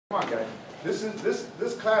Come on, guys.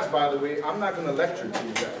 This class, by the way, I'm not going to lecture to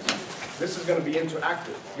you guys. This is going to be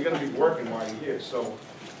interactive. You're going to be working while you're here. So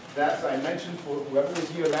that's, I mentioned for whoever was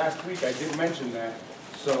here last week, I did mention that.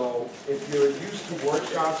 So if you're used to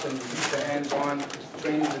workshops and you're used to hands-on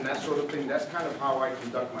trainings and that sort of thing, that's kind of how I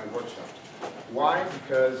conduct my workshops. Why?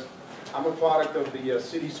 Because I'm a product of the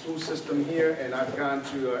city school system here, and I've gone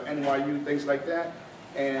to NYU, things like that.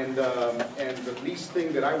 And the least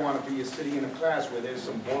thing that I want to be is sitting in a class where there's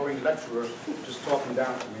some boring lecturer just talking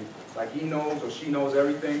down to me. Like he knows or she knows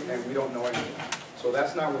everything and we don't know anything. So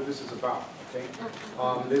that's not what this is about, okay?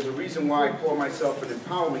 There's a reason why I call myself an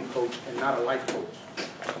empowerment coach and not a life coach.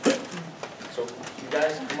 So you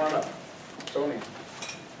guys, come on up. Tony,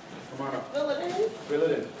 come on up. Fill it in. Fill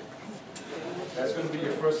it in. That's going to be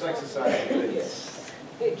your first exercise today. Yes.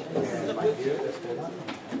 And right here, that's good.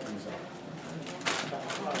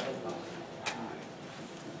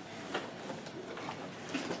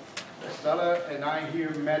 Stella and I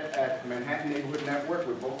here met at Manhattan Neighborhood Network.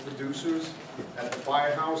 We're both producers at the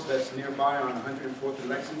firehouse that's nearby on 104th and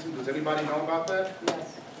Lexington. Does anybody know about that?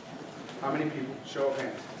 Yes. How many people? Show of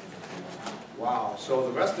hands. Wow. So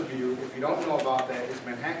the rest of you, if you don't know about that, it's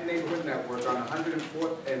Manhattan Neighborhood Network on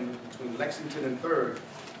 104th and between Lexington and 3rd.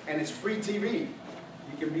 And it's free TV.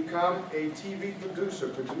 You can become a TV producer,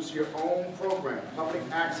 produce your own program, public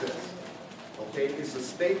access. Okay, it's a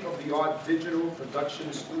state-of-the-art digital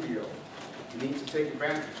production studio. You need to take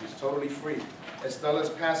advantage. It's totally free. Estella's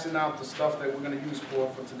passing out the stuff that we're going to use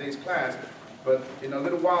for today's class, but in a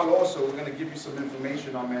little while also we're going to give you some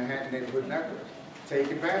information on Manhattan Neighborhood Network.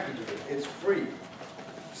 Take advantage of it. It's free.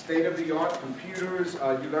 State-of-the-art computers.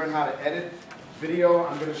 You learn how to edit video.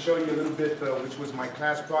 I'm going to show you a little bit, which was my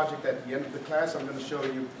class project at the end of the class. I'm going to show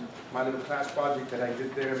you my little class project that I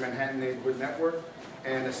did there in Manhattan Neighborhood Network.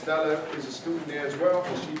 And Estella is a student there as well.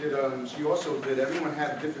 And she did. She also did. Everyone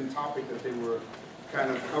had a different topic that they were kind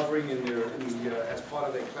of covering as part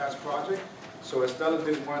of their class project. So Estella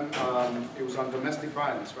did one. It was on domestic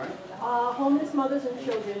violence, right? Homeless mothers and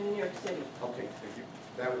children in New York City. Okay, thank you.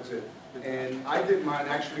 That was it. And I did mine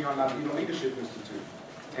actually on Latino Leadership Institute.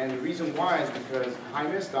 And the reason why is because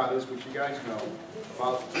Jaime Estades, which you guys know,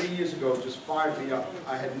 about 3 years ago just fired me up.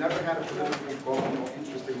 I had never had a political bone or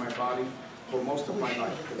interest in my body for most of my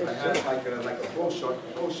life, because I had like a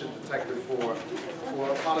bullshit detector for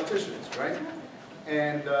politicians, right?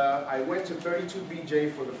 And I went to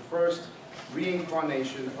 32BJ for the first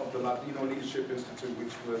reincarnation of the Latino Leadership Institute,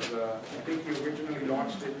 which was, I think he originally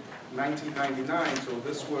launched it in 1999, so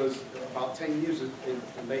this was about 10 years in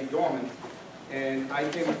late dormant. And I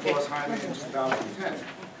came across Jaime in 2010,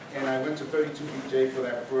 and I went to 32BJ for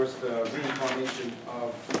that first reincarnation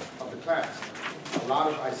of the class.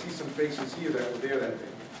 I see some faces here that were there that day.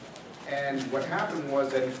 And what happened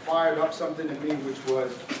was that he fired up something in me, which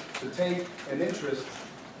was to take an interest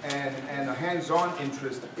and a hands-on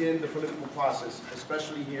interest in the political process,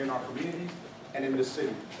 especially here in our communities and in the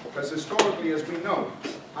city. Because historically, as we know,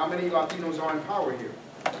 how many Latinos are in power here?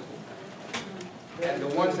 And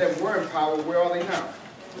the ones that were in power, where are they now?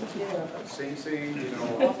 Sing, you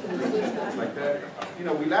know, like that. You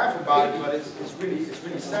know, we laugh about it, but it's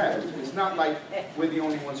really sad. It's not like we're the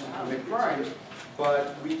only ones who commit crimes,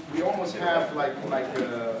 but we almost have like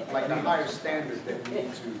a higher standard that we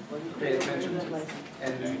need to pay attention to,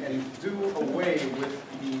 and do away with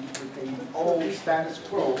the old status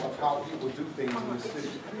quo of how people do things in the city.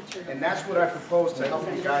 And that's what I propose to help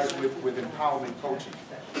you guys with empowerment coaching.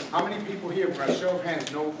 How many people here, by a show of hands,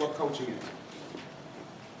 know what coaching is?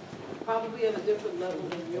 Probably at a different level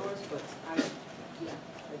than yours, but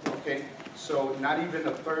yeah. Okay, so not even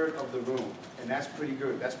a third of the room, and that's pretty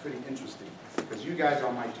good. That's pretty interesting, because you guys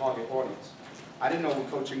are my target audience. I didn't know what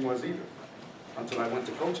coaching was either until I went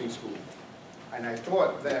to coaching school. And I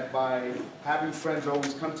thought that by having friends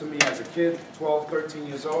always come to me as a kid, 12, 13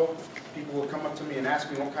 years old, people would come up to me and ask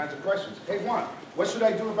me all kinds of questions. Hey Juan, what should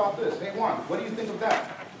I do about this? Hey Juan, what do you think of that?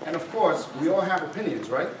 And of course, we all have opinions,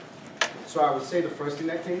 right? So I would say the first thing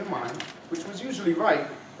that came to mind, which was usually right,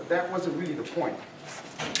 but that wasn't really the point.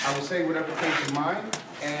 I would say whatever came to mind,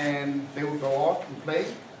 and they would go off and play.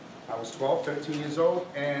 I was 12, 13 years old,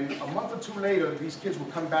 and a month or two later, these kids would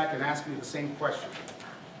come back and ask me the same question.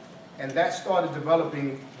 And that started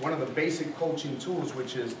developing one of the basic coaching tools,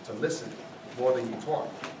 which is to listen more than you talk.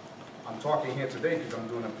 I'm talking here today because I'm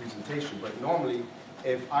doing a presentation, but normally,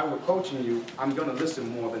 if I were coaching you, I'm going to listen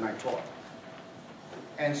more than I talk.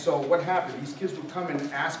 And so what happened? These kids would come and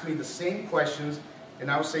ask me the same questions,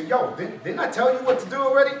 and I would say, yo, didn't I tell you what to do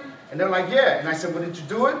already? And they're like, yeah. And I said, well, did you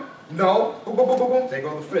do it? No. Boom, boom, boom, boom, boom. There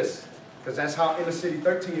go the fists. Because that's how inner city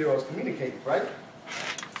 13-year-olds communicate, right?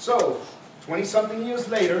 So 20-something years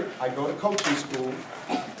later, I go to coaching school,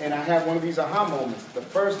 and I have one of these aha moments. The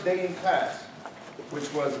first day in class,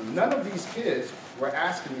 which was none of these kids were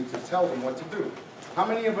asking me to tell them what to do. How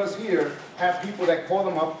many of us here have people that call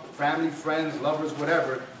them up, family, friends, lovers,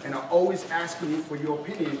 whatever, and are always asking you for your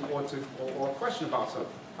opinion or a question about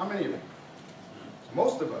something? How many of you?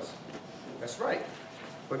 Most of us. That's right.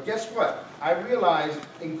 But guess what? I realized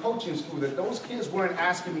in coaching school that those kids weren't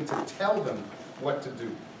asking me to tell them what to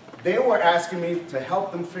do. They were asking me to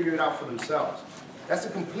help them figure it out for themselves. That's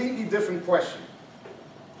a completely different question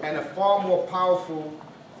and a far more powerful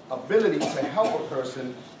ability to help a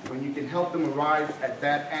person when you can help them arrive at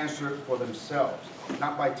that answer for themselves,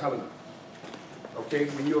 not by telling them. Okay,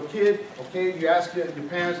 when you're a kid, okay, you ask your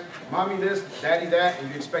parents, mommy this, daddy that, and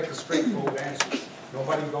you expect a straightforward answer.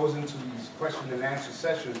 Nobody goes into these question and answer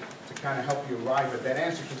sessions to kind of help you arrive at that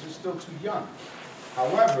answer because you're still too young.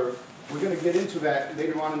 However, we're going to get into that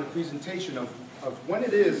later on in the presentation of when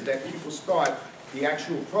it is that people start the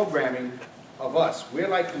actual programming of us. We're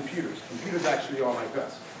like computers. Computers actually are like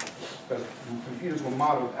us, because computers were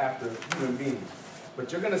modeled after human beings.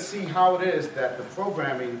 But you're going to see how it is that the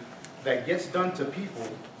programming that gets done to people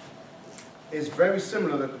is very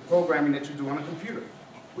similar to the programming that you do on a computer.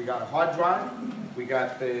 We got a hard drive, we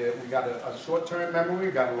got a short-term memory,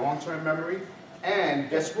 we got a long-term memory, and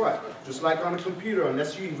guess what? Just like on a computer,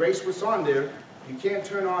 unless you erase what's on there, you can't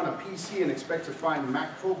turn on a PC and expect to find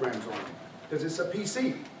Mac programs on it, because it's a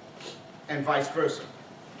PC, and vice versa.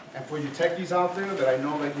 And for you techies out there that I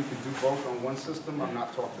know that you can do both on one system, I'm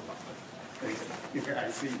not talking about that. Yeah, I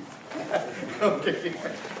see you. Okay.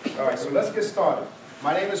 All right, so let's get started.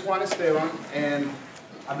 My name is Juan Esteban, and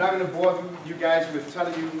I'm not going to bore you guys with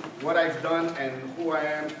telling you what I've done and who I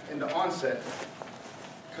am in the onset,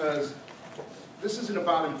 because this isn't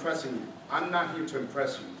about impressing you. I'm not here to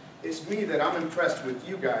impress you. It's me that I'm impressed with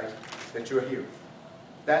you guys that you're here.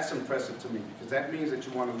 That's impressive to me, because that means that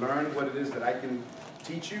you want to learn what it is that I can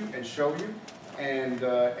teach you and show you and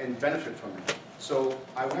benefit from it. So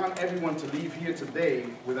I want everyone to leave here today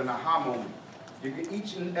with an aha moment.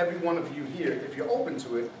 Each and every one of you here, if you're open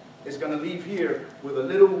to it, is going to leave here with a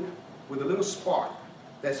little spark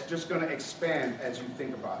that's just going to expand as you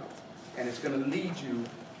think about it. And it's going to lead you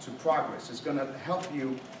to progress. It's going to help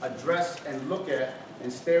you address and look at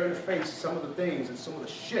and stare in the face some of the things and some of the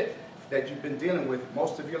shit that you've been dealing with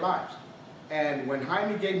most of your lives. And when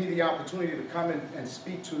Jaime gave me the opportunity to come and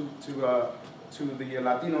speak to the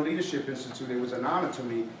Latino Leadership Institute, it was an honor to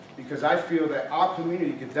me, because I feel that our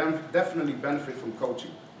community could definitely benefit from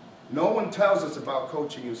coaching. No one tells us about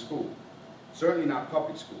coaching in school, certainly not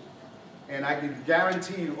public school. And I can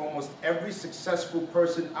guarantee you almost every successful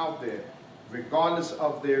person out there, regardless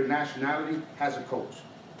of their nationality, has a coach.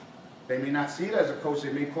 They may not see it as a coach,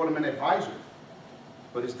 they may call him an advisor,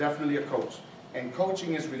 but it's definitely a coach. And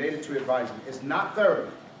coaching is related to advising. It's not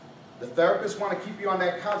therapy. The therapist wants to keep you on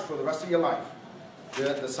that couch for the rest of your life.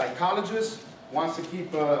 The psychologist wants to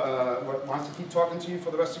keep talking to you for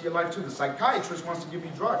the rest of your life too. The psychiatrist wants to give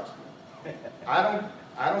you drugs. I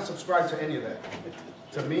don't subscribe to any of that.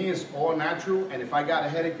 To me, it's all natural, and if I got a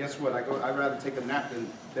headache, guess what? I'd rather take a nap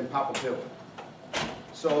than pop a pill.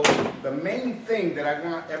 So the main thing that I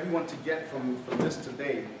want everyone to get from this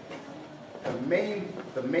today, the main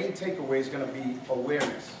takeaway is going to be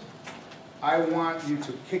awareness. I want you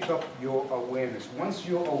to kick up your awareness. Once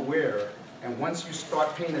you're aware, and once you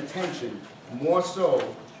start paying attention, more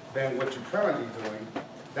so than what you're currently doing,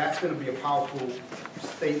 that's going to be a powerful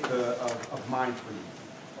state of mind for you,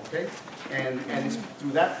 okay? And it's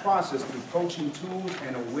through that process, through coaching tools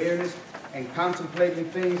and awareness and contemplating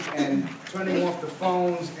things and turning off the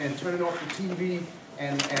phones and turning off the TV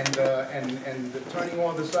and turning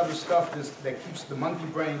all this other stuff that keeps the monkey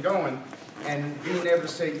brain going, and being able to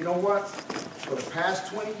say, you know what, for the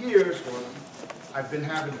past 20 years, I've been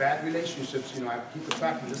having bad relationships, I keep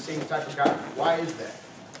attracting the same type of guy. Why is that?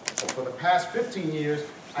 Or for the past 15 years,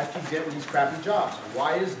 I keep getting these crappy jobs.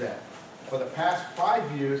 Why is that? For the past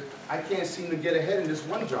 5 years, I can't seem to get ahead in this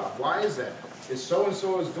one job. Why is that? Is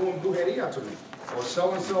so-and-so is doing brujeria to me. Or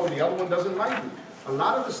so-and-so, the other one doesn't like me. A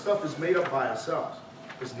lot of the stuff is made up by ourselves.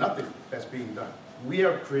 It's nothing that's being done. We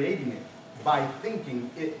are creating it by thinking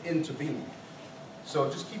it into being. So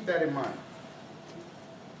just keep that in mind.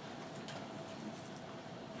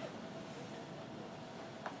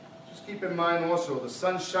 Keep in mind also, the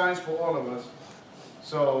sun shines for all of us,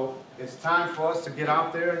 so it's time for us to get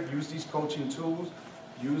out there, use these coaching tools,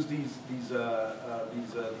 use these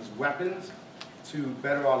weapons to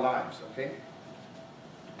better our lives, okay?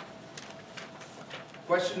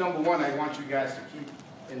 Question number one I want you guys to keep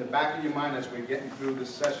in the back of your mind as we're getting through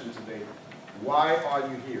this session today. Why are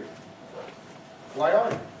you here? Why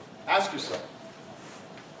are you? Ask yourself.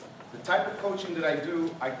 The type of coaching that I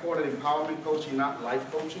do, I call it empowerment coaching, not life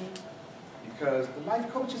coaching, because the life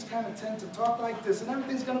coaches kind of tend to talk like this, and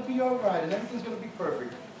everything's going to be all right, and everything's going to be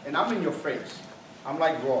perfect. And I'm in your face. I'm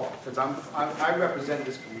like raw, because I represent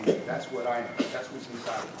this community. That's what I am. That's what's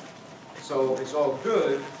inside of me. So it's all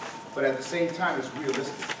good, but at the same time, it's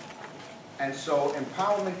realistic. And so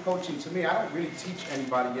empowerment coaching, to me, I don't really teach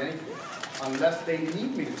anybody anything unless they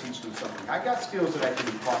need me to teach them something. I got skills that I can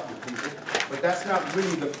impart to people, but that's not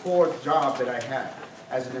really the core job that I have.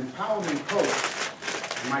 As an empowerment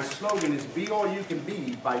coach, my slogan is be all you can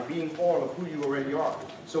be by being all of who you already are.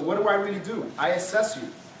 So what do I really do? I assess you.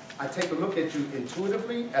 I take a look at you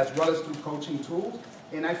intuitively as well as through coaching tools,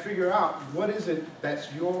 and I figure out what is it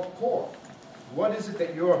that's your core. What is it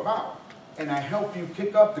that you're about? And I help you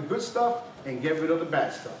pick up the good stuff and get rid of the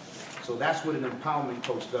bad stuff. So that's what an empowerment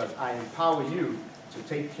coach does. I empower you to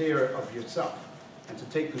take care of yourself and to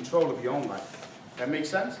take control of your own life. That make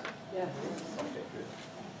sense? Yeah. Okay, good.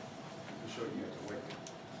 I'm sure you have to wait.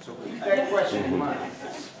 So keep that question in mind.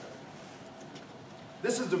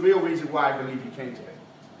 This is the real reason why I believe you came today.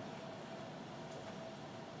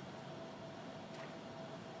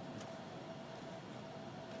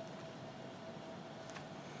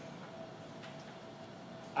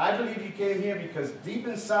 I believe you came here because deep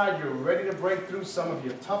inside you're ready to break through some of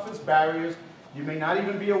your toughest barriers you may not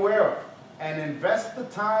even be aware of, and invest the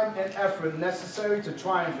time and effort necessary to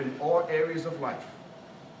triumph in all areas of life.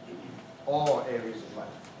 All areas of life.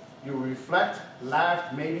 You will reflect,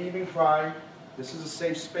 laugh, maybe even cry. This is a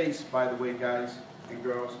safe space, by the way, guys and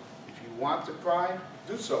girls. If you want to cry,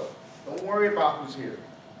 do so. Don't worry about who's here.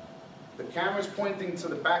 The camera's pointing to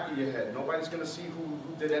the back of your head. Nobody's going to see who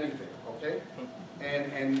did anything, okay?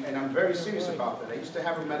 And I'm very serious about that. I used to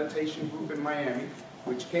have a meditation group in Miami,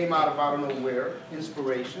 which came out of nowhere,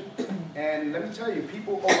 inspiration. And let me tell you,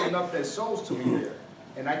 people opened up their souls to me there.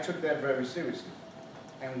 And I took that very seriously.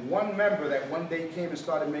 And one member that one day came and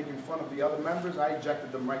started making fun of the other members, I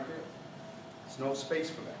ejected them right there. There's no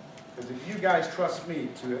space for that. Because if you guys trust me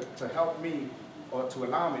to help me, or to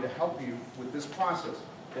allow me to help you with this process,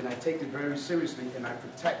 then I take it very seriously and I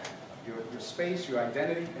protect your space, your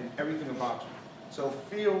identity, and everything about you. So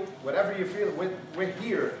feel whatever you feel. We're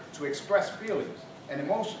here to express feelings and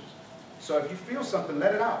emotions. So if you feel something,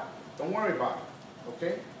 let it out. Don't worry about it,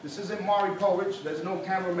 okay? This isn't Maury Povich. There's no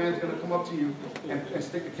cameraman going to come up to you and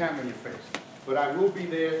stick the camera in your face. But I will be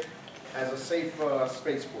there as a safe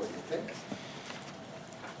space for you, okay?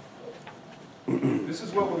 This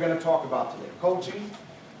is what we're going to talk about today. Coaching,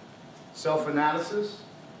 self-analysis,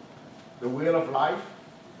 the wheel of life,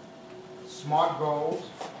 SMART goals,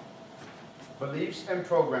 beliefs and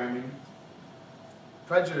programming,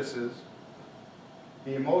 prejudices,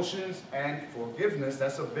 the emotions and forgiveness.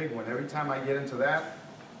 That's a big one. Every time I get into that,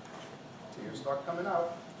 tears start coming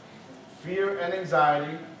out. Fear and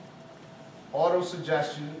anxiety,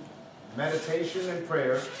 auto-suggestion, meditation and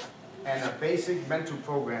prayer, and a basic mental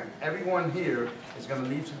program. Everyone here is going to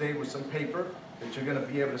leave today with some paper that you're going to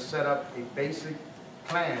be able to set up a basic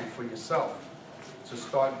plan for yourself to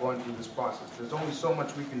start going through this process. There's only so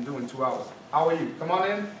much we can do in 2 hours. How are you? Come on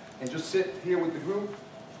in and just sit here with the group.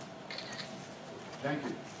 Thank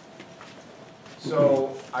you.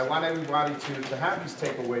 So I want everybody to have these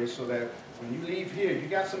takeaways so that when you leave here, you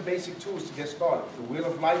got some basic tools to get started. The Wheel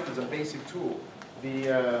of Life is a basic tool.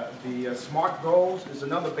 The SMART goals is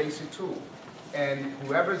another basic tool. And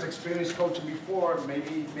whoever's experienced coaching before,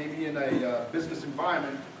 maybe in a business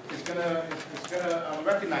environment, is gonna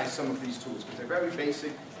recognize some of these tools because they're very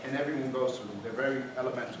basic and everyone goes through them. They're very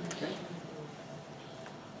elementary. Okay?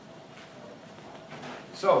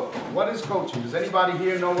 So, what is coaching? Does anybody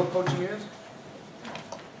here know what coaching is?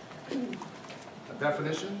 A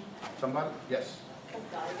definition? Somebody? Yes.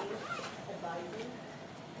 Advising.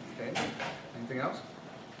 Okay. Anything else?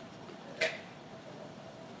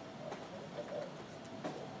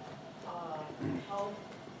 Help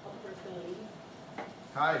a person lead.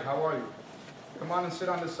 Hi, how are you? Come on and sit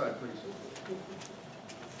on this side, please.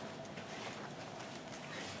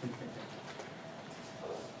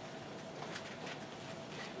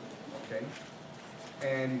 Okay.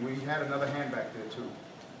 And we had another hand back there too.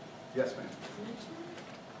 Yes, ma'am.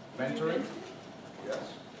 Mentoring? Yes.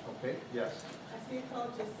 Okay. Yes. I see a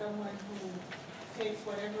coach as someone who takes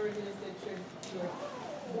whatever it is that you're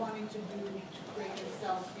wanting to do to create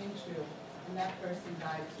yourself into, and that person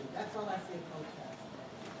guides you. That's all I see a coach as.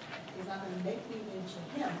 He's not going to make me into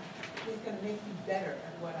him. He's going to make me better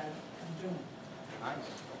at what I'm doing. Nice.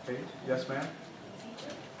 Okay. Yes, ma'am.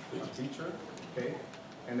 A teacher. Okay.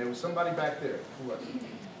 And there was somebody back there. Who was it?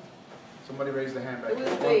 Somebody raised their hand back It there.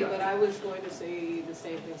 was One me, guy. but I was going to say the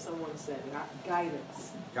same thing someone said,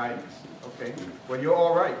 guidance. Guidance, okay. Well, you're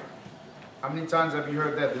all right. How many times have you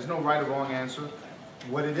heard that? There's no right or wrong answer.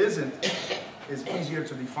 What it isn't is easier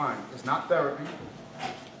to define. It's not therapy.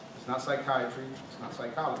 It's not psychiatry. It's not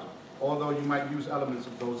psychology. Although you might use elements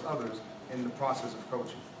of those others in the process of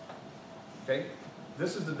coaching. Okay?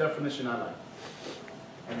 This is the definition I like.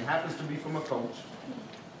 And it happens to be from a coach.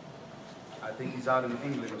 I think he's out in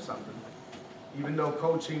England or something. Even though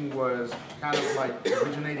coaching was kind of like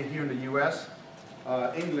originated here in the U.S.,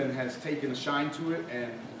 England has taken a shine to it,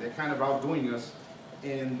 and they're kind of outdoing us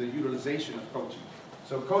in the utilization of coaching.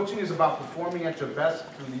 So coaching is about performing at your best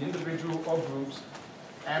through the individual or groups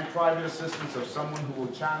and private assistance of someone who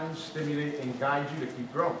will challenge, stimulate, and guide you to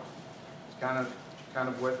keep growing. It's kind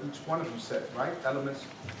of what each one of you said, right? Elements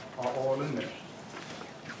are all in there.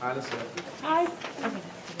 All right, let's go. Hi.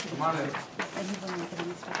 Come on in.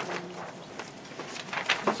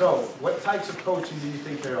 So, what types of coaching do you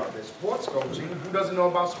think there are? There's sports coaching. Who doesn't know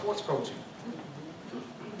about sports coaching?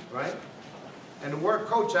 Right? And the word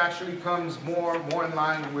coach actually comes more in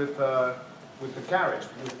line with the carriage,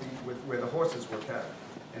 with where the horses were carried.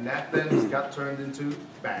 And that then got turned into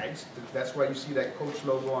bags. That's why you see that coach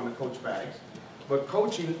logo on the coach bags. But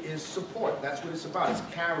coaching is support. That's what it's about. It's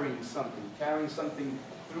carrying something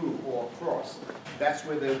through or across. That's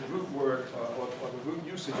where the root word or the root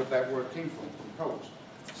usage of that word came from coach.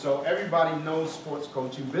 So everybody knows sports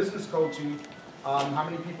coaching, business coaching. How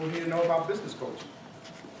many people here know about business coaching?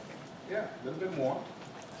 Yeah, a little bit more.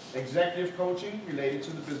 Executive coaching related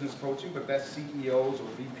to the business coaching, but that's CEOs or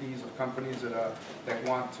VPs of companies that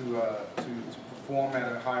want to perform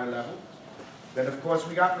at a higher level. Then of course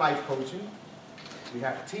we got life coaching. We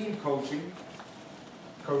have team coaching,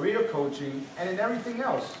 career coaching, and in everything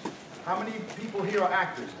else. How many people here are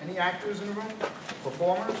actors? Any actors in the room?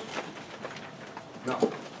 Performers? No,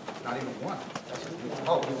 not even one.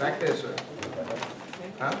 Oh, back there, sir.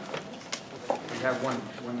 Huh? We have one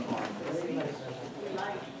arm.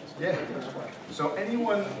 Yeah. So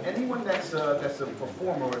anyone that's a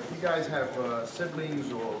performer, if you guys have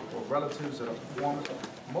siblings or relatives that are performers,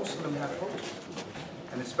 most of them have coaches.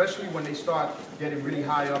 And especially when they start getting really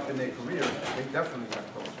high up in their career, they definitely have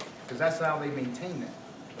coaches. Because that's how they maintain that.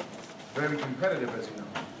 Very competitive, as you know.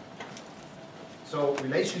 So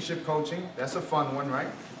relationship coaching, that's a fun one, right?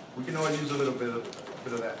 We can always use a little bit of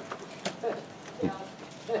that.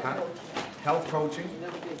 Huh? Health coaching.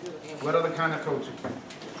 What other kind of coaching?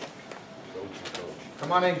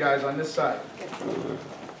 Come on in, guys, on this side.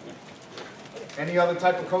 Any other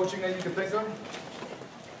type of coaching that you can think of?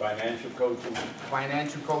 Financial coaching.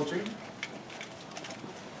 Financial coaching.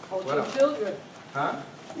 What Coaching else? children. Huh?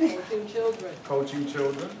 Coaching children. Coaching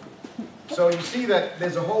children. So you see that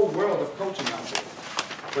there's a whole world of coaching out there.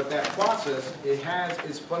 But that process, it has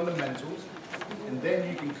its fundamentals, and then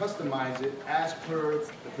you can customize it as per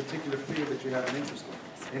the particular field that you have an interest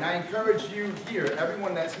in. And I encourage you here,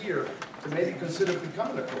 everyone that's here, to maybe consider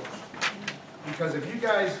becoming a coach. Because if you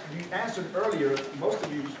guys, you answered earlier, most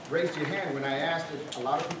of you raised your hand when I asked if a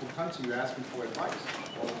lot of people come to you asking for advice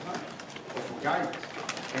all the time, or for guidance.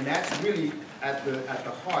 And that's really at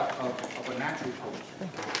the heart of a natural coach.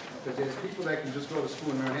 Because there's people that can just go to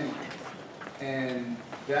school and learn anything. And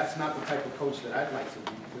that's not the type of coach that I'd like to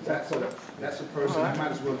be. Because that's a person, I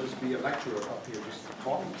might as well just be a lecturer up here just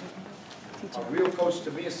talking to. A real coach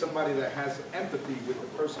to me is somebody that has empathy with the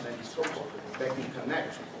person that he's coaching, that can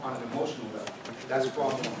connect on an emotional level. That's far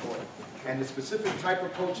more important. And the specific type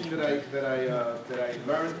of coaching that I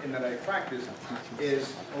learned and that I practice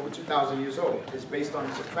is over 2,000 years old. It's based on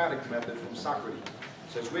the Socratic method from Socrates.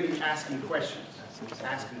 So it's really asking questions.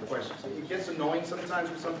 Asking questions. It gets annoying sometimes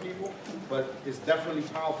with some people, but it's definitely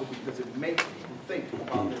powerful because it makes people think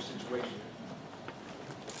about their situation.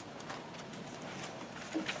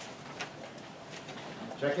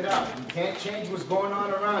 Check it out. You can't change what's going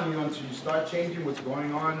on around you until you start changing what's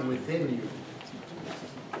going on within you.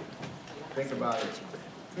 Think about it.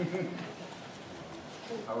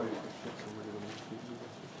 How are you?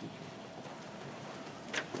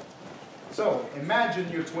 So, imagine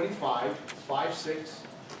you're 25, 5'6", and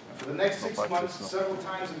for the next 6 months, several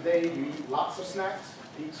times a day, you eat lots of snacks,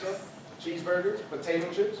 pizza, cheeseburgers, potato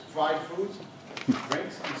chips, fried foods,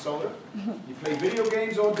 drinks, and soda. You play video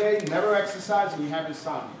games all day, never exercise, and you have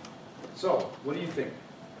insomnia. So, what do you think?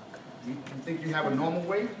 You think you have a normal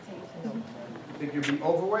weight? You think you'll be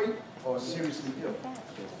overweight or seriously ill?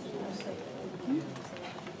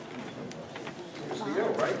 Seriously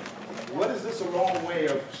ill, right? What is this a long way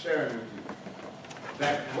of sharing with you?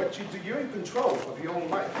 That what you do, you're in control of your own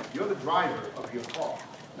life. You're the driver of your car,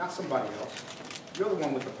 not somebody else. You're the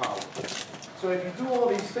one with the power. So if you do all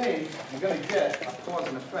these things, you're going to get a cause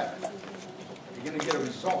and effect. You're going to get a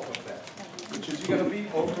result of that, which is you're going to be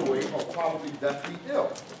overweight or probably deathly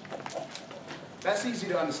ill. That's easy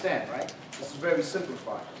to understand, right? This is very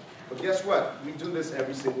simplified. But guess what? We do this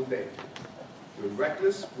every single day. We're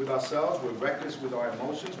reckless with ourselves, we're reckless with our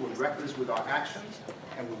emotions, we're reckless with our actions,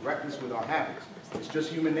 and we're reckless with our habits. It's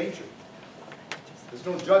just human nature. There's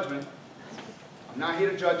no judgment. I'm not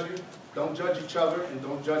here to judge you. Don't judge each other and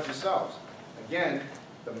don't judge yourselves. Again,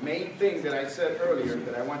 the main thing that I said earlier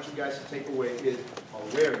that I want you guys to take away is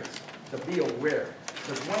awareness, to be aware.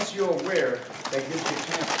 Because once you're aware, that gives you a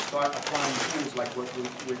chance to start applying tools like what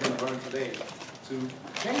we're going to learn today to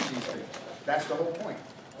change these things. That's the whole point.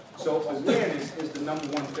 So awareness is the number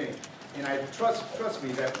one thing. And I trust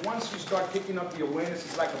me that once you start picking up the awareness,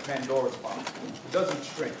 it's like a Pandora's box. It doesn't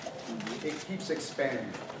shrink. It keeps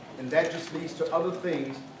expanding. And that just leads to other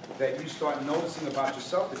things that you start noticing about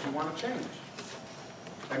yourself that you want to change.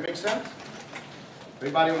 That makes sense?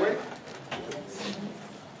 Everybody awake?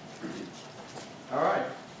 All right.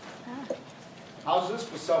 How's this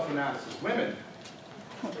for self-analysis? Women.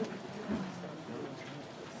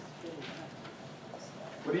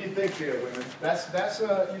 What do you think here, women? That's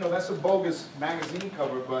a bogus magazine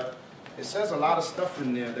cover, but it says a lot of stuff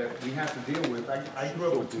in there that we have to deal with. I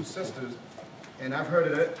grew up with two sisters, and I've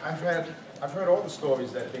heard it. I've heard all the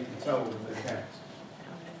stories that they can tell with their parents.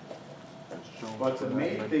 But the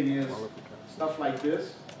main thing is stuff like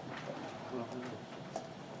this.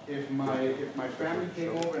 If my family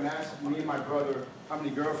came over and asked me and my brother how many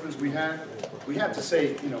girlfriends we had to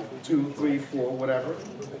say 2, 3, 4, whatever.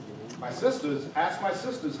 Ask my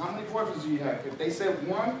sisters, how many boyfriends do you have? If they said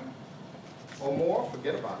 1 or more,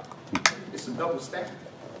 forget about it. It's a double standard,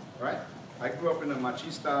 right? I grew up in a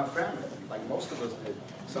machista family, like most of us did.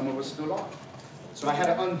 Some of us still are. So I had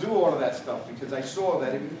to undo all of that stuff because I saw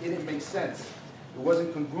that it didn't make sense. It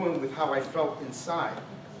wasn't congruent with how I felt inside.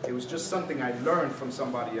 It was just something I learned from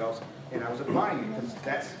somebody else, and I was applying it because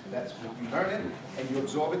that's what you learn it, and you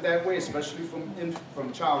absorb it that way, especially from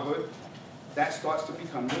childhood. That starts to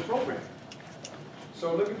become your program.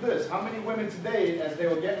 So look at this. How many women today, as they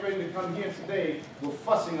were getting ready to come here today, were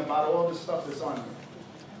fussing about all this stuff that's on here?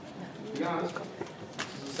 Be honest. This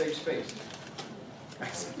is a safe space. I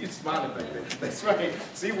see you smiling back there. That's right.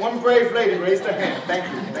 See, one brave lady raised her hand. Thank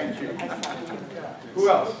you. Thank you. Who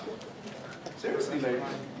else? Seriously, ladies.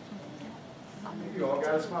 You all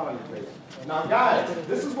got a smile on your face. Now, guys,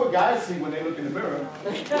 this is what guys see when they look in the mirror.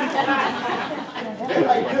 They're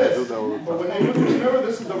like this. But when they look in the mirror,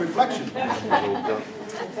 this is the reflection.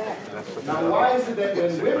 Now, why is it that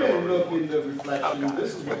when women look in the reflection,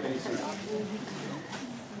 this is what they see?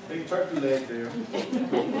 Big turkey leg there.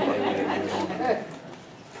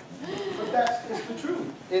 But it's the truth.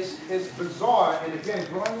 It's bizarre. And again,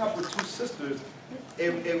 growing up with two sisters,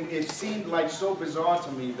 it seemed like so bizarre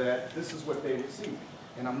to me that this is what they would see.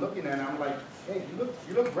 And I'm looking at it, and I'm like, hey, you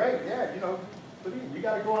look great. Yeah, you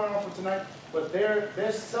got to go on for tonight. But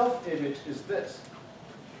their self-image is this.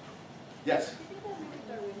 Yes? Do you think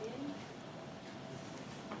that makes Darwinian?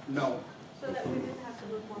 No. So that women have to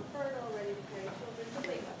look more fertile, ready to carry children, just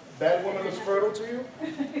like that. That woman was fertile to you?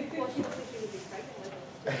 Well, she looks like she would be pregnant with it.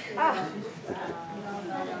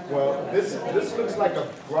 Well, this looks like a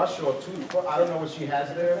brush or two. I don't know what she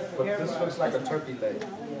has there, but this looks like a turkey leg.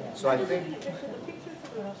 So I think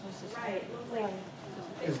Right, looks like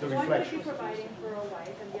it's the one could reflection. be providing for a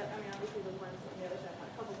wife, and the other, obviously the ones on the other side, not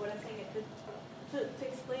a couple, but I'm saying it to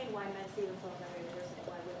explain why men see themselves that way versus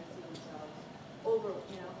why women see themselves over,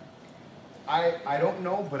 I don't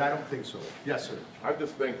know, but I don't think so. Yes, sir. I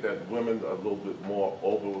just think that women are a little bit more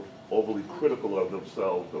overly critical of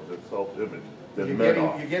themselves, of their self-image, than men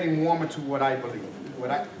are. You're getting warmer to what I believe.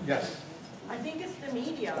 Yes. I think it's the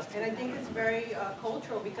media, and I think it's very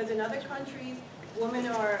cultural, because in other countries, women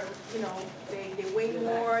are, they weigh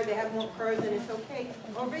more, they have more curves, and it's okay.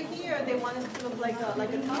 Over here, they want us to look like a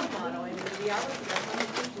top model, and in reality, that's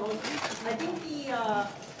not the case. I think the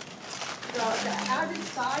average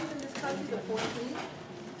size in this country is 14.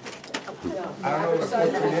 I don't know what a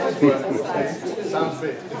 14 is, but it sounds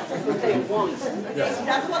big. That's what they want.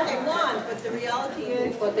 That's what they want, but the reality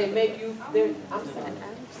is, But they make you, I'm sorry.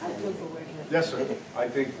 Yes, sir. I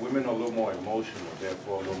think women are a little more emotional,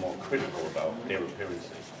 therefore a little more critical about their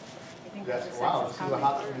appearances. Yes. Wow. This is a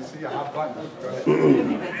hot. You see a hot button. Go ahead.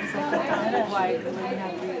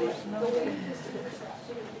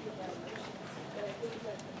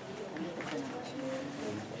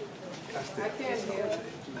 I can't hear.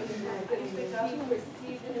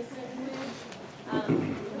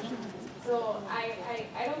 So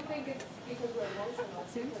I don't think it's because we're emotional,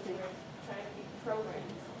 it's because we're trying to be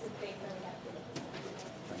programmed to think that we have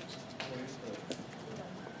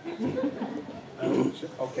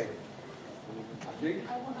to. Okay.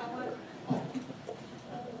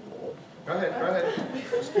 Go ahead.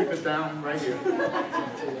 Just keep it down right here.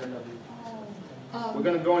 We're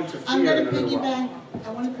gonna go into I'm fear gonna in a little while. piggyback, I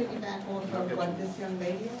wanna piggyback off of what this young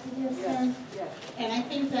lady over here said. Yes. And I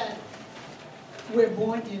think that we're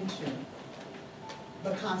born into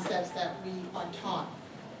the concepts that we are taught.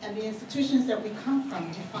 And the institutions that we come from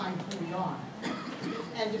define who we are.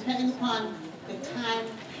 And depending upon the time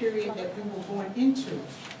period that we were born into,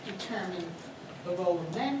 determine the role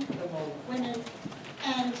of men, the role of women,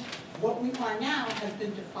 and what we are now has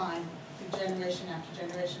been defined through generation after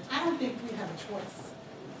generation. I don't think we have a choice.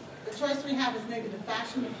 The choice we have is maybe the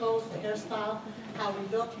fashion, the clothes, the hairstyle, how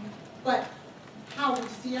we look, but how we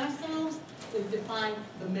see ourselves is defined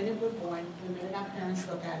the minute we're born, the minute our parents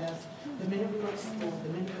look at us, the minute we go to school, the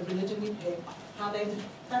minute the religion we pick, how they,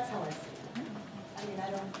 that's how I see it. I mean, I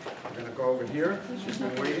don't. We're gonna go over here. She's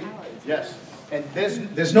been waiting. Yes. And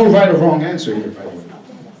there's no right or wrong answer here, by the way.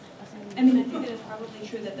 I mean, I think that it's probably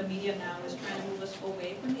true that the media now is trying to move us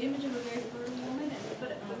away from the image of a very fertile woman.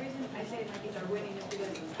 But the reason I say I think they're winning is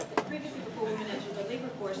because previously, before women entered the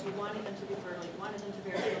labor force, you wanted them to be fertile, you wanted them to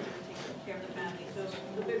bear children and take care of the family. So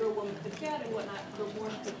the bigger a woman could get and whatnot, the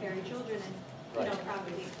more she could carry children and,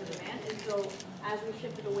 propagate to the man. And so as we've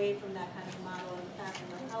shifted away from that kind of model of the family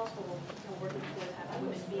and the household, we're working towards having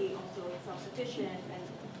women be also self-sufficient and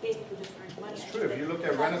basically just earn money. It's true. If you look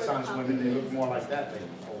at Renaissance women, they look more like that,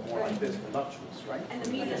 or more like this, voluptuous, right? And the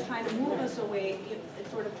media is trying to move us away, it's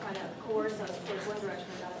sort of trying to coerce us towards one direction,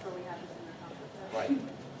 and that's where we have this inner conflict.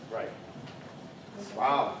 Right.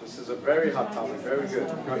 Wow, this is a very hot topic. Very good.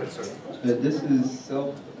 Go ahead, sir. This is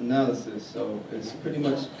self-analysis, so it's pretty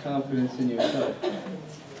much confidence in yourself.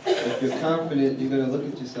 If you're confident, you're going to look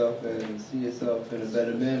at yourself and see yourself in a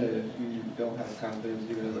better manner. If you don't have confidence,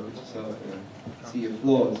 you're going to look at yourself and see your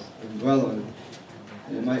flaws and dwell on it.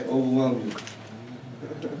 And it might overwhelm you.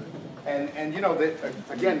 And you know,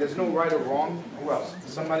 again, there's no right or wrong. Who else?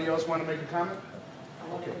 Does somebody else want to make a comment?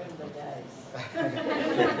 Okay.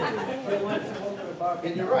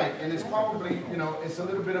 And you're right, and it's probably, you know, it's a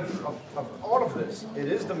little bit of all of this. It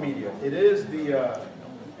is the media. It is the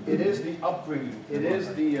upbringing. It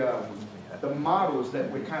is the models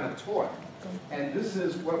that we're kind of taught. And this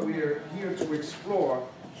is what we're here to explore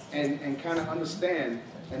and kind of understand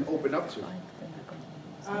and open up to.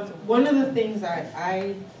 One of the things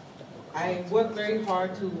I work very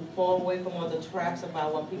hard to fall away from all the traps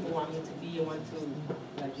about what people want me to be and want to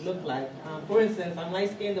look like. For instance, I'm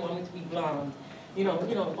light skinned, they want me to be blonde. You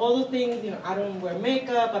know, all those things. You know, I don't wear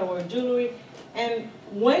makeup, I don't wear jewelry. And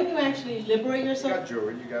when you actually liberate yourself, You got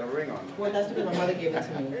jewelry, you got a ring on. well, that's because my mother gave it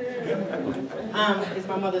to me. It's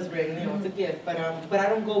my mother's ring, you know, it's a gift. But I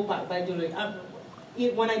don't go buy jewelry.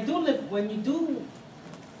 When you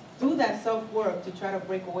do that self-work to try to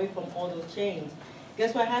break away from all those chains,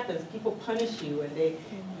 guess what happens? People punish you and they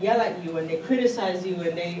yell at you and they criticize you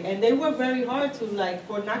and they work very hard to, like,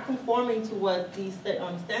 for not conforming to what these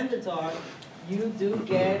standards are. You do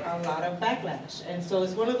get a lot of backlash, and so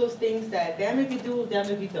it's one of those things that damn if you do, damn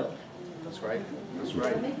if you don't. That's right. That's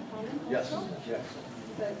right. Yes. Yes.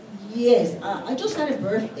 Yes, I just had a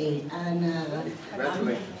birthday, and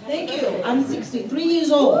Congratulations. thank you. I'm 63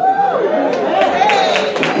 years old. I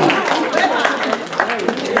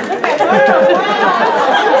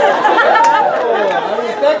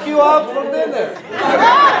respect you out from dinner.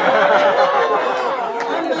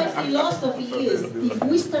 My philosophy is, if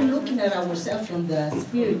we start looking at ourselves from the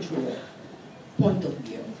spiritual point of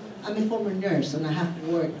view, I'm a former nurse, and I have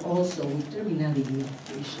worked also with terminality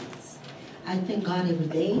patients. I thank God every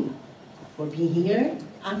day for being here.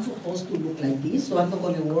 I'm supposed to look like this, so I'm not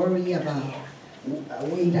going to worry about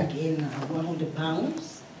weight again 100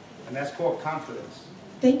 pounds. And that's called confidence.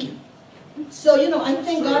 Thank you. So, you know, I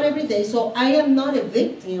thank God every day. So I am not a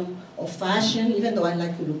victim of fashion, even though I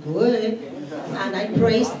like to look good. And I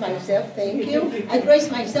praise myself, thank you. I praise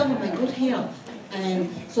myself on my good health. And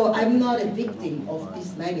so I'm not a victim of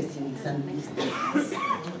these magazines and these things.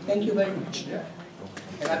 Thank you very much.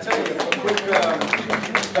 And I tell you, a quick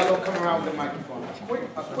fellow come around with the microphone.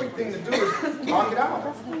 A quick thing to do is block it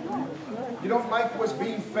out. You don't like what's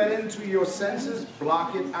being fed into your senses?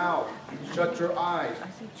 Block it out. Shut your eyes.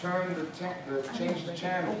 Change the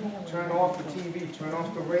channel. Turn off the TV. Turn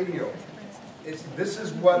off the radio. This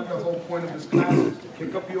is what the whole point of this class is, to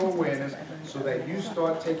pick up your awareness so that you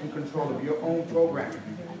start taking control of your own programming.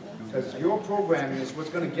 Because your programming is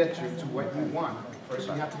what's going to get you to what you want First,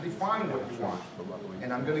 you have to define what you want.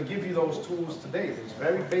 And I'm going to give you those tools today. These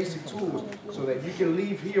very basic tools so that you can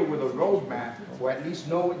leave here with a roadmap or at least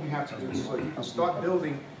know what you have to do so you can start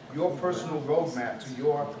building your personal roadmap to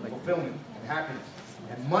your fulfillment and happiness.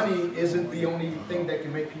 And money isn't the only thing that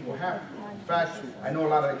can make people happy. In fact, I know a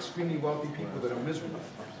lot of extremely wealthy people that are miserable.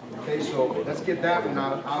 Okay, so let's get that one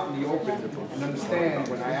out in the open and understand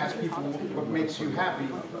when I ask people what makes you happy,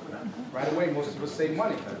 right away most of us say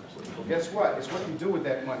money. Well, guess what? It's what you do with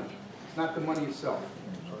that money. It's not the money itself.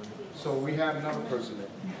 So we have another person there.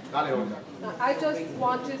 I just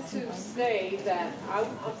wanted to say that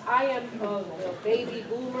I am of the baby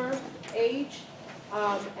boomer age,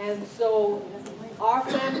 and so our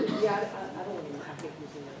family, I don't even have to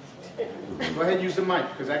use the mic. Go ahead and use the mic,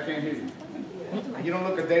 because I can't hear you. You don't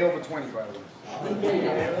look a day over 20, by the way.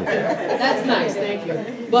 That's nice, thank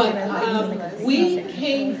you. But we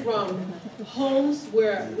came from homes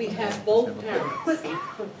where we had both parents,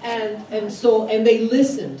 and they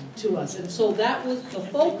listened to us, and so that was the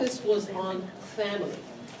focus was on family.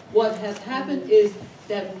 What has happened is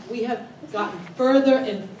that we have gotten further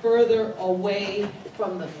and further away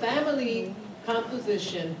from the family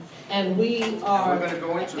composition, and we are, and we're going to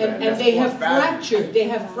go into that. And they have fractured. They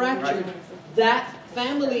have fractured that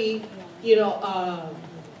family. You know,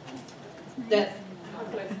 that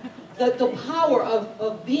the power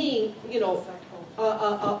of being, you know,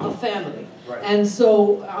 a family. Right. And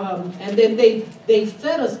so, and then they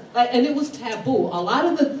fed us, and it was taboo. A lot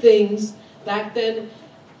of the things back then,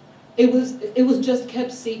 it was just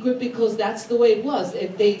kept secret because that's the way it was.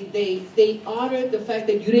 They honored the fact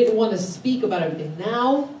that you didn't want to speak about everything.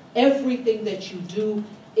 Now, everything that you do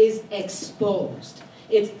is exposed.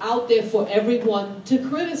 It's out there for everyone to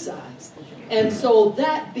criticize. And so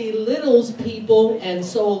that belittles people, and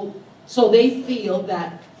so they feel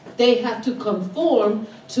that they have to conform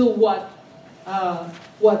to what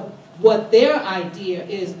their idea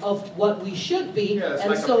is of what we should be. Yeah, it's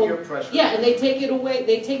and like so, a peer pressure. yeah, and they take it away,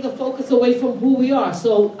 they take the focus away from who we are.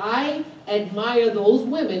 So I admire those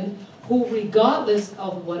women who, regardless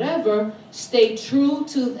of whatever, stay true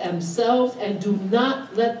to themselves and do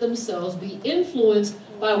not let themselves be influenced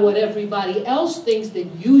by what everybody else thinks that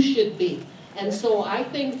you should be. And so I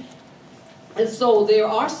think, and so there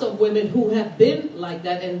are some women who have been like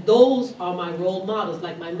that, and those are my role models,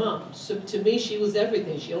 like my mom. So to me, she was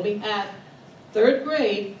everything. She only had third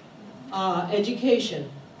grade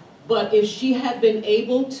education. But if she had been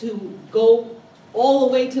able to go all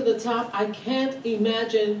the way to the top, I can't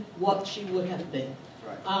imagine what she would have been.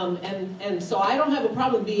 And so I don't have a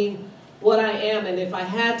problem being what I am, and if I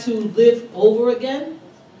had to live over again,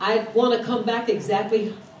 I'd want to come back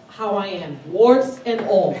exactly how I am, warts and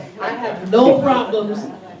all. I have no problems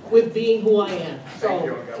with being who I am.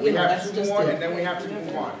 So, we have two more, and then we have to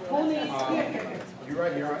move on. You're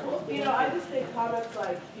right. You know, I just think comments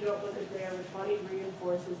like, you don't look a day over 20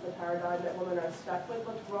 reinforces the paradigm that women are stuck with.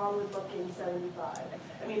 What's wrong with looking 75?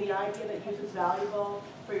 I mean, the idea that youth is valuable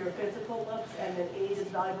for your physical looks and that age is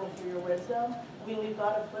valuable for your wisdom, I mean, we've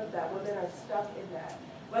got to flip that. Women are stuck in that.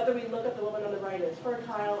 Whether we look at the woman on the right as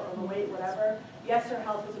fertile, overweight, whatever, yes, her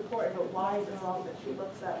health is important, but why is it wrong that she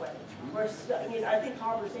looks that way? I mean, I think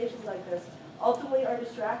conversations like this ultimately are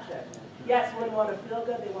distraction. Yes, women want to feel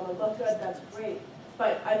good, they want to look good, that's great.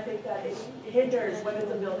 But I think that it hinders women's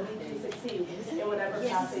ability to succeed in whatever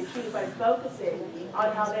path they choose by focusing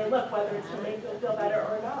on how they look, whether it's to make them feel better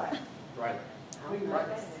or not. Right.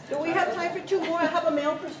 Do we have time for two more? I have a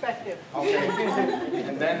male perspective. Okay.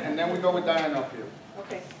 and then we go with Diane up here.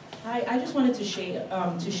 Okay. I just wanted to share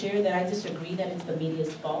that I disagree that it's the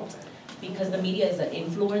media's fault, because the media is an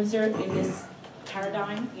influencer in this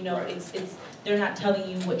paradigm. You know, it's they're not telling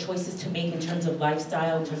you what choices to make in terms of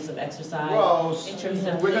lifestyle, in terms of exercise, in terms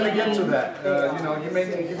of we're going to get to that. You know, you may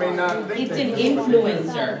not think it's an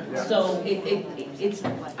influencer, so it's.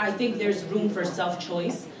 I think there's room for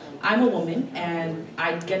self-choice. I'm a woman, and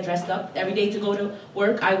I get dressed up every day to go to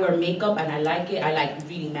work. I wear makeup, and I like it. I like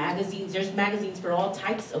reading magazines. There's magazines for all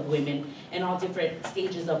types of women and all different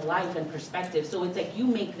stages of life and perspective. So it's like you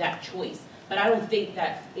make that choice. But I don't think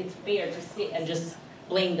that it's fair to sit and just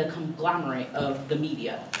blame the conglomerate of the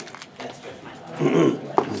media. That's just my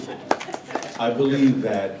thought. I believe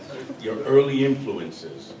that your early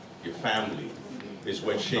influences, your family, is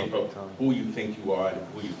what shape up who you think you are and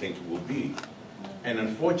who you think you will be. And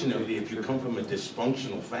unfortunately, if you come from a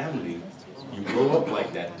dysfunctional family, you grow up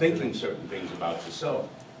like that, thinking certain things about yourself.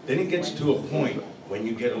 Then it gets to a point when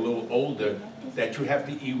you get a little older that you have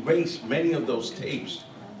to erase many of those tapes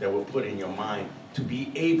that were put in your mind to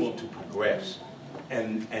be able to progress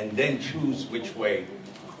and then choose which way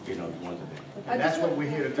you know, you wanted to. And that's what we're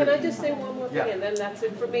here to do. Can I just say one more thing, Yeah. and then that's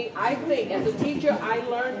it for me? I think, as a teacher, I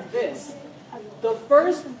learned this. The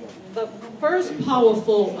first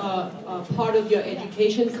Powerful part of your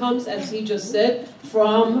education comes, as he just said,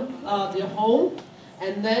 from your home,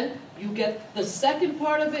 and then you get the second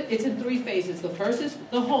part of it. It's in 3 phases. The first is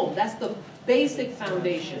the home. That's the basic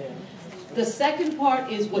foundation. The second part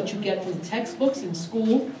is what you get from textbooks in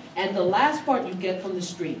school, and the last part you get from the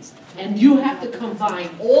streets. And you have to combine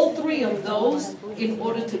all 3 of those in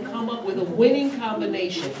order to come up with a winning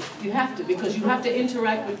combination. You have to, because you have to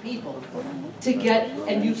interact with people to get,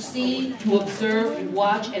 and you see, you observe, you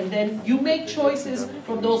watch, and then you make choices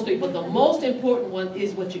from those 3. But the most important one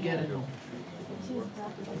is what you get at home.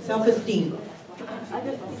 Self-esteem.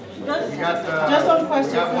 Just one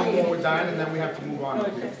question We got for one you. more with Diane, and then we have to move on.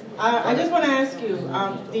 I just want to ask you,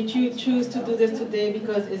 did you choose to do this today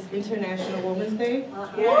because it's International Women's Day?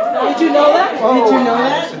 Did you know that? Did you know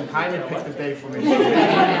that? Listen, Jaime picked the day for me.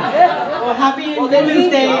 Well, happy Women's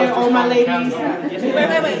Day, all my ladies.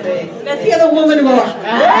 Wait. Let's hear the woman roar. All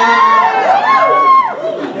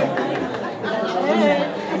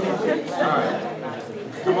right.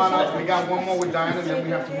 Come on up. We got one more with Diane, and then we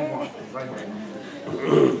have to move on. Right here.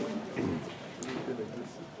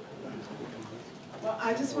 Well,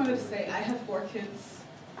 I just wanted to say I have 4 kids.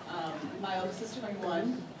 My oldest is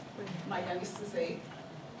 21. My youngest is 8.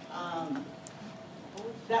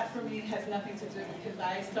 That for me has nothing to do because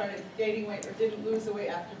I started gaining weight or didn't lose the weight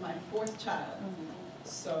after my 4th child.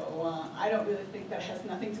 So I don't really think that has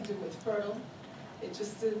nothing to do with fertile. It's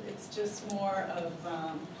just more of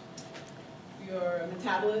your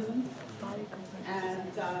metabolism.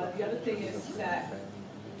 And the other thing is that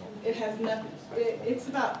it has nothing. It's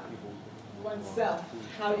about oneself,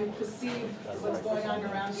 how you perceive what's going on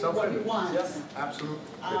around you, what you want. Yes, absolutely.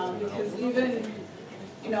 Because even,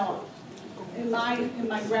 you know, in my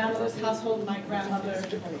grandmother's household, my grandmother,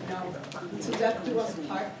 you know, "To Death Do Us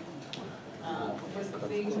Part" was the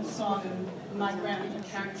theme song in my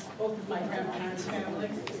grandparents, both of my grandparents'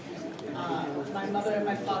 families. My mother and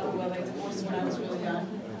my father, well, they divorced when I was really young.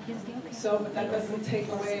 So, but that doesn't take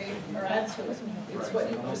away or add to it. It's what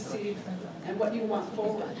you perceive and what you want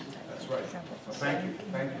forward. That's right. Thank you.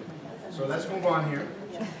 Thank you. So let's move on here.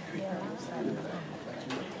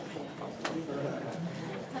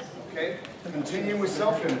 Okay. Continue with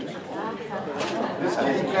self-image. This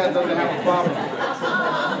kitty cat doesn't have a problem.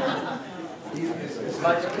 It's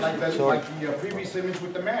like the previous image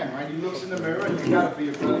with the man, right? He looks in the mirror and he's got to be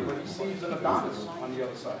afraid, but he sees an Adonis on the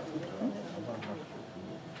other side.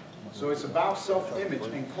 So it's about self-image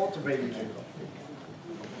and cultivating it.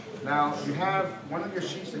 Now, you have one of your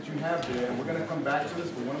sheets that you have there, and we're going to come back to this,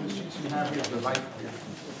 but one of the sheets you have here is the life here.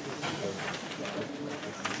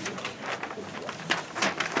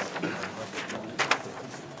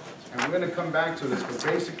 And we're going to come back to this, but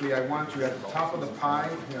basically I want you at the top of the pie,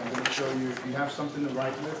 here I'm going to show you if you have something to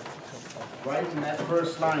write with. Right in that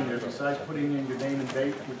first line there, besides putting in your name and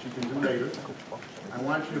date, which you can do later, I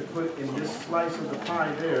want you to put in this slice of the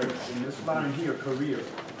pie there, in this line here, career.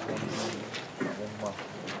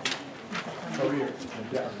 Career.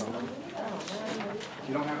 Yeah.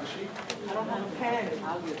 You don't have a sheet? I don't have a pen.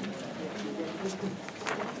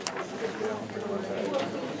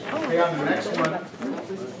 Okay, on the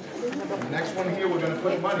next one here, we're going to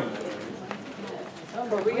put money.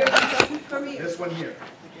 This one here.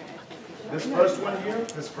 This first one here,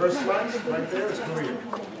 this first slice right there is career.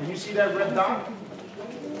 Can you see that red dot?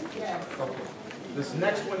 Okay. This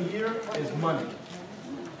next one here is money.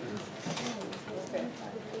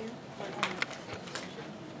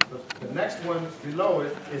 The next one below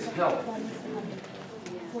it is health.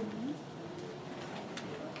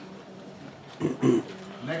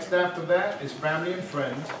 Next after that is family and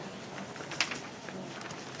friends.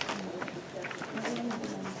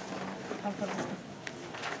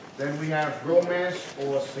 Then we have romance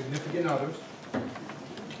or significant others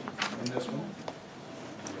in this one.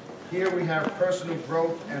 Here we have personal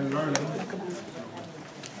growth and learning.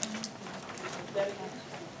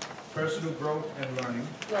 Personal growth and learning.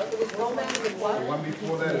 Well, it was romance and what? The one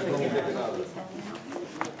before that is romance.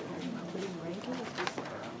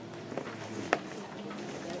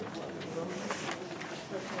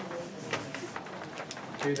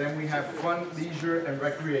 Okay, then we have fun, leisure, and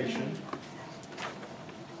recreation.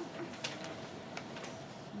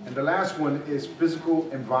 And the last one is physical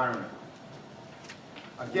environment.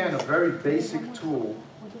 Again, a very basic tool,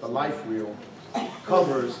 the life wheel,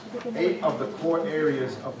 covers 8 of the core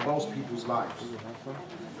areas of most people's lives.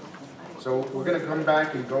 So we're going to come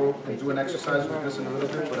back and go and do an exercise with this in a little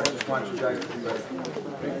bit, but I just want you guys to be ready.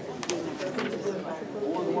 Okay?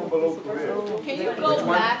 below career. Can you Which go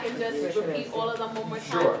one? back and just repeat all of them one more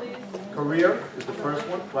time, Sure. please? Career is the first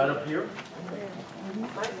one, right up here.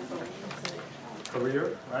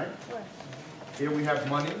 Career, right? Here we have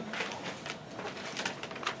money.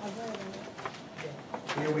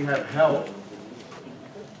 Here we have health.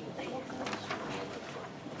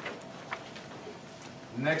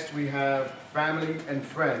 Next we have family and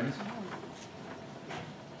friends.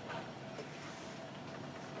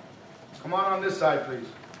 Come on this side, please.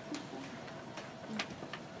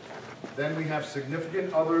 Then we have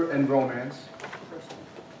significant other and romance.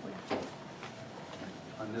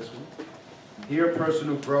 On this one. Here,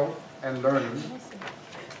 personal growth and learning.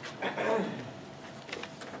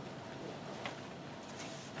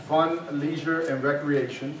 Fun, leisure, and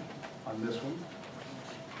recreation on this one.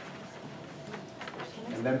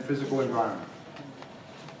 And then physical environment.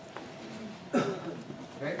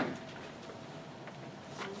 Okay?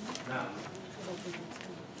 Now,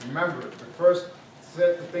 remember, the first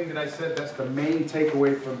thing that I said, that's the main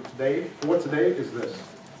takeaway from today, for today, is this.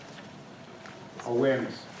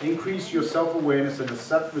 Awareness. Increase your self-awareness and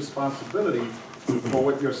accept responsibility for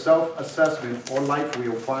what your self-assessment or life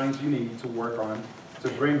wheel finds you need to work on to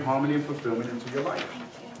bring harmony and fulfillment into your life.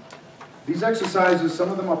 These exercises, some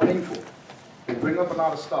of them are painful. They bring up a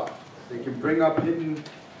lot of stuff. They can bring up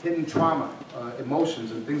hidden trauma,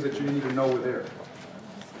 emotions, and things that you didn't even know were there.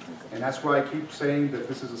 And that's why I keep saying that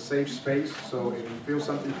this is a safe space, so if you feel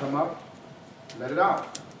something come up, let it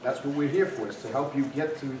out. That's what we're here for, is to help you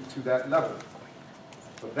get to that level.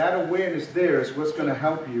 But that awareness there is what's going to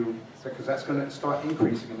help you, because that's going to start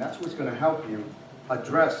increasing, and that's what's going to help you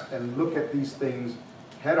address and look at these things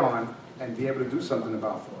head on and be able to do something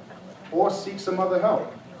about them. Or seek some other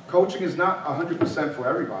help. Coaching is not 100% for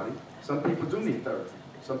everybody. Some people do need therapy.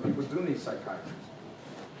 Some people do need psychiatry.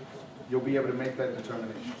 You'll be able to make that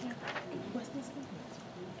determination.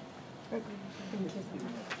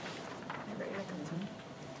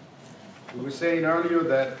 We were saying earlier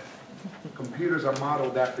that computers are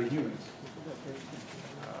modeled after humans.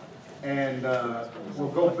 And we'll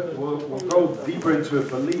go deeper into it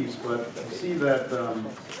for Lee's, but you see that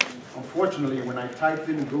unfortunately when I typed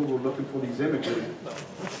in Google looking for these images,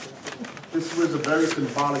 this was a very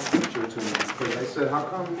symbolic picture to me, because I said, how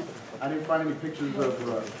come I didn't find any pictures of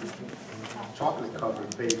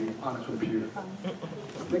chocolate-covered baby on a computer?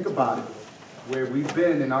 Think about it. Where we've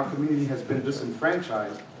been and our community has been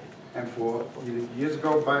disenfranchised, and for years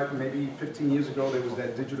ago, maybe 15 years ago, there was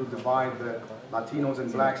that digital divide that Latinos and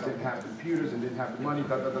blacks didn't have computers and didn't have the money,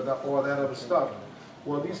 all that other stuff.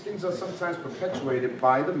 Well, these things are sometimes perpetuated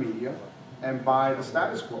by the media and by the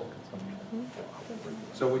status quo.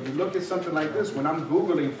 So when you look at something like this, when I'm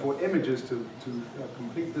Googling for images to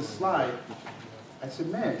complete this slide, I said,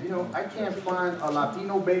 man, you know, I can't find a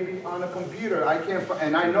Latino baby on a computer. I can't find,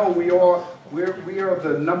 and I know we are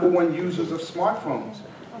the #1 users of smartphones.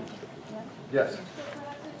 Yes. So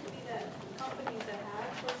perhaps it could be that companies that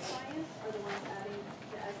have those clients are the ones adding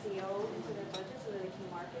the SEO into their budget so that they can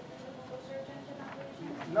market through the Google search engine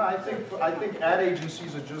operations? No, I think ad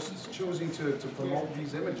agencies are just choosing to promote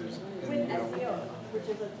these images. With SEO, which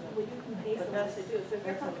is what you can pay someone to do. So if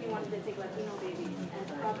your company wanted to take Latino babies and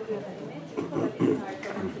propagate that image, you could if you hired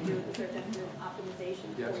someone to do the search engine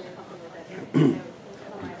optimization for your company with that image.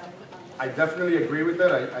 I definitely agree with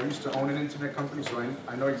that. I used to own an internet company, so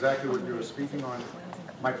I know exactly what you're speaking on.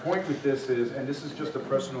 My point with this is, and this is just a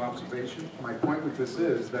personal observation, my point with this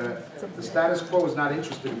is that the status quo is not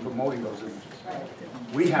interested in promoting those images.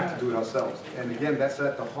 We have to do it ourselves. And again, that's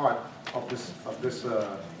at the heart of this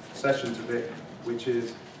session today, which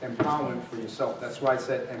is empowerment for yourself. That's why I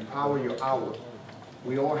said empower your hour.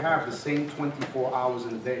 We all have the same 24 hours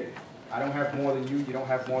in a day. I don't have more than you, you don't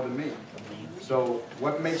have more than me. So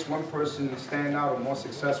what makes one person stand out or more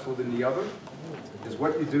successful than the other is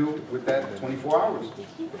what you do with that 24 hours.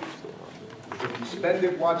 If you spend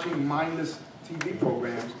it watching mindless TV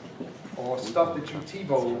programs or stuff that you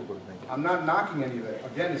TiVo, I'm not knocking any of that.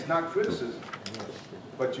 Again, it's not criticism.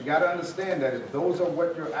 But you got to understand that if those are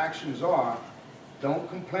what your actions are, don't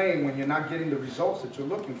complain when you're not getting the results that you're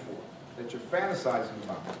looking for, that you're fantasizing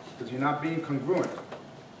about, because you're not being congruent.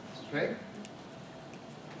 Okay?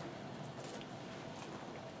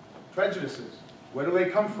 Prejudices. Where do they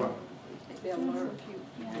come from?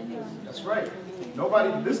 That's right.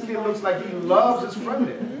 Nobody, this kid looks like he loves his friend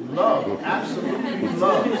there. Love, absolutely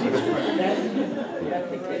loves his friend.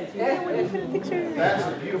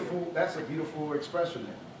 That's a beautiful expression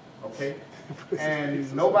there. Okay?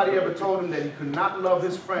 And nobody ever told him that he could not love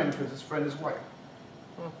his friend because his friend is white.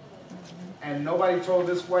 And nobody told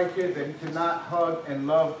this white kid that he could not hug and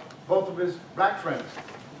love both of his black friends.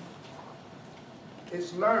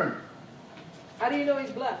 It's learned. How do you know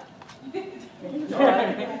he's black? Of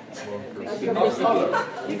color.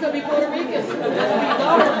 He could be Puerto Rican.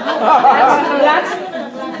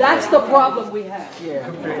 That's the problem we have.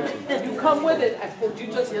 Okay. You come with it, you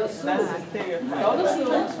just assume. Don't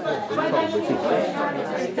assume.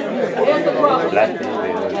 Here's the problem.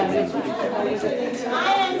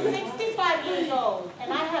 I am 65 years old,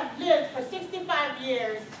 and I have lived for 65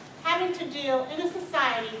 years having to deal in a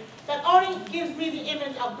society that only gives me the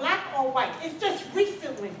image of black or white. It's just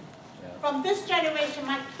recently, from this generation,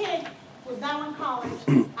 my kid was now in college.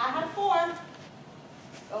 I have 4,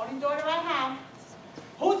 the only daughter I have,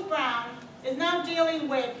 who's brown, is now dealing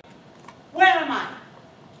with, where am I?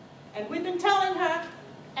 And we've been telling her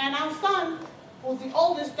and our son, who's the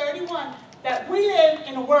oldest, 31, that we live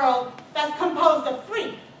in a world that's composed of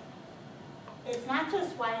 3. It's not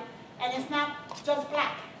just white, and it's not just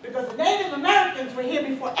black, because the Native Americans were here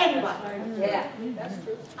before anybody. Yeah, that's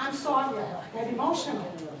true. I'm sorry, I'm emotional.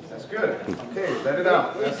 That's good. Okay, let it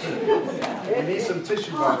out. That's it. We need some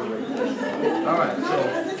tissue, by the way. All right, so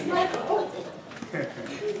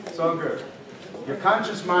it's all good. Your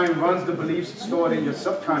conscious mind runs the beliefs stored in your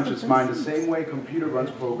subconscious mind the same way a computer runs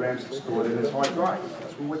programs stored in its hard drive.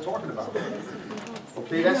 That's what we're talking about.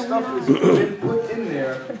 Okay, that stuff is been put in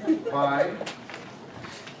there by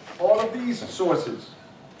all of these sources.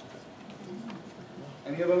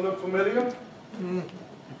 Any of them look familiar?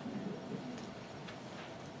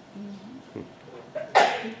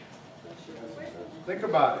 Think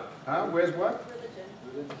about it. Huh? Where's what?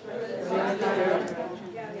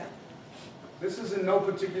 This is in no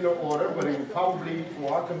particular order, but it would probably,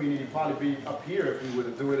 for our community, probably be up here if we were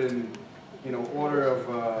to do it in, you know, order of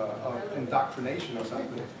indoctrination or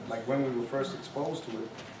something, like when we were first exposed to it.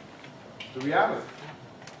 The reality.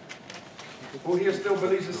 Who here still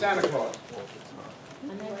believes in Santa Claus?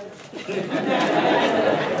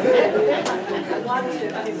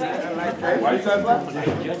 Why is that?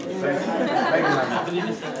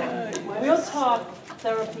 We'll talk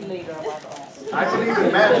therapy later about that. I believe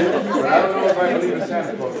in magic, but I don't know if I believe in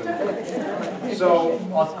Santa Claus. So,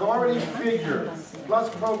 authority figure plus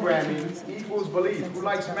programming equals belief. Who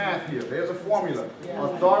likes math here? There's a formula.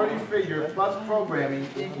 Authority figure plus programming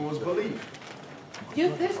equals belief.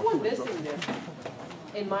 There's one missing there,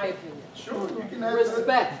 in my opinion. Sure, you can add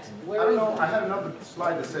Respect. I don't know, I had another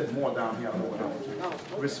slide that said more down here. I don't know what else.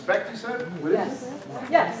 Respect, you said? What is it?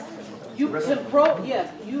 Yes.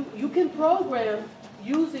 You can program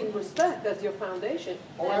using respect as your foundation.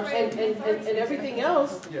 And everything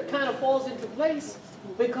else kind of falls into place,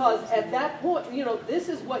 because at that point, you know, this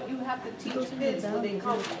is what you have to teach kids when they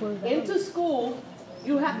come into school.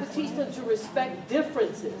 You have to teach them to respect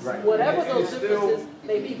differences, whatever those differences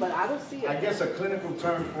may be, but I don't see it. I guess a clinical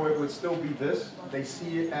term for it would still be this. They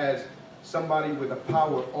see it as somebody with a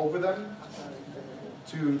power over them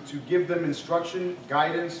to give them instruction,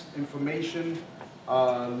 guidance, information,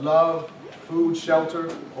 love, food, shelter,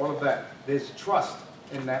 all of that. There's trust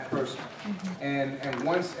in that person. And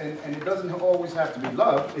it doesn't always have to be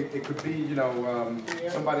love. It could be, you know,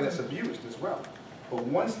 somebody that's abused as well. But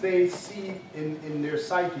once they see in their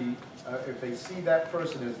psyche, if they see that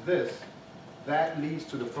person as this, that leads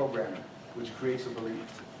to the programming, which creates a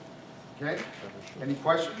belief. Okay? Any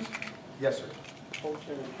questions? Yes, sir.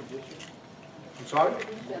 Culture and tradition. I'm sorry?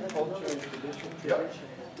 Culture and tradition. Yep.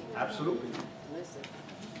 Absolutely.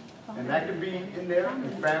 And that could be in there,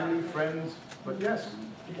 in family, friends, but yes,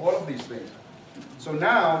 all of these things. So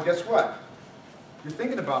now, guess what? You're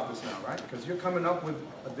thinking about this now, right? Because you're coming up with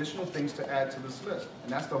additional things to add to this list.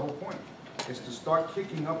 And that's the whole point, is to start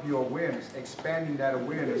kicking up your awareness, expanding that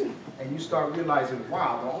awareness, and you start realizing,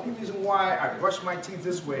 wow, the only reason why I brush my teeth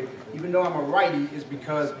this way, even though I'm a righty, is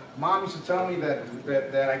because mom used to tell me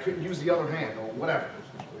that I couldn't use the other hand, or whatever.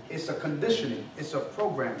 It's a conditioning, it's a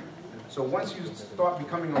programming. So once you start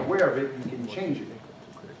becoming aware of it, you can change it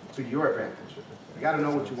to your advantage. You got to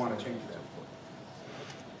know what you want to change it to.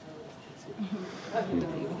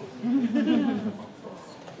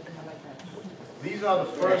 These are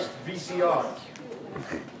the first VCRs,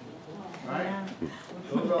 right?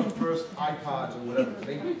 Those are the first iPods or whatever.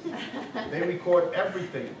 They record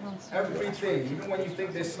everything, everything. Even when you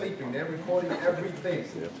think they're sleeping, they're recording everything.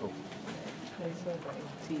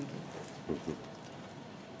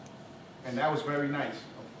 And that was very nice,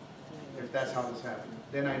 if that's how this happened.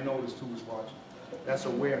 Then I noticed who was watching. That's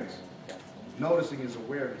awareness. Noticing is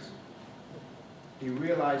awareness. He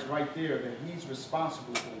realized right there that he's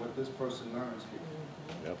responsible for what this person learns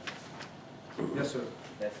here. Yep. Yes, sir.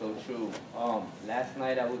 That's so true. Last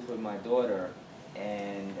night I was with my daughter,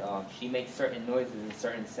 and she makes certain noises and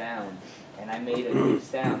certain sounds, and I made a new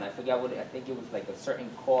sound. I forgot what I think it was like a certain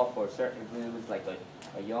cough or a certain, it was like a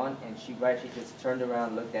yawn, and she just turned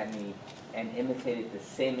around, looked at me, and imitated the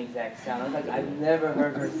same exact sound. I was like, I've never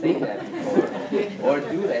heard her say that before, or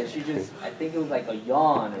do that. She just, I think it was like a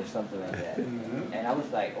yawn or something like that. And I was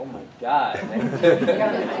like, oh my God. I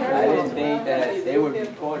didn't think that they would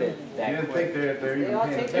record it that quick. They're even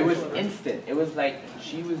paying attention. It was instant. It was like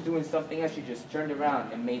she was doing something else, she just turned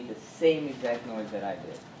around and made the same exact noise that I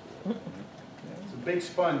did. It's a big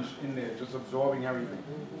sponge in there, just absorbing everything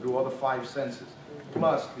through all the 5 senses,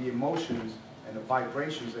 plus the emotions and the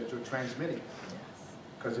vibrations that you're transmitting.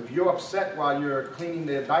 Because if you're upset while you're cleaning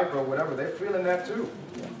their diaper or whatever, they're feeling that too.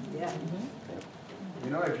 Yeah.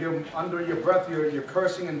 You know, if you're under your breath, you're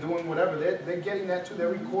cursing and doing whatever, they're getting that too, they're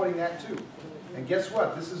recording that too. And guess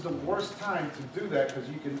what? This is the worst time to do that because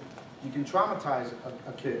you can traumatize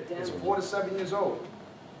a kid. It's 4 to 7 years old.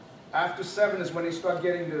 After 7 is when they start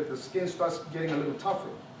getting, the skin starts getting a little tougher.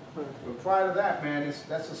 But prior to that, man,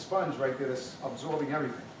 that's a sponge right there that's absorbing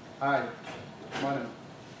everything. Hi, come on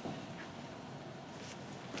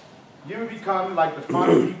in. You become like the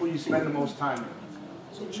 5 people you spend the most time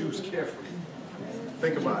with. So choose carefully.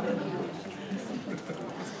 Think about it.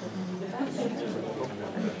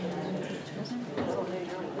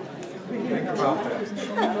 Think about that.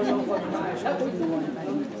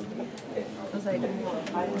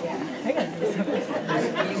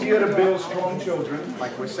 It's easier to build strong children,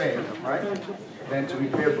 like we're saying, right, than to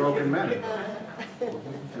repair broken men.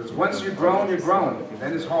 Because once you're grown,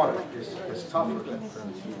 then it's harder, it's tougher.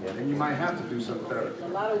 Then you might have to do some therapy. A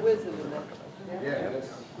lot of wisdom in that. Yeah,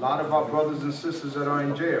 a lot of our brothers and sisters that are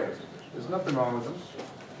in jail, there's nothing wrong with them.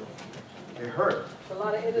 They hurt. A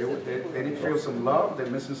lot of innocent people. They didn't feel some love, they're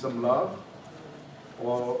missing some love.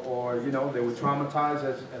 Or you know, they were traumatized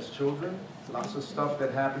as children. Lots of stuff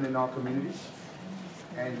that happened in our communities.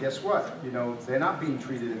 And guess what? You know, they're not being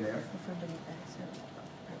treated in there.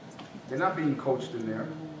 They're not being coached in there.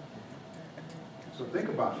 So think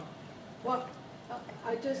about it. Well,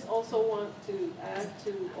 I just also want to add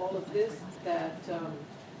to all of this that,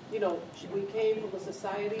 you know, we came from a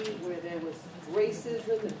society where there was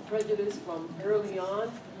racism and prejudice from early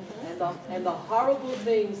on, and the horrible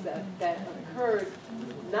things that occurred,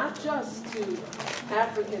 not just to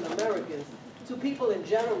African Americans, to people in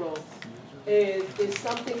general, is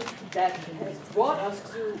something that has brought us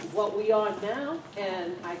to what we are now,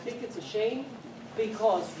 and I think it's a shame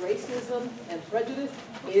because racism and prejudice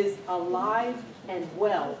is alive and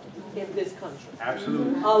well in this country.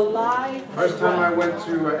 Absolutely. Alive. First time I went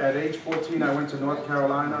to, at age 14, I went to North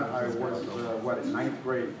Carolina. I was, in 9th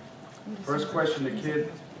grade. First question the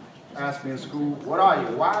kid asked me in school, what are you,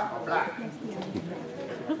 white or black?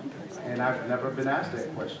 And I've never been asked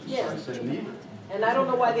that question, so I said neither. And I don't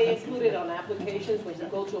know why they include it on applications when you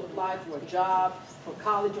go to apply for a job, for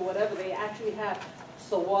college or whatever. They actually have,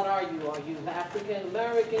 so what are you? Are you African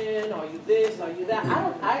American? Are you this? Are you that?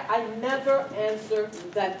 I never answer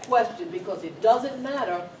that question because it doesn't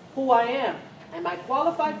matter who I am. Am I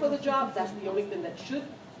qualified for the job? That's the only thing that should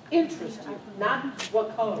interest you, not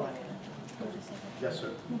what color I am. Yes,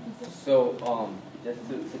 sir. So, just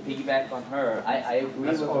to piggyback on her, I agree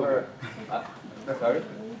with her. Sorry?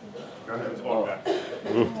 Go ahead. Oh.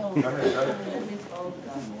 Go ahead.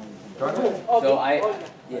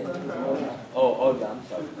 So Olga, I'm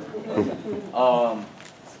sorry.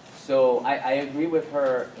 So I agree with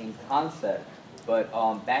her in concept, but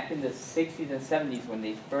back in the 60s and 70s when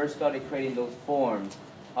they first started creating those forms,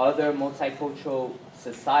 other multicultural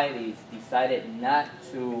societies decided not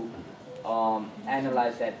to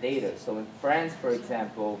analyze that data. So in France, for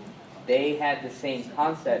example, they had the same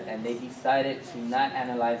concept and they decided to not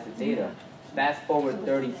analyze the data. Fast forward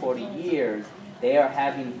 30, 40 years, they are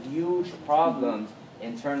having huge problems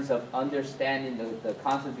in terms of understanding the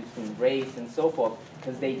concept between race and so forth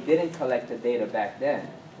because they didn't collect the data back then.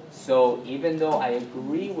 So even though I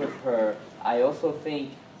agree with her, I also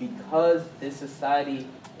think because this society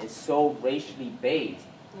is so racially based,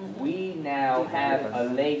 we now have a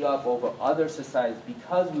leg up over other societies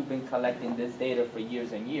because we've been collecting this data for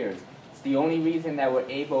years and years. It's the only reason that we're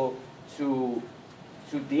able to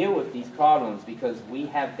deal with these problems because we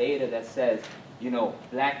have data that says, you know,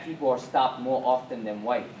 black people are stopped more often than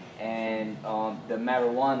white, and the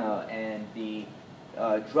marijuana and the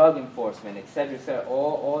drug enforcement, etc.,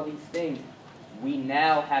 all these things, we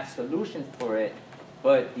now have solutions for it,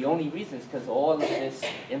 but the only reason is because all of this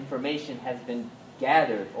information has been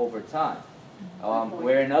gathered over time.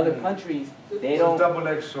 Where in other countries, they don't... It's a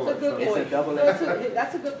double-edged sword. It's a double-edged sword.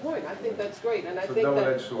 That's a good point. I think that's great. And I think it's a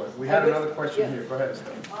double-edged sword. We had another question here. Go ahead,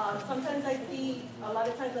 Esteban. Sometimes I see, a lot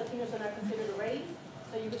of times Latinos are not considered a race.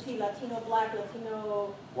 So you can see Latino black,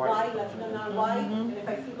 Latino White. white, Latino non-white, and if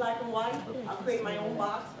I see black and white, I'll create my own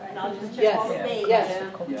box, and I'll just check Yes, all the names. yes,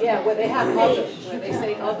 yeah, where they have other, where they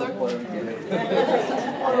say other.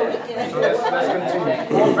 So let's continue.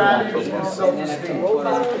 Core values and self-esteem.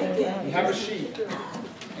 You have a sheet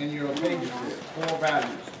in your pages here, core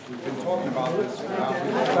values. We've been talking about this.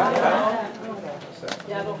 Yeah,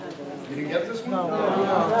 I don't have that. You didn't get this one?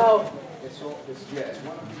 No. It's all, it's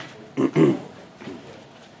one of them.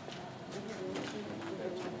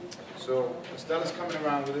 So Estella's coming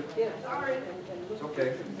around with it. Sorry. It's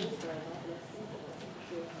okay.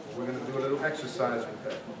 We're going to do a little exercise with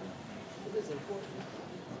that. It is important.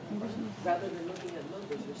 Rather than looking at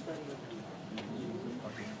numbers, you're studying.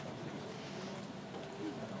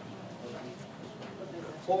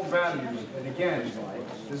 Core values, and again,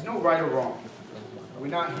 there's no right or wrong. We're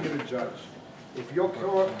not here to judge. If your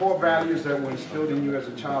core values that were instilled in you as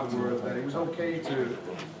a child were that it was okay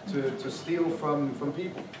to steal from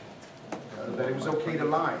people, that it was okay to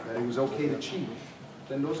lie, that it was okay to cheat,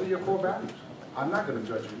 then those are your core values. I'm not going to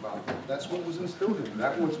judge you about that. That's what was instilled in you.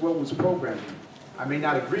 That was what was programmed in you. I may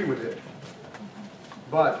not agree with it,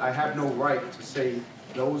 but I have no right to say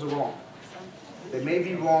those are wrong. They may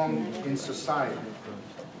be wrong in society,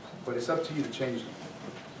 but it's up to you to change them.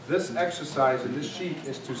 This exercise in this sheet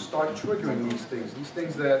is to start triggering these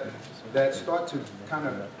things that start to kind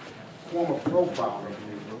of form a profile of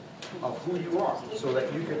you, of who you are, so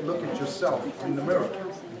that you can look at yourself in the mirror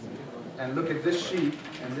and look at this sheet,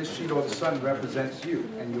 and this sheet all of a sudden represents you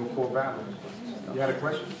and your core values. You had a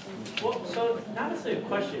question? Well, so not necessarily a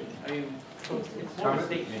question. I mean, so it's more of a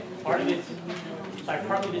statement. Part of it's, so I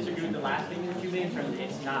partly disagree with the last thing that you made in terms of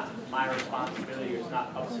it's not my responsibility or it's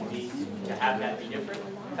not up to me to have that be different.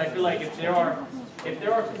 I feel like if there are and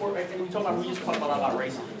we just talk a lot about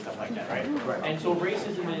racism and stuff like that, right? And so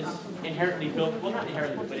racism is inherently built, well not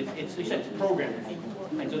inherently, but it's programmed in people.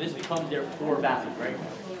 And so this becomes their core value, right?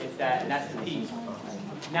 It's that, and that's the piece.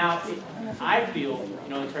 Now, I feel,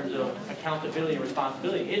 in terms of accountability and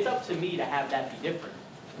responsibility, it's up to me to have that be different.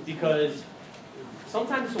 Because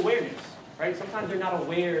sometimes it's awareness, right? Sometimes they're not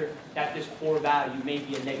aware that this core value may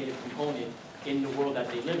be a negative component in the world that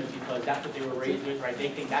they live in because that's what they were raised with, right? They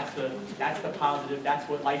think that's the positive, that's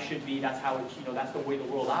what life should be, that's how it, that's the way the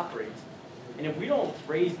world operates. And if we don't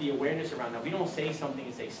raise the awareness around that, we don't say something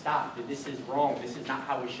and say, stop, that this is wrong, this is not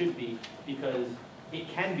how it should be, because it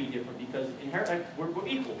can be different, because inherently we're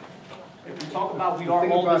equal. If we talk about we are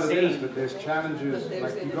all the same. The thing about it is that there's challenges,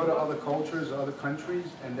 like you go to other cultures, other countries,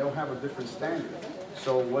 and they'll have a different standard.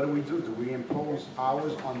 So what do? Do we impose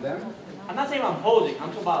ours on them? I'm not saying I'm imposing, I'm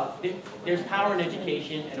talking about there's power in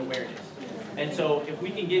education and awareness. And so if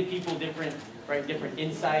we can give people different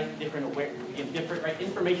insight, different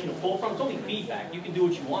information to pull from, it's only feedback. You can do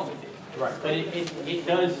what you want with it. Right. But it's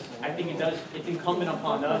incumbent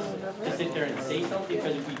upon us to sit there and say something,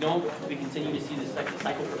 because if we don't, we continue to see this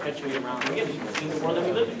cycle perpetuate around again in the world that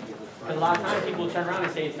we live in. Because a lot of times people turn around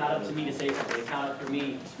and say, it's not up to me to say something, it's not up for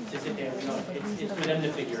me to sit there, it's for them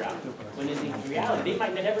to figure out. When in reality, they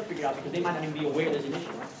might never figure out because they might not even be aware there's an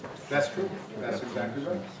issue. That's true. That's exactly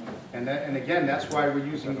right. And again, that's why we're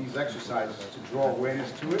using these exercises, to draw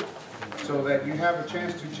awareness to it, so that you have a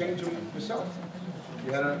chance to change them yourself.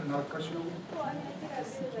 You had another question over here? Well, I mean, I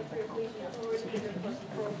think I really like your equation of authority plus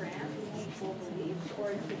program, mutual beliefs, or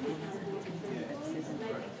institutional beliefs and principles. And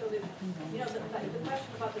I think so that, the question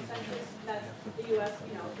about the census, that's the U.S.,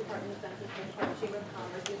 Department of Census, the Chamber of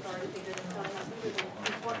Commerce, the authority figure is telling us these are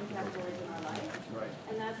the important categories in our life. Right.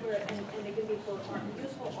 And that's where, and it can be both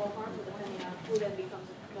useful or harmful depending on who then becomes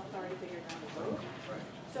the authority figure down the road. Right.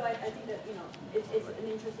 So I think that, it's an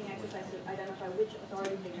interesting exercise to identify which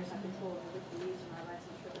authority figures have control over which beliefs in our lives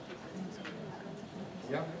and privileges.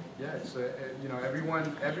 Yeah. It's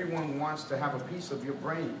everyone wants to have a piece of your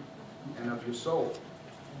brain and of your soul.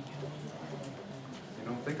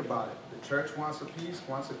 Think about it. The church wants a piece,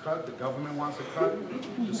 wants a cut. The government wants a cut.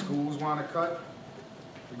 The schools want a cut.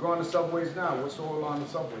 You go on the subways now. What's all on the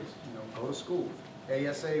subways? Go to school.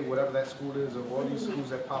 ASA, whatever that school is, of all these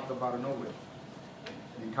schools that popped up out of nowhere.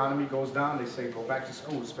 The economy goes down, they say, go back to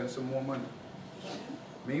school, spend some more money.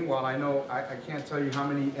 Meanwhile, I can't tell you how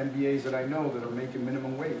many MBAs that I know that are making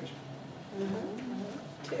minimum wage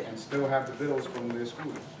and still have the bills from their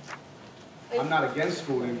schooling. I'm not against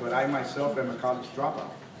schooling, but I myself am a college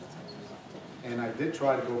dropout. And I did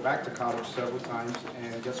try to go back to college several times,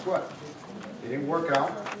 and guess what? It didn't work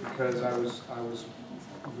out because I was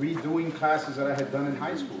redoing classes that I had done in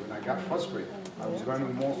high school, and I got frustrated. I was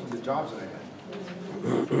learning more from the jobs that I had.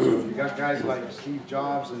 So you got guys like Steve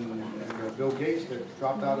Jobs and Bill Gates that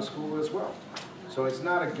dropped out of school as well. So it's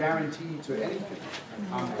not a guarantee to anything.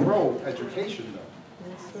 I'm pro-education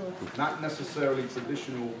though, not necessarily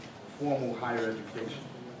traditional formal higher education.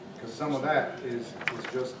 Because some of that is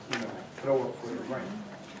just, throw up for the brain.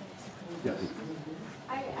 Yes?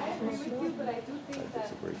 I agree with you, but I do think that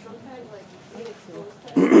sometimes like being exposed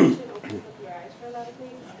to education opens up your eyes for a lot of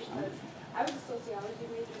things. Because I was a sociology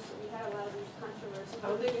major, so we had a lot of these controversies. I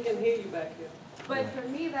don't think we can hear you back here. But for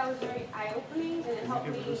me, that was very eye-opening, and it helped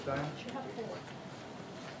me.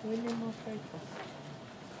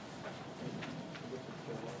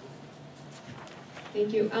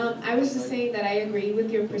 Thank you. I was just saying that I agree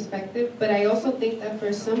with your perspective, but I also think that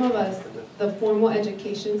for some of us, the formal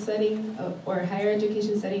education setting or higher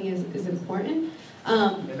education setting is important.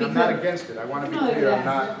 And I'm not against it. I want to be clear.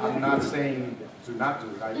 I'm not saying to not do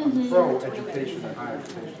it. I'm pro education and higher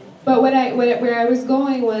education. But where I was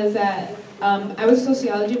going was that I was a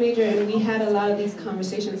sociology major, and we had a lot of these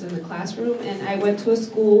conversations in the classroom. And I went to a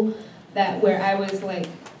school where I was like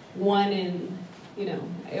one in,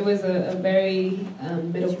 it was a very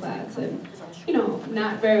middle class and,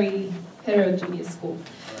 not very heterogeneous school.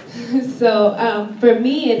 So for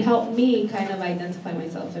me, it helped me kind of identify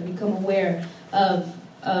myself and become aware of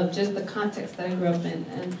just the context that I grew up in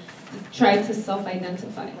and try to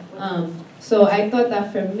self-identify. So I thought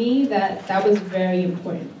that for me, that was very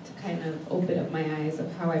important to kind of open up my eyes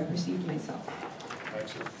of how I perceived myself.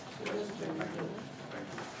 Excellent.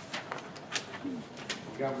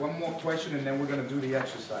 We got one more question, and then we're going to do the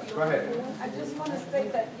exercise. Go ahead. I just want to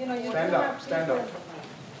state that, you Stand up. Stand up.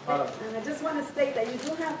 And I just want to state that you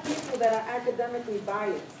do have people that are academically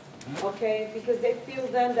biased, okay? Because they feel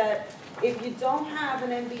then that if you don't have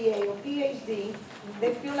an MBA or PhD,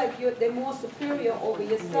 they feel like they're more superior over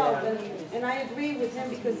yourself. And I agree with him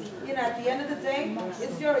because, at the end of the day,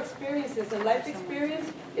 it's your experiences. And life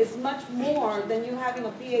experience is much more than you having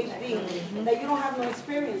a PhD that you don't have no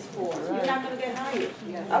experience for. You're not going to get hired.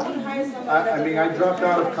 I wouldn't hire somebody I dropped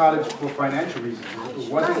out of college for financial reasons.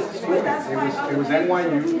 It wasn't student. It was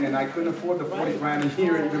NYU, and I couldn't afford the 40 grand a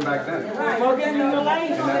year even back then. And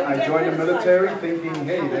I joined the military thinking,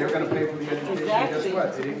 hey, they're going to pay for the education. Guess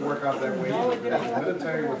what? It didn't work out that way. The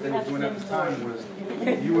military, what they were doing at the time was,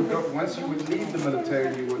 you would go, once you would leave the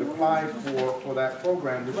military, you would apply for that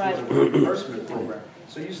program, which was a reimbursement program.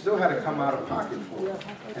 So you still had to come out of pocket for it,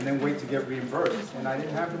 and then wait to get reimbursed. And I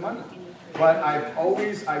didn't have the money. But I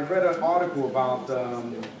read an article about,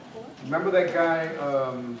 remember that guy,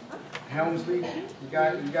 Helmsley? You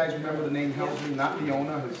guys remember the name Helmsley? Not the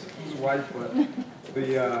owner, his wife, but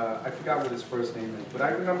I forgot what his first name is. But I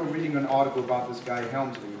remember reading an article about this guy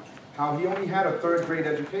Helmsley, how he only had a third-grade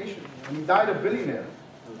education, and he died a billionaire.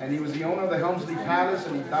 And he was the owner of the Helmsley Palace,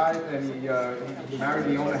 and he died, and he married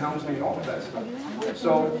the owner of Helmsley and all of that stuff.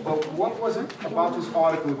 So, but what was it about this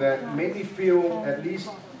article that made me feel at least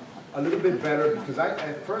a little bit better? Because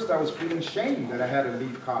at first I was feeling shame that I had to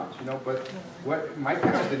leave college, but my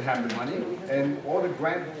parents didn't have the money, and all the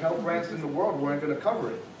Pell Grants in the world weren't going to cover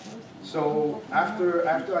it. So after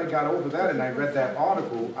I got over that and I read that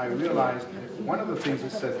article, I realized that one of the things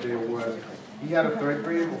it said there was he had a third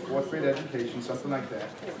grade or fourth grade education, something like that,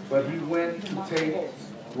 but he went to take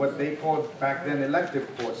what they called back then elective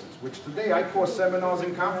courses, which today I call seminars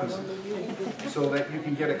and conferences, so that you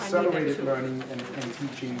can get accelerated learning and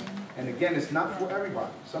teaching. And again, it's not for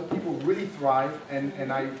everybody. Some people really thrive, and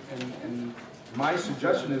my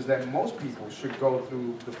suggestion is that most people should go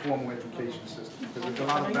through the formal education system, because there's a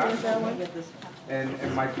lot of value.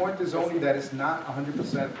 And my point is only that it's not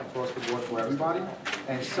 100% across the board for everybody.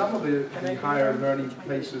 And some of the higher learning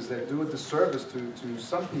places that do a disservice to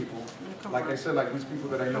some people, like I said, like these people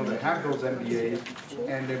that I know that have those MBAs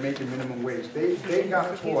and they're making minimum wage, they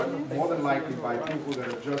got taught more than likely by people that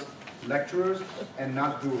are just lecturers and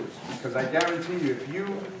not doers. Because I guarantee you, if you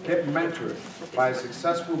get mentored by a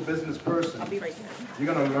successful business person,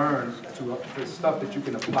 you're going to learn the stuff that you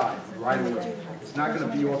can apply right away. It's not going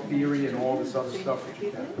to be all theory and all this other stuff that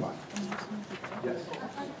you can't apply. Yes?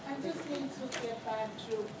 I just need to get back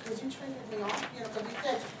to, because you triggered me off, because you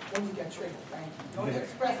said when you get triggered, right? Don't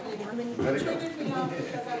express me. You triggered me off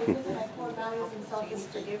because I was looking at core values and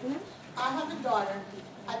self-esteem. I have a daughter.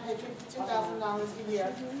 I pay $52,000 a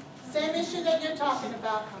year. Same issue that you're talking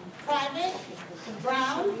about. Private,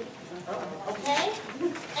 brown, okay?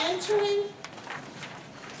 Entering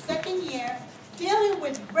second year, dealing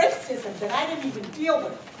with racism that I didn't even deal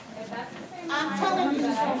with. I'm telling you, so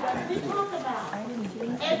what we talk about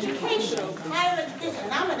education, higher education,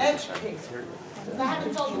 and I'm an educator, because I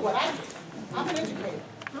haven't told you what I did. I'm an educator.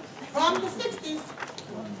 From the 60s,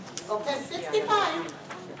 okay, 65,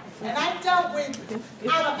 and I've dealt with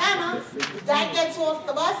Alabama, that gets off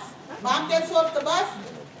the bus, Mom gets off the bus,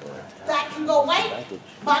 Dad can go right,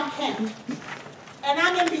 Mom can't. And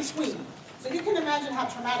I'm in between. So you can imagine how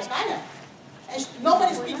traumatic I am. And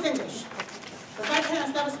nobody speaks English. Because my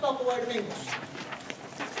parents never spoke a word of English.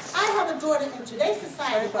 I have a daughter in today's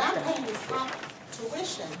society where I'm paying this top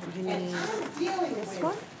tuition, and I'm dealing with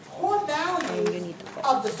core values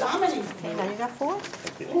of the dominant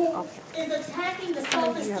who is attacking the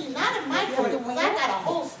self-esteem, not in my career, because I got a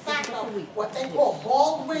whole stack of what they call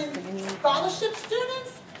Baldwin scholarship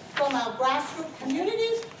students from our grassroots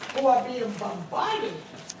communities who are being bombarded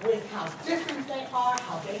with how different they are,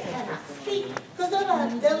 how they cannot speak, because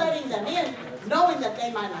they're letting them in knowing that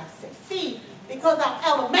they might not succeed because our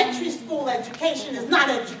elementary school education is not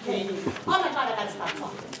educating. Oh my God, I gotta stop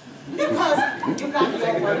talking. Because you got me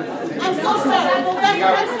all worried. I'm so sorry, that's what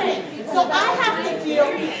I'm saying. So I have to deal,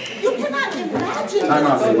 you cannot imagine Time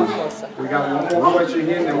what's out. like. We got one more question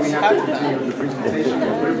here, then we have to continue with the presentation.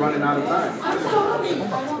 We're running out of time. I'm sorry.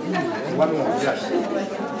 One more, yes.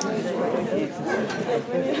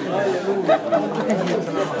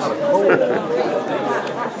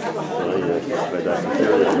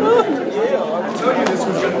 I told you this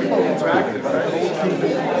was going to be interactive, right?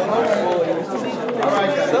 All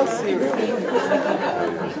right, guys. So serious.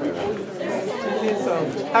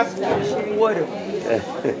 Water.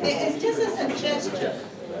 It's just a suggestion.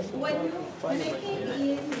 When I came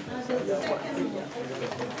in the second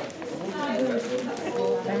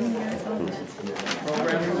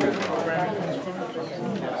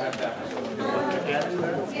yes,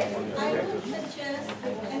 I would suggest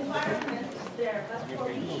environment there, but for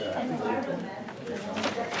me, environment is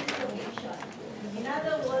justification. In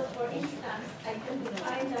other words, for instance, I can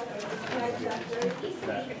define that or describe that very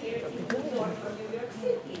easily here in New York or New York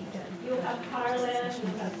City. You have Harlem, you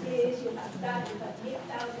have this, you have that, you have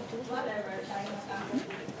Midtown, whatever, Chinatown.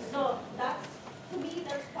 So that's, to me,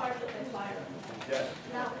 that's part of the environment. Yes.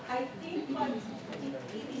 Now, I think what it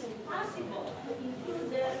is possible to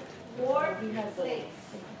include the workplace.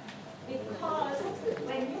 Because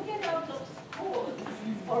when you get out of school,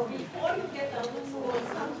 or before you get out of school,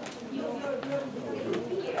 your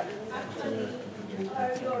peer actually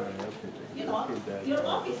your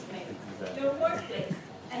office mate, your workplace.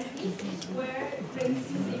 And this is where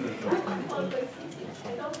racism, I don't call racism, I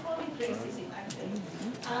don't call it racism actually.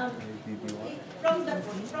 From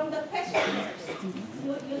the pensioners,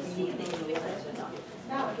 you see this because,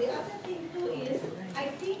 Now, the other thing too is, I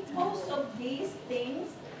think most of these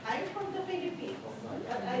things, I'm from the Philippines,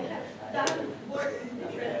 but I have done work in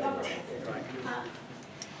different governments.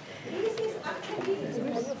 This is actually, to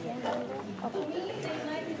me, the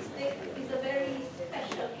United States is a very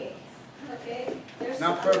special case. Okay? It's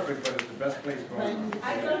not perfect, but it's the best place going.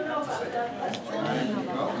 I don't know about that, but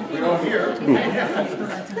Well, we don't hear. We have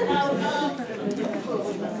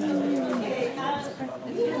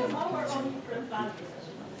our own different values.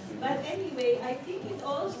 But anyway, I think it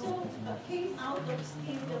also came out of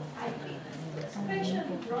stereotyping,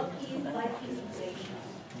 especially brought in by immigration.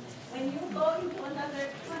 When you go into another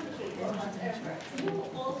country or whatever, you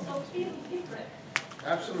also feel different.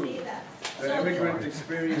 Absolutely. See that? The immigrant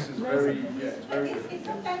experience is very, it's very different.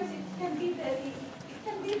 Sometimes it can be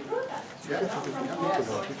brutal. Yeah. From all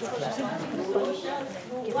social,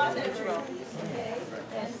 whatever it is, okay?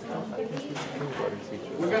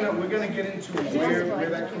 We're gonna get into where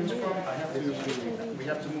that comes from. We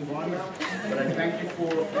have to move on now. But I thank you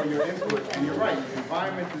for your input. And you're right, the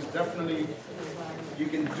environment is definitely, you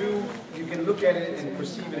can look at it and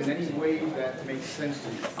perceive it in any way that makes sense to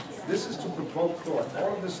you. This is to provoke thought.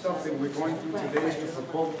 All of the stuff that we're going through today is to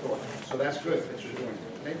provoke thought. So that's good that you're doing it,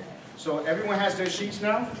 okay? So everyone has their sheets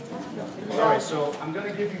now? All right, so I'm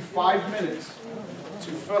gonna give you 5 minutes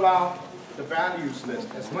to fill out the values list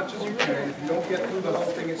as much as you can. If you don't get through the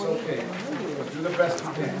whole thing, it's okay. But do the best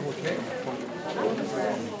you can, okay?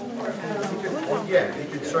 Yeah, you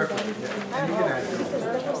can circle it, yeah. And you can add it.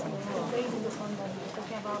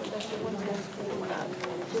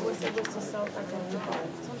 She was able to self-identify,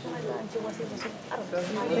 something like that, and she was able to, I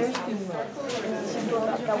don't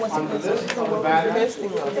know. On the list of the values,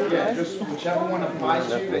 yeah, just whichever one applies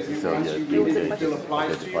to you, that you want to read it, it still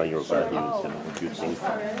applies to you. Identify your values and what you think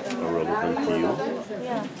are relevant to you.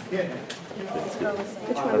 Yeah.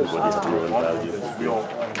 Everybody has their own values.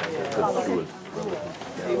 That's true.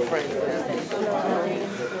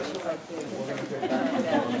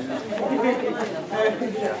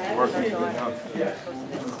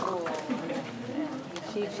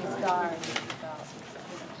 She's dark.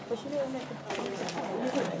 But she didn't make it.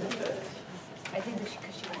 I think that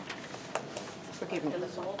because she went. Forgive me.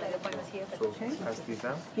 So, pass these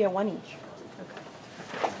down? Yeah, one each.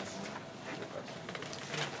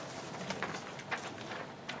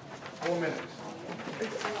 4 minutes.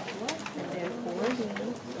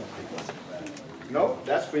 No,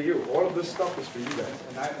 that's for you. All of this stuff is for you guys.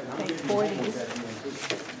 And I'm giving you homework at the end too.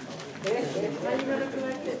 How you gonna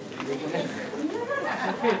collect it?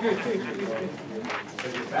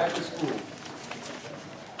 Because you're back to school.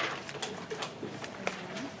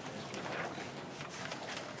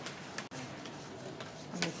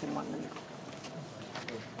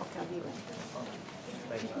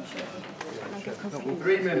 Okay,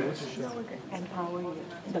 3 minutes. Empower you.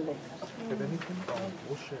 If anything,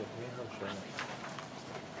 we'll share. Me and her share.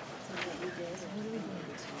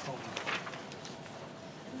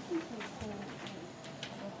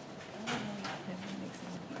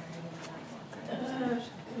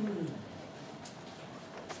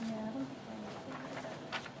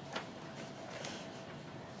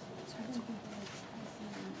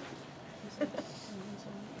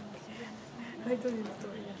 I told you the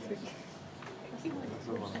story last week.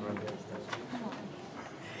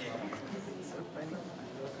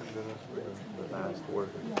 The last word.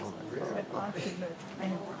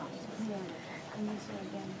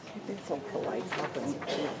 You've been so polite.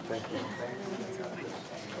 Thank you.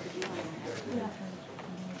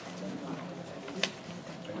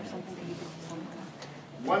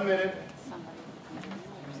 1 minute.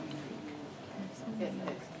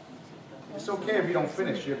 It's okay if you don't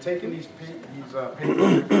finish. You're taking these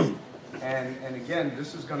papers, and again,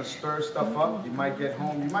 this is going to stir stuff up. You might get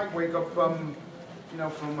home. You might wake up from,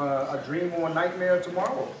 from a dream or a nightmare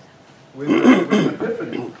tomorrow with an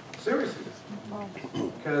epiphany. Seriously,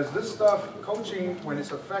 because this stuff, coaching, when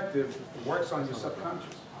it's effective, works on your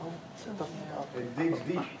subconscious. It digs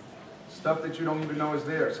deep. Stuff that you don't even know is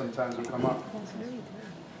there sometimes will come up.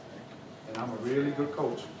 And I'm a really good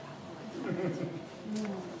coach.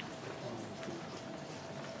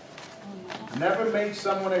 Never make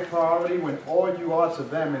someone a priority when all you are to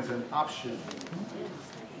them is an option.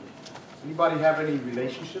 Anybody have any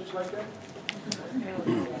relationships like that?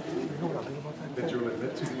 That you'll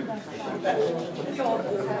admit to?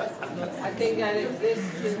 I think that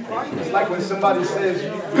exists in part. It's like when somebody says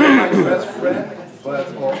you're my best friend,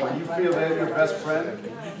 or you feel they're your best friend,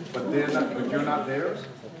 but you're not theirs,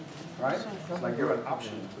 right? It's like you're an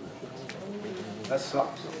option to them. That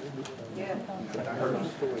sucks. Yeah. That hurts.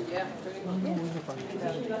 Yeah, pretty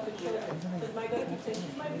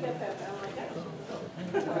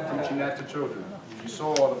Teaching that to children. You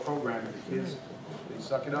saw all the programming. The kids, they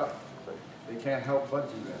suck it up. They can't help but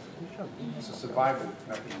do that. It's a survival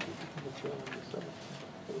mechanism.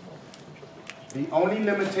 The only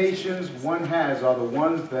limitations one has are the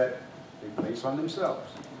ones that they place on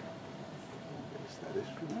themselves.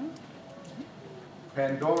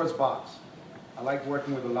 Pandora's box. I like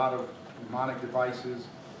working with a lot of mnemonic devices,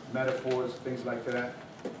 metaphors, things like that.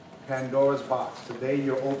 Pandora's box. Today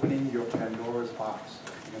you're opening your Pandora's box.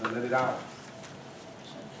 You're going to let it out.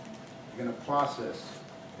 You're going to process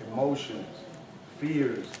emotions,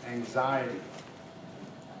 fears, anxiety,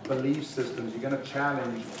 belief systems. You're going to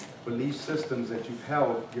challenge belief systems that you've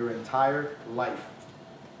held your entire life.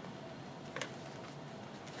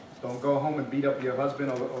 Don't go home and beat up your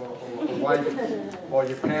husband or wife or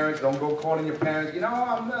your parents. Don't go calling your parents.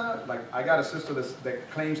 I'm not. Like, I got a sister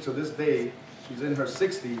that claims to this day, she's in her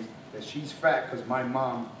 60s, that she's fat because my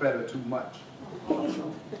mom fed her too much.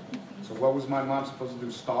 So what was my mom supposed to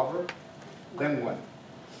do, starve her? Then what?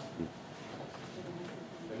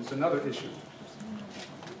 Then it's another issue.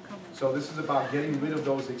 So this is about getting rid of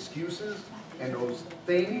those excuses and those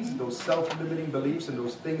things, those self-limiting beliefs and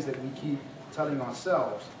those things that we keep telling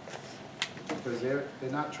ourselves, because they're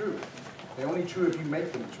not true. They're only true if you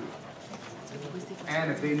make them true.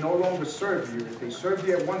 And if they no longer serve you, if they served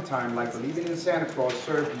you at one time, like believing in Santa Claus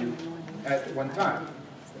served you at one time,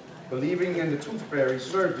 believing in the Tooth Fairy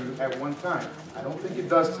served you at one time. I don't think it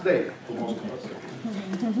does today for most of us.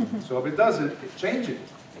 So if it doesn't, change it.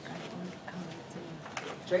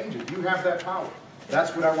 Change it. You have that power.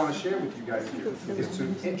 That's what I want to share with you guys here, is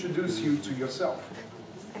to introduce you to yourself.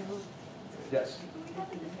 Yes?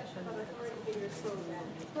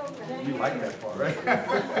 You like that part, right?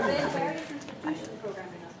 There's various institutions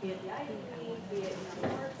programming us, be it the IDP, be it the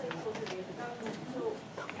workplace, be it the government. So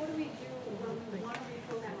what do we do when we want to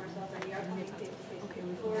reprogram ourselves and we are coming face-to-face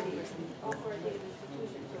with authoritative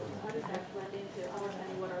institutions? So how does that blend into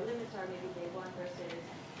understanding what our limits are, maybe day one versus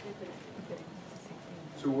infinite?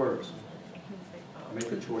 2 words.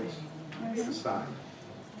 Make a choice. Decide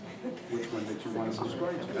which one that you want to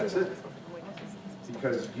subscribe to. That's it.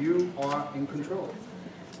 Because you are in control.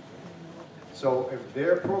 So if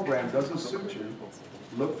their program doesn't suit you,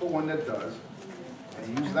 look for one that does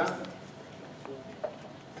and use that one.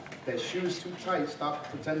 that shoe's too tight, stop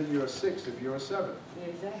pretending you're a 6 if you're a 7.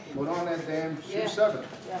 Exactly. Put on that damn shoe Yeah. 7.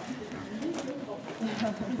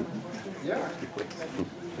 Yeah.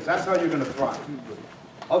 Because that's how you're going to thrive.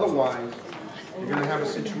 Otherwise, you're going to have a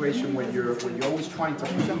situation when you're always trying to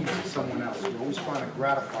please someone else. You're always trying to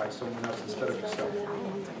gratify someone else instead of yourself.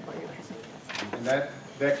 And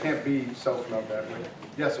that can't be self-love that way.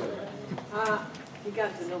 Yes, sir. You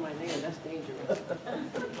got to know my name, that's dangerous.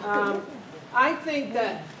 I think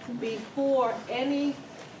that before any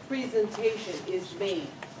presentation is made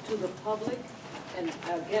to the public, and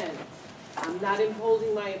again, I'm not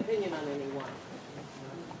imposing my opinion on anyone.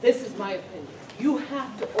 This is my opinion. You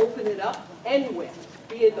have to open it up anywhere,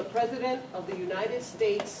 be it the President of the United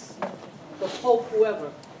States, the Pope,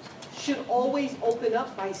 whoever, should always open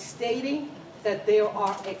up by stating that there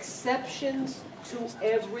are exceptions to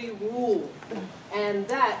every rule, and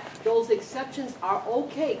that those exceptions are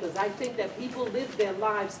okay, because I think that people live their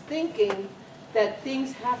lives thinking that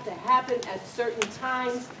things have to happen at certain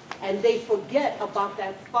times, and they forget about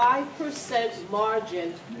that 5%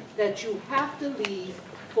 margin that you have to leave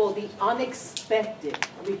for the unexpected,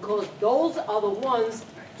 because those are the ones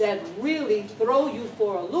that really throw you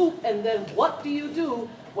for a loop. And then what do you do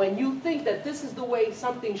when you think that this is the way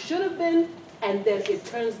something should have been, and then it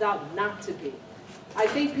turns out not to be? I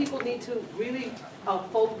think people need to really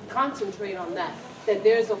concentrate on that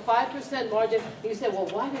there's a 5% margin. And you say, well,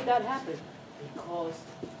 why did that happen? Because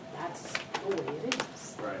that's the way it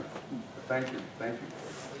is. Right. Thank you. Thank you.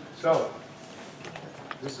 So,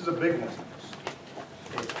 this is a big one.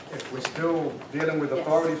 If we're still dealing with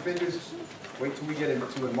authority figures, wait till we get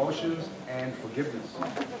into emotions and forgiveness.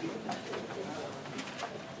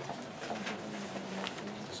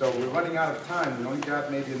 So we're running out of time. We only got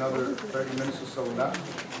maybe another 30 minutes or so left,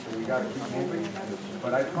 so we got to keep moving.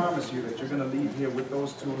 But I promise you that you're going to leave here with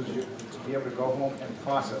those tools to be able to go home and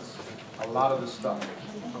process a lot of this stuff.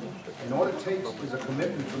 And all it takes is a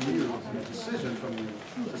commitment from you and a decision from you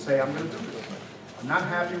to say, I'm going to do this. I'm not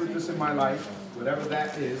happy with this in my life, whatever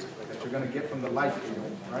that is that you're going to get from the life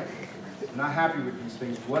field, right? I'm not happy with these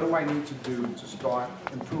things. What do I need to do to start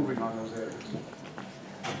improving on those areas?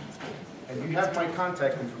 And you have my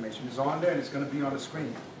contact information. It's on there and it's going to be on the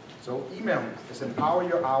screen. So email me. It's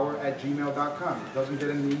empoweryourhour@gmail.com. It doesn't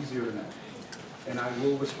get any easier than that. And I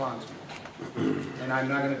will respond to you. And I'm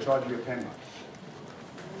not going to charge you a penny.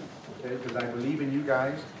 Okay? Because I believe in you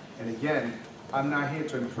guys. And again, I'm not here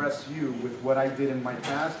to impress you with what I did in my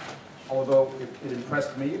past, although it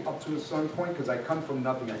impressed me up to a certain point, because I come from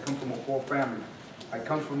nothing. I come from a poor family. I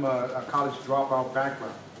come from a college dropout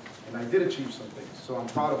background. And I did achieve some things. So I'm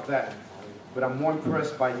proud of that. But I'm more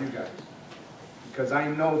impressed by you guys, because I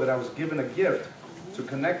know that I was given a gift to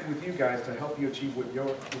connect with you guys to help you achieve what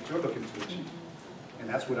you're looking to achieve. And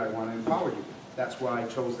that's what I want to empower you with. That's why I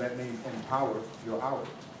chose that name, Empower Your Hour.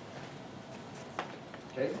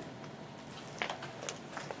 Okay?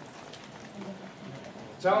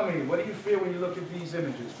 Tell me, what do you feel when you look at these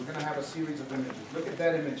images? We're going to have a series of images. Look at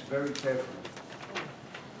that image very carefully.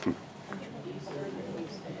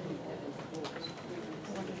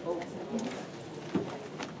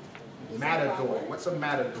 Matador. What's a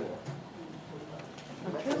matador?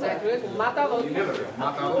 Matador.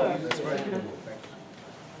 Matador. That's right. Thank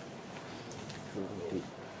you.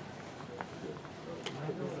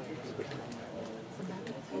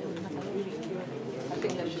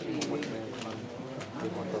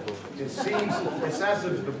 It seems, it's as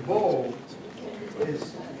if the bull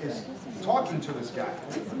is talking to this guy.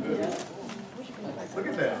 Look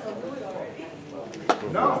at that.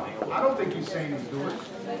 No, I don't think he's saying he's doing it.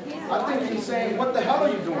 I think he's saying, what the hell are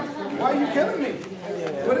you doing? Why are you killing me?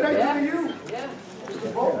 What did I do to you?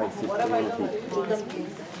 Mr. Bull? What have I done to you?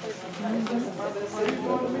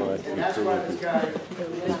 And that's why this guy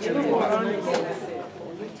is killing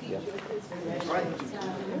right?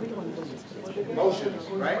 Emotions,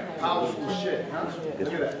 right? Powerful shit, huh?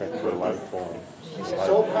 Look at that.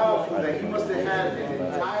 So powerful that he must have had an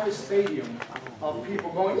entire stadium of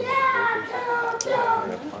people going, yeah, yeah,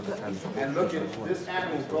 yeah. And look at this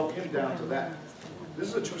animal broke him down to that. This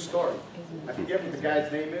is a true story. I forget what the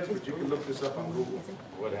guy's name is, but you can look this up on Google.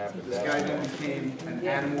 What happened? This guy then became an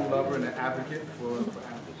animal lover and an advocate for animals.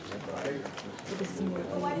 Right?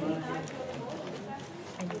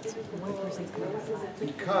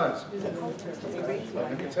 Because,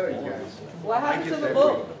 let me tell you guys, what happened to the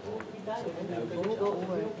book?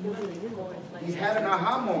 He had an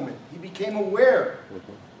aha moment. He became aware.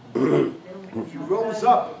 He rose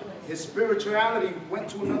up. His spirituality went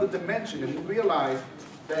to another dimension, and he realized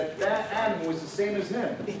that that animal is the same as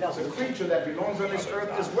him. It's a creature that belongs on this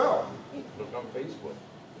earth as well. Look on Facebook.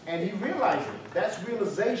 And he realized it. That's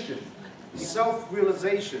realization,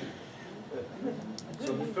 self-realization.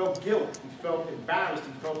 So he felt guilt, he felt embarrassed,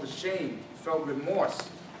 he felt ashamed, he felt remorse,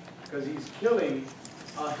 because he's killing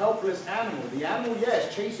a helpless animal. The animal,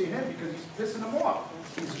 yes, chasing him because he's pissing him off.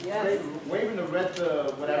 He's waving the red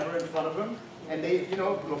whatever in front of him, and they, you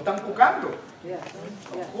know, lo están cucando.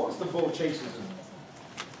 Of course the bull chases him.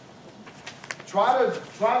 Try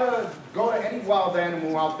to go to any wild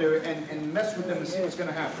animal out there and mess with them and see what's going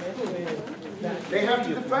to happen. They have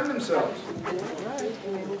to defend themselves.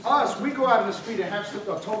 Us, we go out in the street and have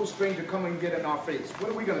a total stranger come and get in our face.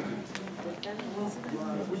 What are we going to do?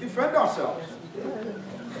 We defend ourselves.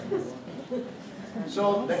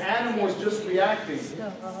 So the animal is just reacting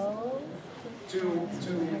to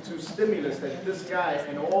stimulus that this guy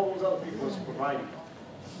and all those other people is providing.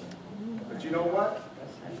 But you know what?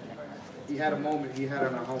 He had a moment, he had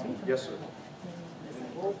an aha. Yes, sir. In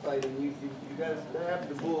bullfighting, you got to have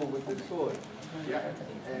the bull with the sword. Yeah.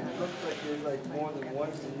 And it looks like there's like more than one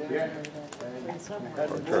in there. Yeah. And as a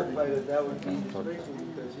bullfighter, that would be disgraceful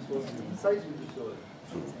because you're supposed to be precise with the sword.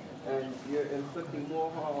 And you're inflicting more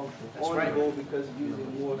harm on the bull because of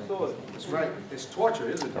using more sword. That's right. It's torture,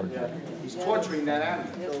 isn't it? Yeah. He's torturing that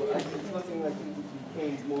animal. So it's looking like he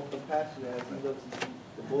became more compassionate as he looks at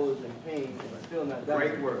the bull is in pain and still not dying.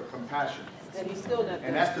 Great word, compassion. And he's still not.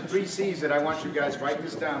 And that's the 3 C's that I want you guys, write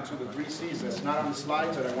this down to the 3 C's. That's not on the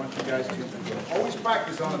slides that I want you guys to always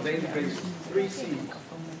practice on a daily basis. 3 C's.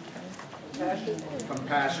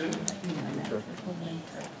 Compassion.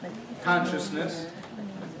 Consciousness.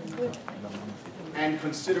 And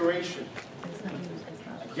consideration.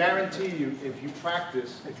 I guarantee you, if you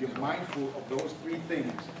practice, if you're mindful of those 3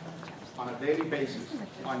 things on a daily basis,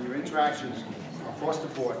 on your interactions across the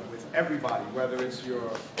board with everybody, whether it's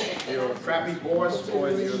your crappy boss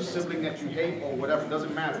or your sibling that you hate or whatever,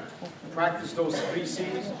 doesn't matter. Practice those 3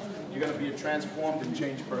 C's, you're going to be a transformed and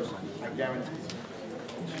changed person. I guarantee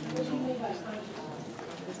you.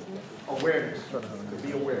 Awareness. To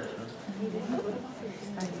be aware.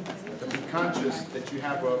 To be conscious that you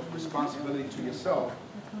have a responsibility to yourself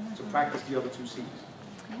to practice the other 2 C's.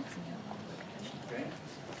 Okay?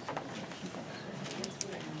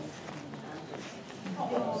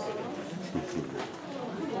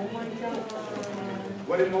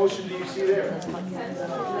 What emotion do you see there?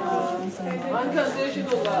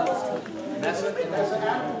 Unconditional love. That's an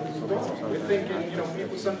animal. We're thinking, you know,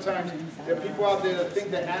 people sometimes, there are people out there that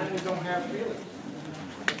think that animals don't have feelings.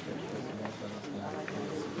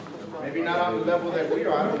 Maybe not on the level that we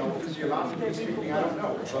are, I don't know, physiologically speaking, I don't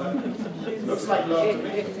know, but it looks like love to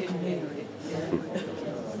me.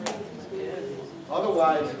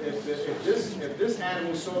 Otherwise, if this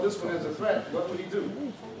animal saw this one as a threat, what would he do?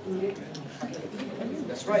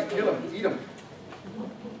 That's right, kill him, eat him.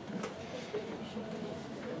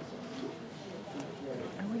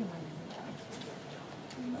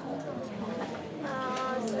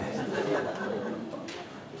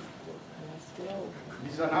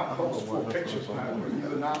 These are not post-war pictures, man.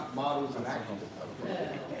 These are not models and actions.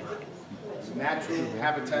 It's natural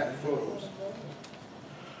habitat photos.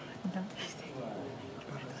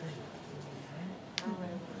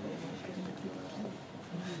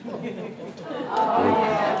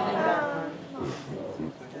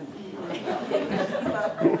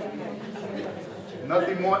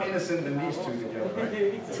 Nothing more innocent than these 2 together,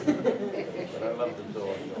 right? But I love the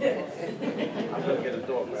dog. I'm going to get a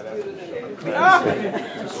dog right after the show.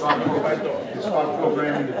 You start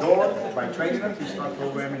programming the dog by training them. You start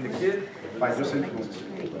programming the kid by just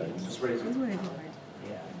influencing. Just raising them.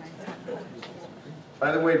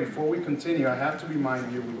 By the way, before we continue, I have to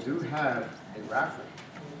remind you, we do have a raffle,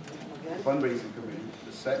 fundraising committee.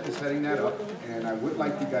 The set is heading that up, and I would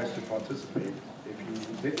like you guys to participate. If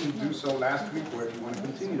you didn't do so last week, or if you want to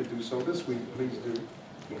continue to do so this week, please do.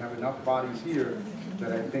 We have enough bodies here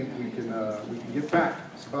that I think we can give back.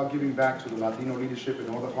 It's about giving back to the Latino leadership and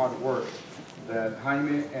all the hard work that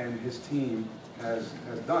Jaime and his team has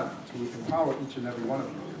done to empower each and every one of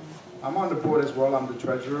you. I'm on the board as well. I'm the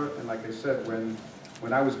treasurer, and like I said, when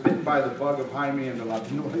I was bitten by the bug of Jaime and the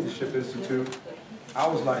Latino Leadership Institute, I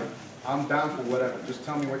was like, I'm down for whatever. Just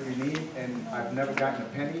tell me what you need, and I've never gotten a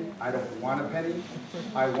penny. I don't want a penny.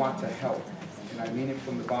 I want to help, and I mean it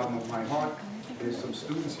from the bottom of my heart. There's some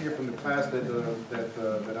students here from the class that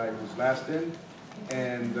I was last in,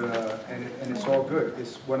 and it's all good.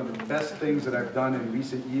 It's one of the best things that I've done in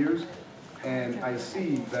recent years, and I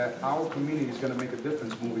see that our community is going to make a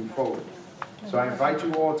difference moving forward. So I invite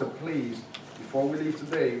you all to please, before we leave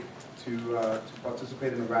today, to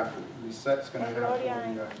participate in the raffle. Lisette's going to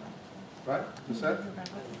have, right? Lisette?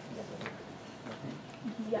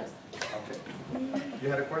 Yes. Okay. You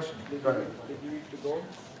had a question? Go ahead. Did you reach the goal?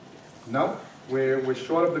 No, we're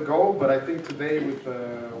short of the goal, but I think today with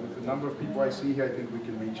the number of people I see here, I think we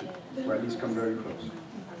can reach it, or at least come very close.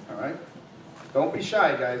 All right? Don't be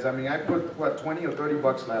shy, guys. I mean, I put, what, 20 or 30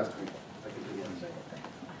 bucks last week.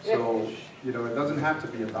 So, you know, it doesn't have to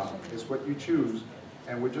be $1. It's what you choose,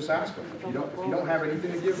 and we're just asking. If you don't have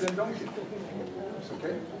anything to give, then don't give. It's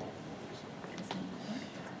okay?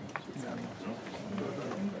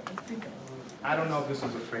 I don't know if this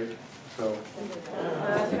is a fake, so.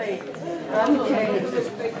 That's fake. That's okay.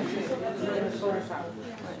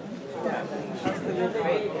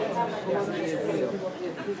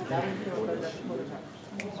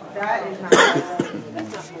 That is not.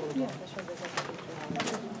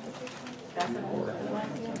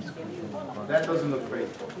 That doesn't look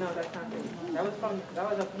fake. No, that's not fake. That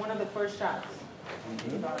was one of the first shots.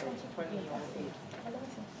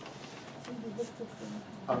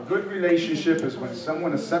 A good relationship is when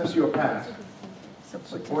someone accepts your past,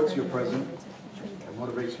 supports your present, and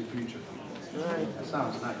motivates your future. That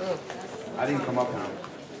sounds nice. I didn't come up with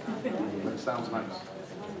it, but it sounds nice.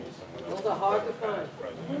 Those are hard to find.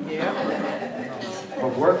 Yeah.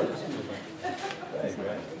 But worth it.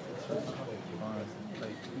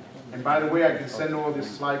 And by the way, I can send all this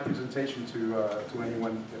slide presentation to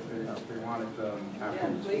anyone if they want it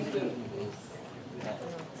afterwards. Please do.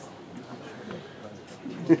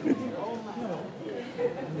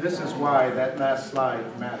 This is why that last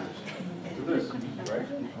slide matters. To this, right?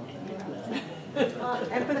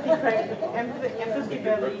 Empathy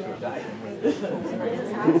belly.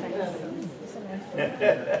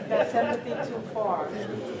 That's empathy too far.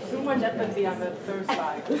 Too much empathy on the third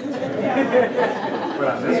slide. But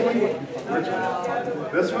on this one? Which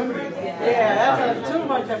one? This one? Yeah, that's too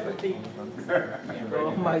much empathy.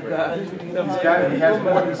 Oh my God. He has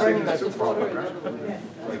more than 62 problems, right?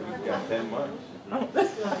 Like he's got 10 months.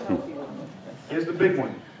 Here's the big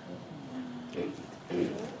one.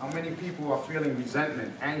 How many people are feeling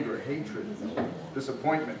resentment, anger, hatred,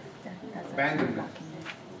 disappointment, abandonment?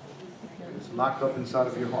 It's locked up inside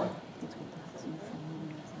of your heart.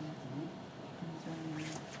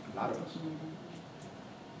 A lot of us.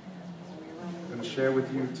 I'm going to share with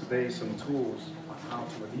you today some tools on how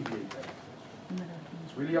to alleviate that.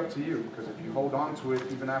 It's really up to you, because if you hold on to it,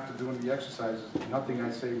 even after doing the exercises, nothing I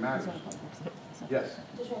say matters. Yes?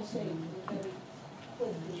 I just want to say very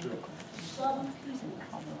quickly, Sure. some people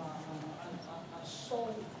are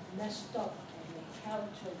so messed up and their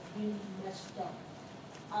character really messed up.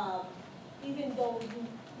 Even though you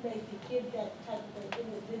may forgive that type of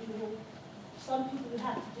individual, some people you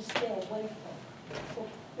have to just stay away from.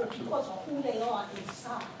 Because of who they are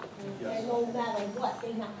inside. Yes. And no matter what,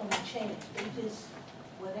 they're not going to change. They just,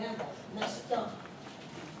 whatever, messed up.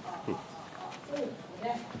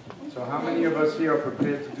 Whatever. So how many of us here are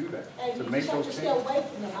prepared to do that? And To you make just have those to stay changes? away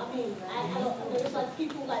from them. I mean, I don't, it's like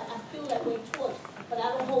people like, I feel that way towards, but I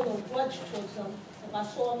don't hold no grudge towards them. If I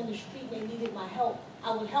saw them in the street and they needed my help,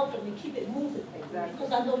 I would help them and keep it moving. Exactly.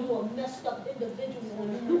 Because I know you're a messed up individual.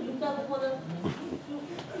 You never want to,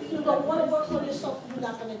 you don't want to work on yourself, you're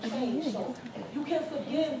not going to change. So you can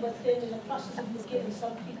forgive, but then in the process of forgiving,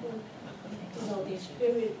 some people, you know, their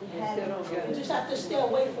spirit has, you just have to stay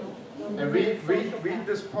away from them. And read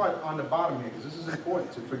this part on the bottom here, because this is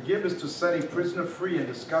important. To forgive is to set a prisoner free and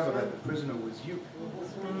discover that the prisoner was you.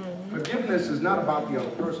 Forgiveness is not about the other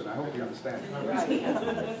person. I hope you understand.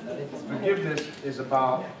 Forgiveness is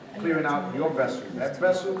about clearing out your vessel. That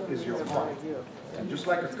vessel is your heart. And just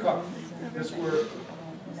like a cup, this word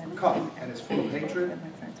cup, and it's full of hatred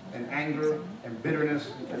and anger and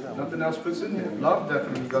bitterness. Nothing else fits in there. Love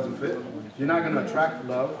definitely doesn't fit. You're not going to attract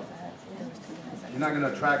love. You're not going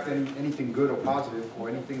to attract anything good or positive or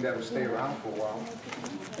anything that will stay around for a while,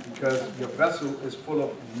 because your vessel is full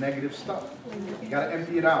of negative stuff. You got to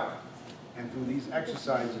empty it out. And through these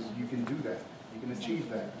exercises, you can do that. You can achieve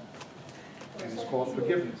that. And it's called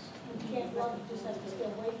forgiveness. You can't love, you just have to stay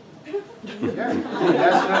away from them. Yeah,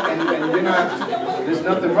 that's not, and you're not, there's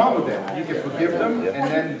nothing wrong with that. You can forgive them and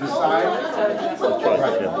then decide,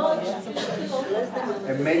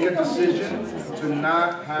 and make a decision to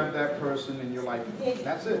not have that person in your life.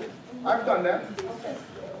 That's it. I've done that.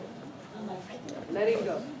 Let it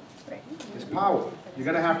go. It's power. You're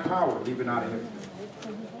going to have power leaving out of here.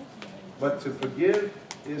 But to forgive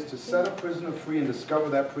is to set a prisoner free and discover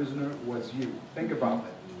that prisoner was you. Think about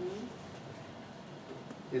that.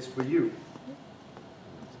 It's for you.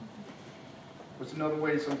 What's another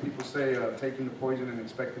way some people say taking the poison and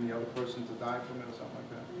expecting the other person to die from it or something like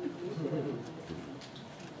that?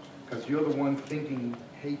 Because you're the one thinking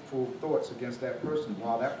hateful thoughts against that person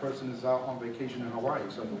while that person is out on vacation in Hawaii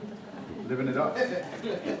somewhere, living it up.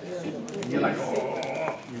 And you're like,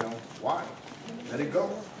 oh, you know, why? Let it go.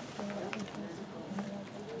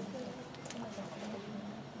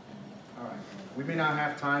 All right. We may not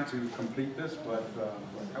have time to complete this, but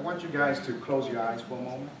I want you guys to close your eyes for a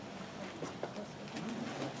moment.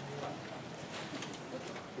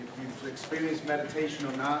 If you've experienced meditation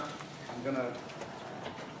or not, I'm going to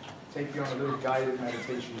take you on a little guided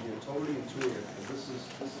meditation here, totally intuitive, because this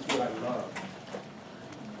is what I love.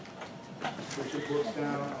 Put your books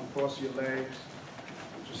down, uncross your legs,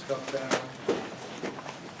 put your stuff down.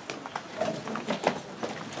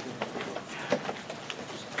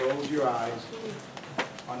 Just close your eyes,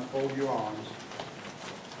 unfold your arms,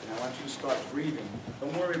 and I want you to start breathing.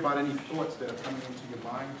 Don't worry about any thoughts that are coming into your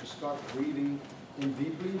mind. Just start breathing in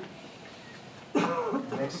deeply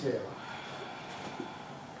and exhale.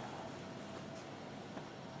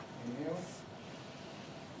 Inhale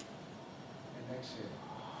and exhale.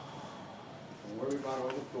 Don't worry about all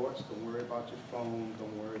the thoughts. Don't worry about your phone.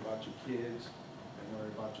 Don't worry about your kids. Don't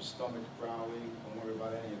worry about your stomach growling. Don't worry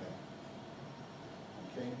about any of that.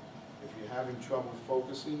 Okay? If you're having trouble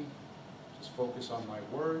focusing, just focus on my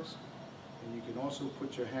words. And you can also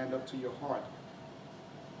put your hand up to your heart.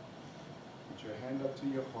 Put your hand up to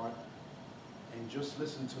your heart and just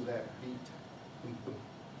listen to that beat. Boom, boom,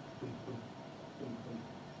 boom, boom, boom, boom.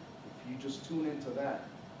 If you just tune into that,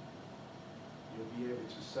 you'll be able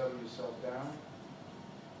to settle yourself down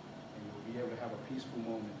and you'll be able to have a peaceful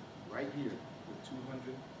moment right here with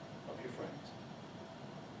 200 of your friends.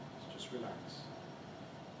 So just relax.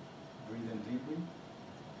 Breathe in deeply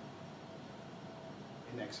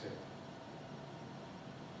and exhale.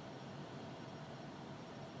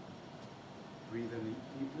 Breathe in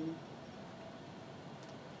deeply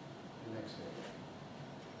and exhale.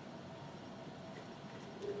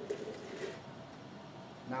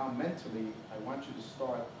 Now mentally, I want you to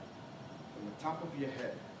start from the top of your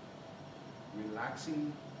head,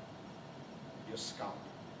 relaxing your scalp.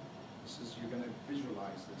 You're going to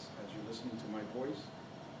visualize this as you're listening to my voice.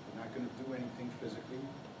 You're not going to do anything physically.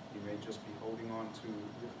 You may just be holding your arm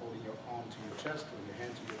to your chest or your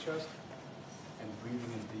hand to your chest and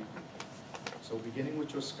breathing in deeply. So beginning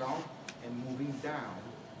with your scalp and moving down,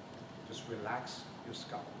 just relax your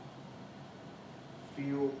scalp.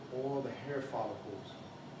 Feel all the hair follicles.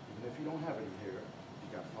 Even if you don't have any hair, you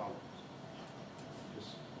got follicles.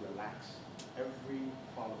 Just relax every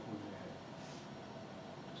follicle in your head.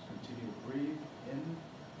 Just continue to breathe in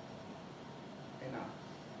and out.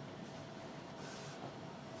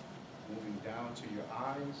 Moving down to your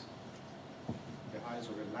eyes. Your eyes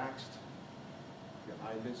are relaxed. Your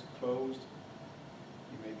eyelids are closed.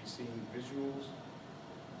 You may be seeing visuals.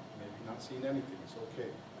 Maybe not seeing anything. It's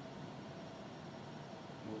okay.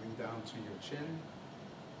 Moving down to your chin.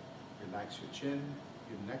 Relax your chin,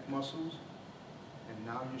 your neck muscles, and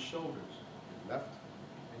now your shoulders, your left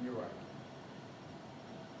and your right.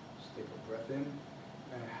 Just take a breath in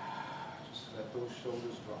and just let those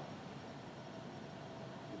shoulders drop.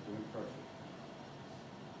 You're doing perfect.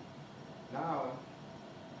 Now,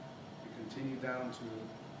 we continue down to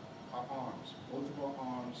our arms. Both of our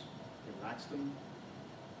arms, relax them.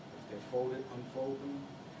 If they're folded, unfold them.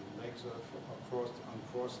 If your legs are crossed,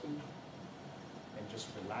 uncross them. And just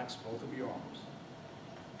relax both of your arms.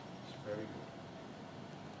 It's very good.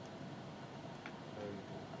 Very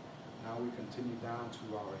good. Now we continue down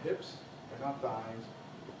to our hips and our thighs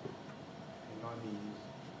and our knees.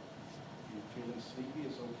 If you're feeling sleepy,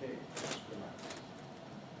 it's okay. Just relax.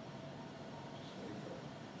 Just let it go.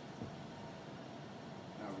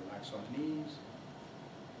 Now relax our knees.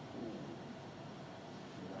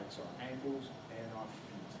 Relax our ankles and our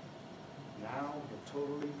feet. Now you're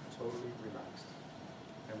totally, totally relaxed.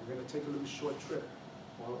 And we're going to take a little short trip,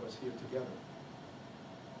 all of us here together.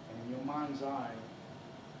 And in your mind's eye,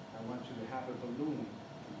 I want you to have a balloon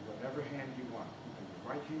in whatever hand you want. Either your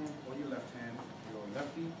right hand or your left hand. If you're a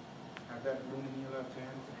lefty, have that balloon in your left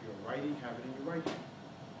hand. If you're a righty, have it in your right hand.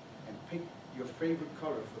 And pick your favorite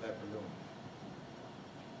color for that balloon.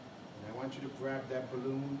 And I want you to grab that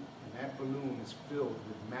balloon, and that balloon is filled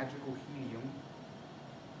with magical helium,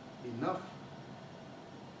 enough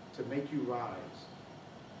to make you rise.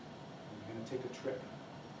 You're going to take a trip.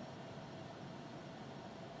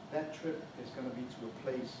 That trip is going to be to a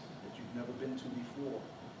place that you've never been to before,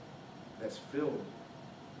 that's filled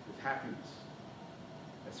with happiness,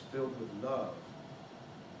 that's filled with love,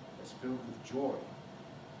 that's filled with joy,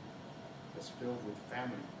 that's filled with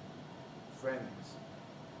family, friends,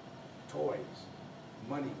 toys,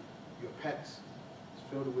 money, your pets. It's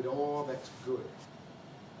filled with all that's good.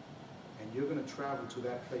 And you're going to travel to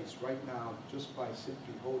that place right now just by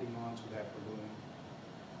simply holding on to that balloon.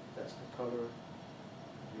 That's the color,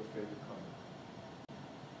 your favorite color.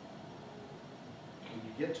 When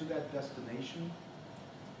you get to that destination,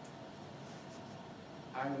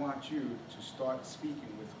 I want you to start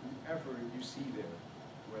speaking with whoever you see there,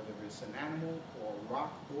 whether it's an animal or a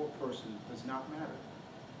rock or a person, does not matter.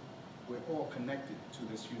 We're all connected to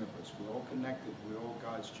this universe. We're all connected. We're all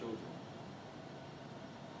God's children.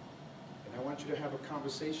 And I want you to have a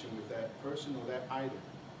conversation with that person or that item.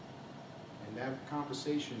 And that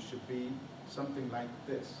conversation should be something like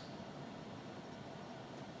this.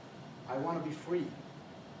 I want to be free.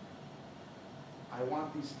 I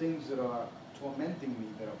want these things that are tormenting me,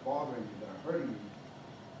 that are bothering me, that are hurting me,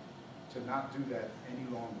 to not do that any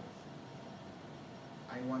longer.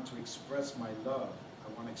 I want to express my love.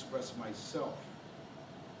 I want to express myself.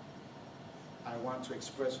 I want to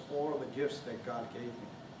express all of the gifts that God gave me.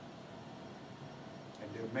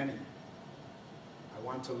 And there are many. I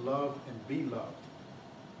want to love and be loved.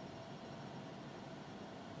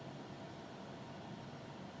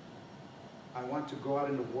 I want to go out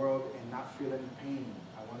in the world and not feel any pain.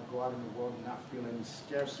 I want to go out in the world and not feel any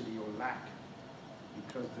scarcity or lack.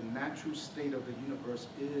 Because the natural state of the universe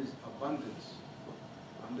is abundance.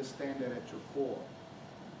 Understand that at your core.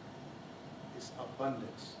 It's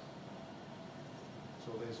abundance.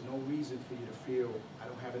 So there's no reason for you to feel, I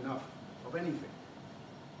don't have enough of anything.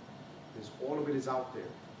 All of it is out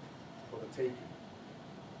there for the taking.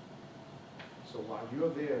 So while you're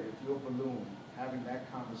there with your balloon, having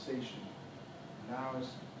that conversation, now is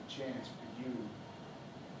the chance for you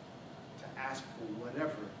to ask for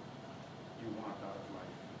whatever you want out of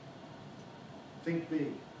life. Think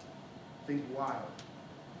big. Think wild.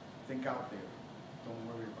 Think out there. Don't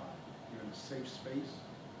worry about it. You're in a safe space,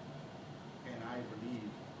 and I believe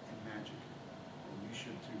in magic, and you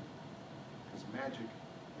should too, because magic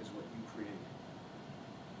is what you create.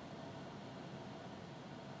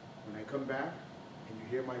 When I come back and you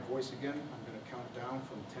hear my voice again, I'm going to count down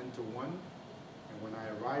from 10 to 1. And when I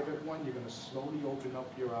arrive at 1, you're going to slowly open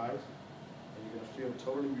up your eyes and you're going to feel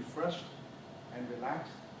totally refreshed and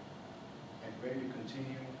relaxed and ready to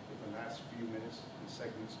continue with the last few minutes and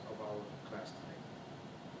segments of our class today.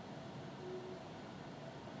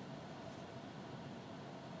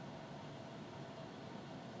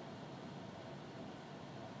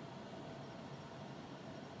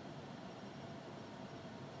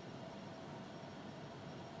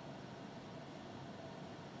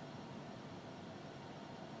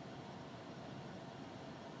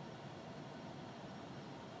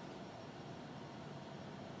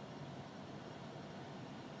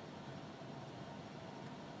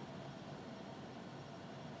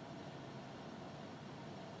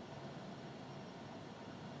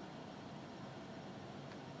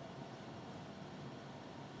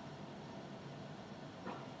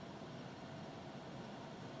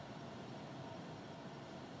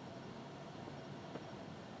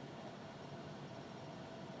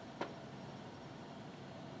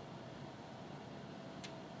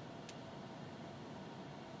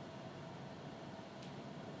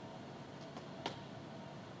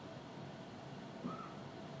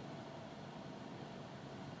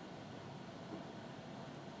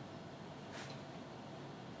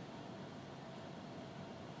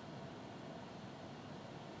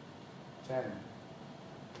 Ten.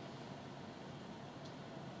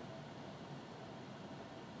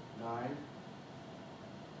 9.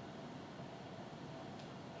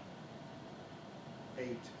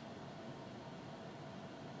 8.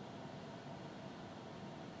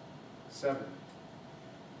 7.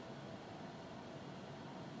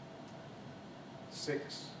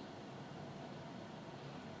 6.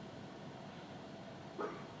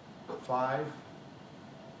 5.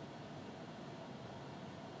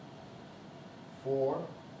 4.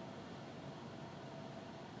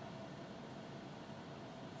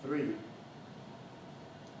 3.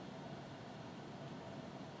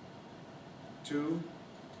 2.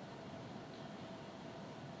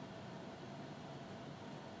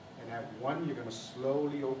 And at 1, you're going to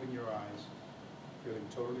slowly open your eyes, feeling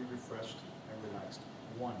totally refreshed and relaxed.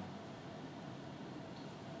 1.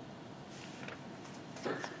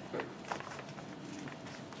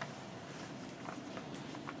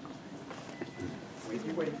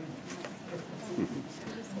 Waiting.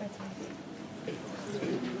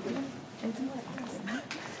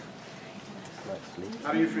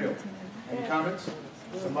 How do you feel? Any comments?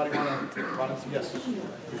 Somebody want to, yes.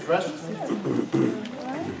 Refreshed?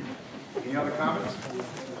 Any other comments?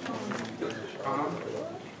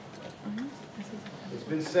 It's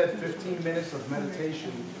been said 15 minutes of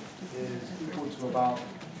meditation is equal to about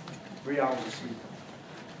 3 hours of sleep.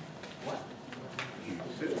 What?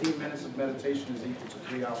 15 minutes of meditation is equal to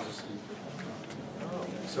 3 hours of sleep.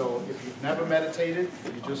 So if you've never meditated,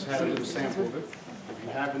 you just had a little sample of it. If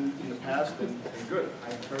you haven't in the past, then good.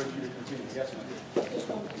 I encourage you to continue. Yes, ma'am. Just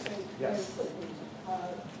want to say very Yes. quickly,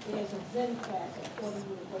 there's a Zen class at Fordham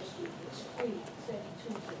University. It's free, it's every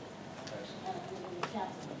Tuesday. In the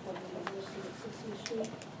chapel at Fordham University at 60th Street.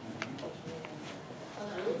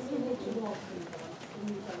 It's in it, you know,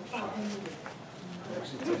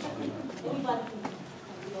 anybody can,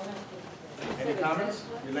 you don't have to. Any comments,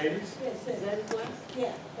 you ladies? Yes, Zen class?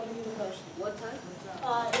 Yeah, Fordham University. What time?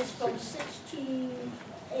 It's from 6 to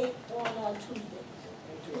 8 on Tuesday.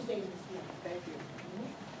 Tuesday this week. Thank you.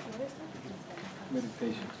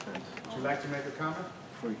 Meditation class. Would you like to make a comment?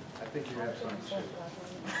 Free. I think you have something to say.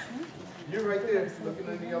 You're right there, looking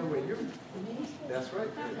in the other way. You. That's right.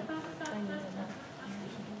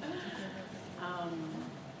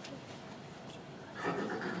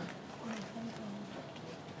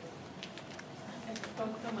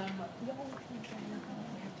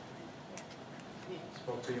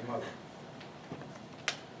 Spoke to your mother.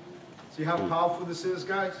 See how powerful this is,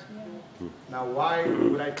 guys? Now, why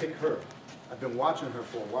would I pick her? I've been watching her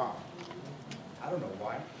for a while. I don't know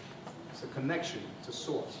why. It's a connection to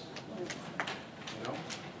source. You know?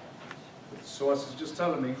 The source is just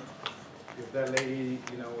telling me, give that lady,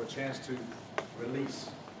 you know, a chance to release.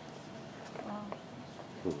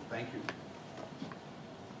 Thank you.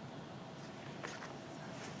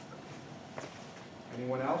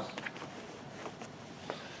 Anyone else?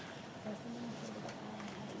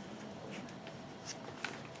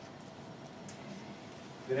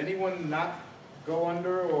 Did anyone not go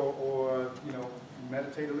under or you know,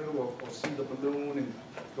 meditate a little or see the balloon and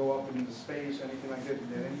go up into space, anything like that?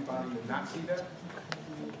 Did anybody not see that?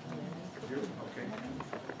 You? Okay.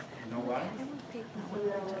 You know why?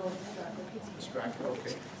 Distracted,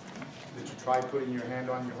 okay. Did you try putting your hand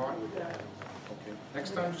on your heart? Okay.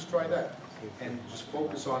 Next time, just try that. And just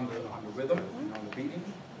focus on the rhythm, and on the beating.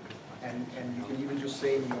 And you can even just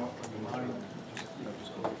say in your mind, just, you know,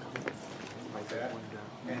 just go like that.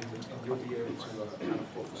 And you'll be able to kind of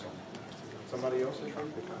focus on it. Somebody else? I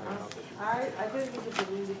didn't use the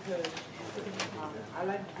balloon because I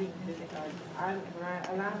like being physical. When I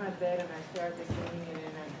lie on my bed and I stare at the ceiling and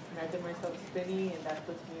then I did myself spinning and that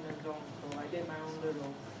puts me in a zone. So I did my own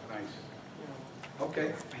little. Nice. Okay,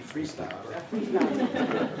 you freestyle. I freestyle.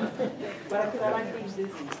 But I like being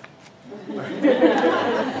dizzy.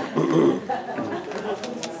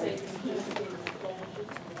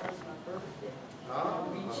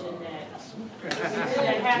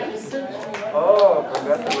 Oh,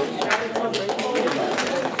 congratulations.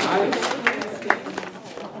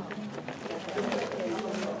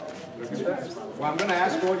 Look at that. Well, I'm going to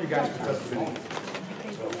ask all you guys for testimony.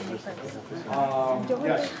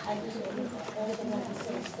 Yes. I just also want to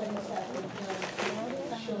say studies that were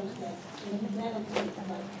done shows that when you meditate,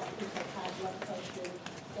 like things like high blood pressure,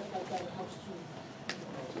 stuff like that, it helps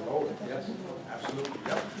to lower it. Yes, absolutely.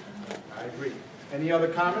 Yep. I agree. Any other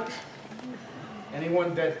comments?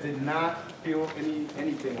 Anyone that did not feel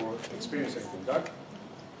anything or experience anything? Doug?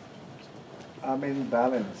 I'm in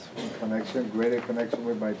balance, in connection, greater connection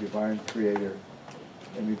with my divine creator.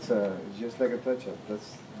 And it's just like a touch-up.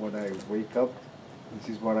 That's when I wake up, this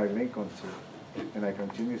is what I link onto. And I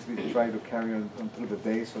continuously try to carry on through the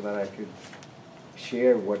day so that I can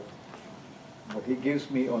share what he gives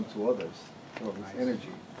me onto others, so his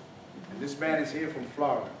energy. And this man is here from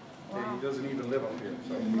Florida. Wow. He doesn't even live up here.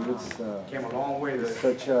 So he came a long way to...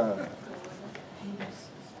 Such a...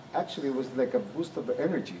 Actually, it was like a boost of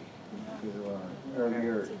energy.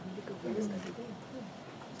 Earlier...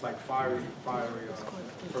 It's like fiery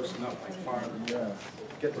person up, like fire. Yeah.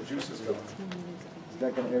 Get the juices going. It's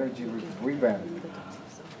like an energy rebound.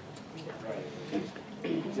 Right.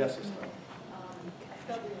 Yes, sister. I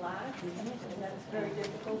felt relaxed, and that's very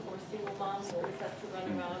difficult for a single mom who always has to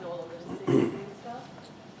run around all over the city and stuff.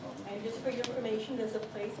 And just for your information, there's a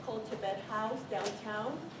place called Tibet House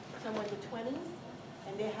downtown, somewhere in the 20s,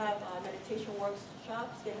 and they have meditation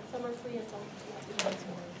workshops. They have some are free and some you have to pay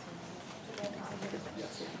for.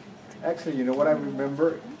 Yes. Actually, you know what I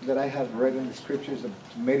remember that I have read in the scriptures to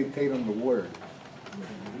meditate on the word.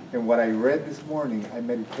 And what I read this morning, I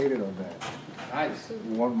meditated on that. Nice.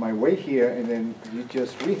 On my way here, and then you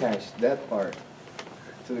just rehashed that part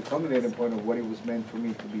to the culminating point of what it was meant for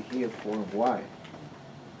me to be here for and why.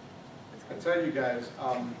 I tell you guys,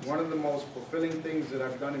 one of the most fulfilling things that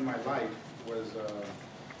I've done in my life was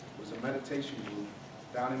a meditation group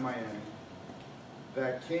down in Miami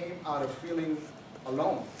that came out of feeling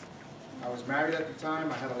alone. I was married at the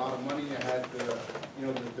time. I had a lot of money. I had the, you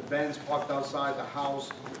know, the Benz parked outside the house,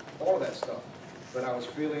 all of that stuff. But I was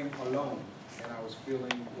feeling alone, and I was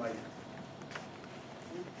feeling like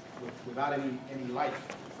without any life.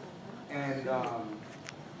 And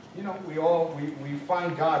you know, we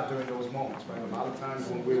find God during those moments, right? A lot of times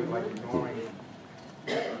when we're like ignoring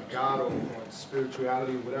God or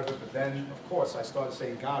spirituality or whatever, but then of course I started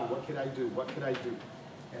saying, God, what can I do? What can I do?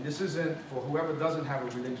 And this isn't, for whoever doesn't have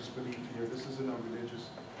a religious belief here, this isn't a religious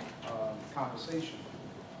conversation.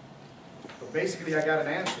 But basically I got an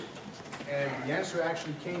answer. And the answer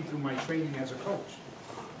actually came through my training as a coach.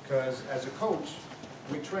 Because as a coach,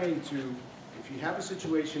 we train to, if you have a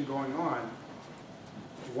situation going on,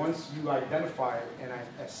 once you identify it and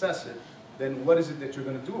assess it, then what is it that you're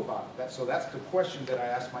going to do about it? So that's the question that I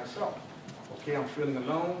ask myself. Okay, I'm feeling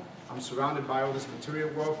alone. I'm surrounded by all this material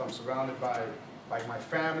wealth. I'm surrounded by my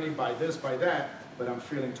family, by this, by that, but I'm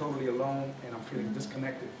feeling totally alone and I'm feeling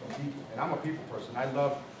disconnected from people. And I'm a people person. I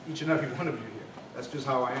love each and every one of you here. That's just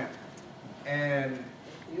how I am. And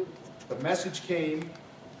the message came,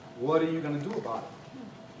 what are you going to do about it?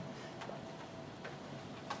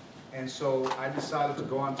 And so I decided to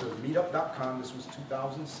go on to meetup.com. This was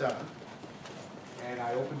 2007. And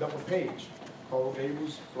I opened up a page, Coral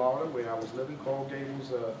Gables, Florida, where I was living, Coral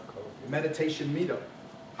Gables meditation meetup.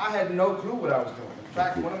 I had no clue what I was doing. In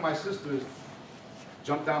fact, one of my sisters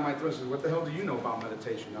jumped down my throat and said, what the hell do you know about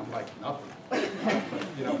meditation? I'm like, nothing.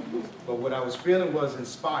 You know, but what I was feeling was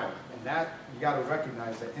inspired. And that, you got to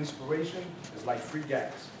recognize that inspiration is like free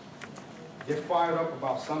gas. Get fired up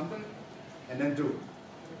about something and then do it.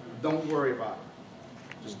 Don't worry about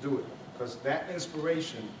it. Just do it. Because that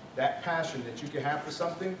inspiration, that passion that you can have for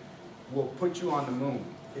something will put you on the moon,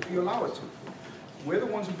 if you allow it to. We're the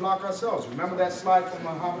ones who block ourselves. Remember that slide from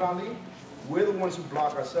Muhammad Ali? We're the ones who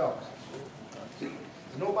block ourselves. There's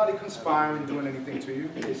nobody conspiring, doing anything to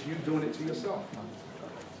you. It's you doing it to yourself.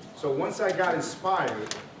 So once I got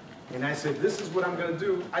inspired, and I said, this is what I'm going to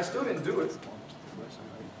do, I still didn't do it.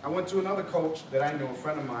 I went to another coach that I knew, a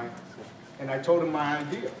friend of mine, and I told him my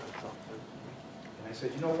idea. And I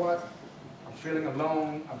said, you know what? I'm feeling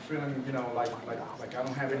alone. I'm feeling, you know, like I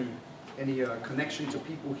don't have any connection to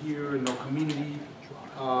people here, no community.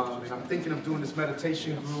 And I'm thinking of doing this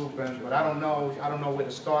meditation group, but I don't know where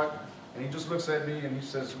to start. And he just looks at me and he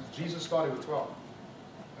says, Jesus started with 12.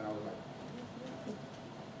 And I was like,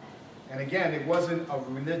 and again, it wasn't a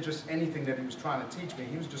religious anything that he was trying to teach me.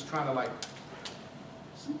 He was just trying to like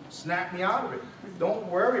snap me out of it. Don't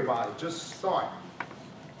worry about it, just start.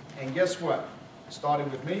 And guess what? It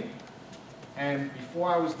started with me. And before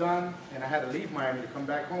I was done, and I had to leave Miami to come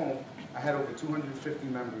back home, I had over 250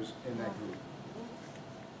 members in that group.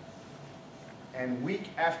 And week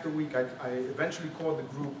after week, I eventually called the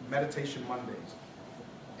group Meditation Mondays.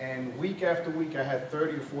 And week after week, I had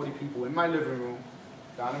 30 to 40 people in my living room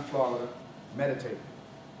down in Florida meditating.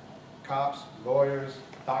 Cops, lawyers,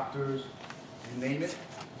 doctors, you name it.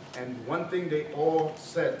 And one thing they all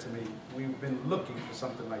said to me, we've been looking for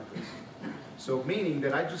something like this. So meaning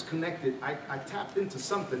that I just connected, I tapped into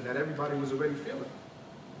something that everybody was already feeling.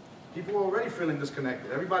 People were already feeling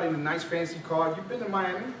disconnected. Everybody in a nice fancy car. You've been to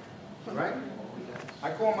Miami, right?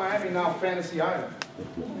 I call Miami now Fantasy Island.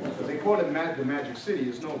 Because they call it the Magic City.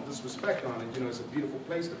 There's no disrespect on it. You know, it's a beautiful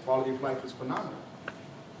place. The quality of life is phenomenal.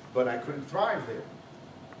 But I couldn't thrive there.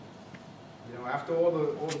 You know, after all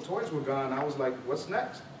the toys were gone, I was like, what's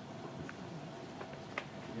next?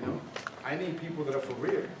 You know, I need people that are for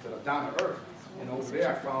real, that are down to earth. And over there,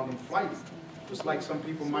 I found them flighty. Just like some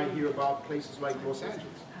people might hear about places like Los Angeles.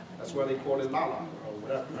 That's why they call it La La or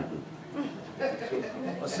whatever. So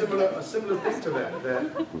a similar thing to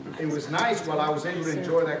that it was nice while I was able to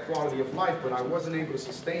enjoy that quality of life, but I wasn't able to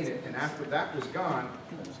sustain it. And after that was gone,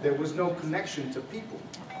 there was no connection to people.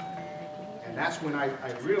 And that's when I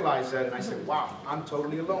realized that, and I said, wow, I'm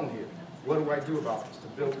totally alone here. What do I do about this to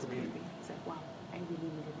build community?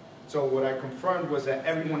 So what I confirmed was that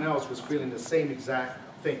everyone else was feeling the same exact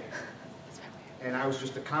thing. And I was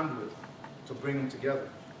just a conduit to bring them together.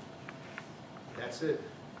 That's it.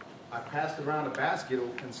 I passed around a basket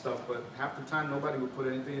and stuff, but half the time nobody would put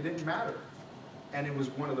anything. It didn't matter. And it was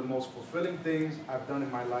one of the most fulfilling things I've done in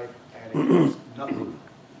my life, and it was nothing.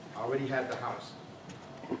 I already had the house.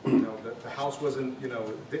 You know, the house wasn't, you know,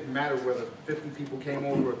 it didn't matter whether 50 people came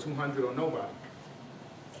over or 200 or nobody.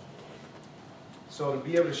 So to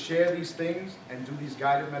be able to share these things and do these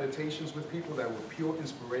guided meditations with people that were pure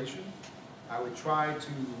inspiration, I would try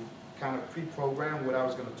to kind of pre-program what I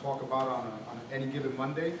was going to talk about on any given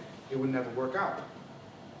Monday. It would never work out.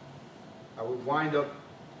 I would wind up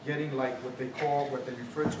getting like what they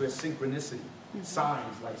refer to as synchronicity.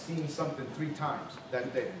 signs, like seeing something 3 times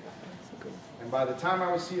that day. And by the time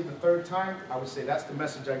I would see it the 3rd time, I would say, that's the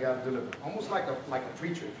message I got to deliver. Almost like a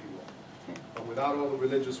preacher, if you will, but without all the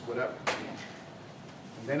religious whatever.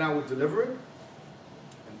 And then I would deliver it,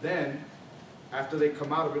 and then, after they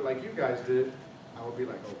come out of it like you guys did, I would be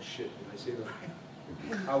like, oh shit, did I say the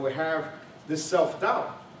right? I would have this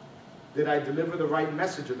self-doubt. Did I deliver the right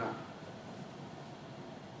message or not?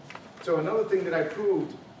 So another thing that I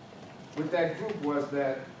proved with that group was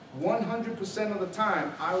that 100% of the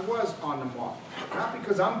time, I was on the mark. Not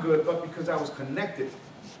because I'm good, but because I was connected.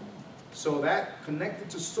 So that connected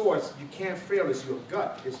to source, you can't fail. It's your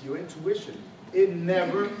gut. It's your intuition. It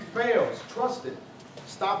never fails. Trust it.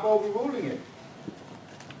 Stop overruling it.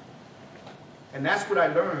 And that's what I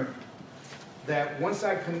learned, that once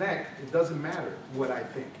I connect, it doesn't matter what I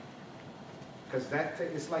think. Because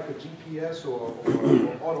it's like a GPS or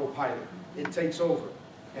autopilot. It takes over.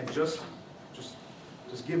 And just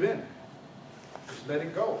give in. Just let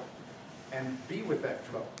it go. And be with that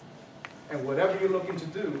flow. And whatever you're looking to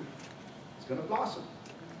do, it's going to blossom.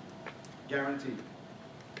 Guaranteed.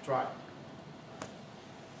 Try it.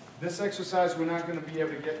 This exercise we're not going to be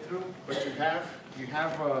able to get through, but you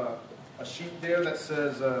have a sheet there that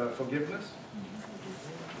says forgiveness,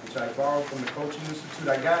 which I borrowed from the Coaching Institute.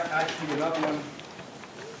 I got actually another one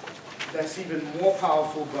that's even more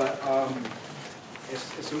powerful, but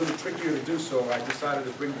it's a little trickier to do, so I decided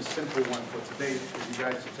to bring the simple one for today for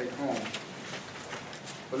you guys to take home.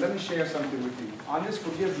 But let me share something with you. On this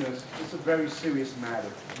forgiveness, it's a very serious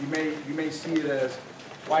matter. You may see it as,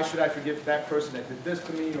 why should I forgive that person that did this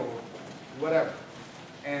to me, or whatever.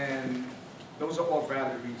 And those are all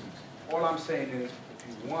valid reasons. All I'm saying is, if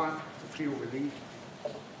you want to feel relief,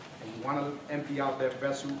 and you want to empty out that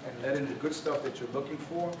vessel and let in the good stuff that you're looking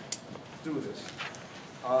for, do this.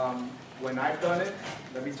 When I've done it,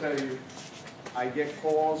 let me tell you, I get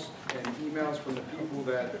calls and emails from the people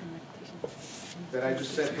that I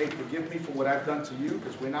just said, hey, forgive me for what I've done to you,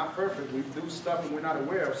 because we're not perfect. We do stuff and we're not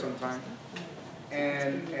aware of sometimes.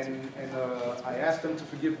 And I ask them to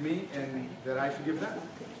forgive me and that I forgive them.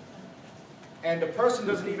 And the person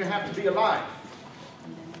doesn't even have to be alive.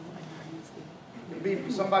 It could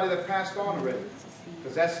be somebody that passed on already,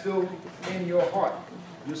 because that's still in your heart.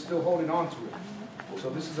 You're still holding on to it. So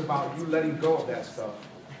this is about you letting go of that stuff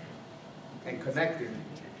and connecting.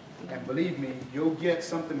 And believe me, you'll get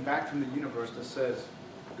something back from the universe that says,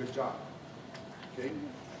 good job. Okay?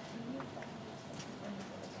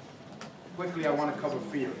 Quickly, I want to cover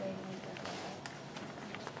fear.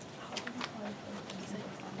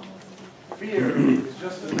 Fear is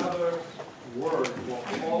just another word for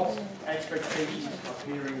false expectations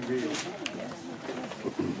appearing real.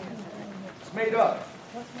 It's made up.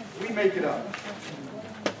 We make it up.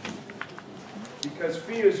 Because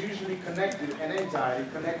fear is usually connected, and anxiety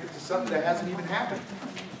connected to something that hasn't even happened.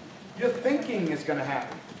 You're thinking it's going to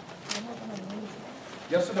happen.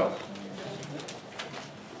 Yes or no?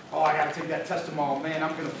 Oh, I got to take that test tomorrow. Man,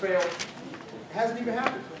 I'm going to fail. It hasn't even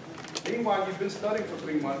happened. Meanwhile, you've been studying for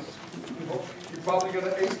 3 months. You're probably going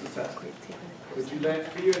to ace the test. But you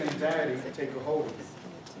let fear and anxiety take a hold of you.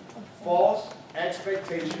 False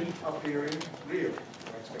expectation appearing real.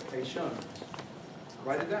 Expectation.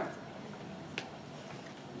 Write it down.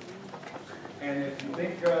 And if you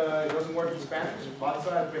think it doesn't work in Spanish,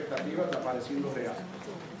 falsa expectativa apareciendo real.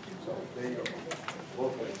 So there you go.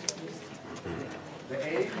 Both ways. The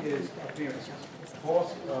A is appearances.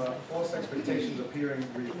 False expectations appearing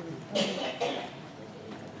real.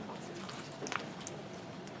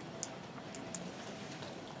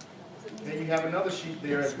 Then you have another sheet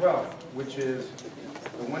there as well, which is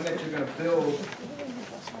the one that you're going to build.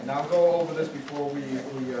 And I'll go over this before we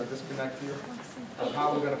disconnect here, of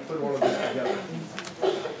how we're going to put all of this together.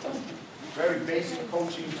 Very basic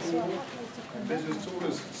coaching tool and business tool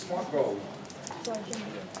is SMART goals,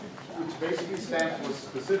 which basically stands for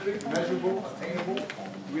specific, measurable, attainable,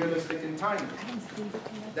 realistic, and timely.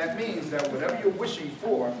 That means that whatever you're wishing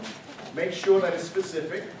for, make sure that it's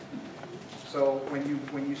specific. So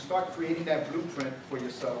when you start creating that blueprint for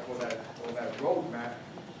yourself or that roadmap,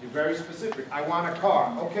 you're very specific. I want a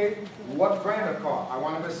car. Okay, what brand of car? I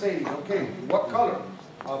want a Mercedes. Okay, what color?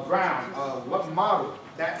 Brown. What model?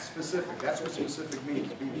 That's specific. That's what specific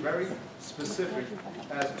means. Be very specific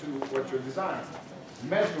as to what you're designing.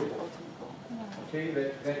 Measurable. Okay,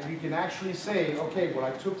 that you can actually say, okay, well,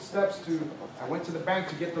 I went to the bank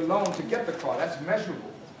to get the loan to get the car. That's measurable.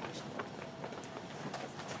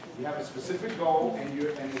 You have a specific goal, and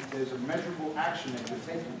there's a measurable action that you're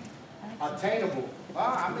taking. Attainable.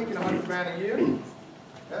 I'm making $100 grand a year.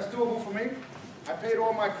 That's doable for me. I paid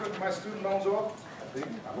all my student loans off. think,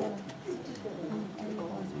 I hope.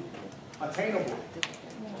 Attainable,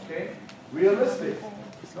 okay? Realistic.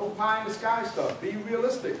 No pie in the sky stuff. Be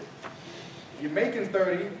realistic. If you're making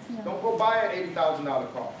 30, don't go buy an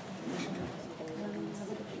 $80,000 car.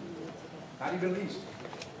 Not even leased,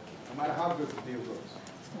 no matter how good the deal goes.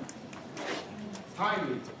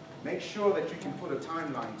 Timely. Make sure that you can put a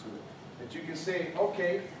timeline to it. That you can say,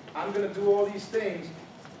 okay, I'm going to do all these things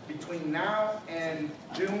between now and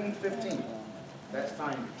June 15th. That's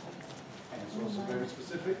timely. And it's also very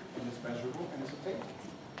specific, and it's measurable, and it's attainable.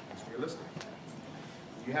 It's realistic.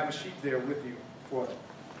 You have a sheet there with you for that.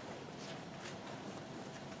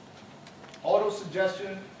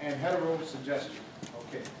 Auto-suggestion and hetero-suggestion.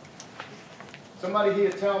 Okay. Somebody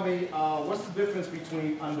here tell me, what's the difference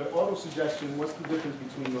between, under auto-suggestion, what's the difference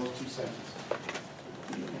between those two sentences?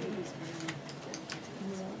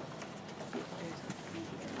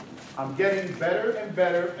 I'm getting better and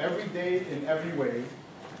better every day in every way.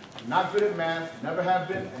 Not good at math, never have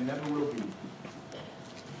been, and never will be.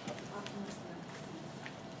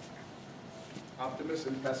 Optimist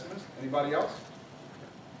and pessimist. Anybody else?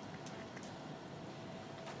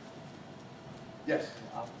 Yes?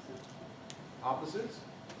 Opposites?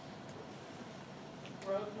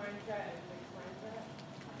 Growth mindset and fixed mindset.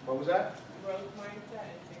 What was that? Growth mindset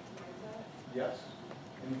and fixed mindset. Yes.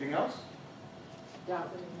 Anything else?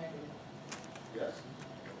 Positive and negative. Yes.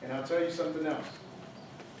 And I'll tell you something else.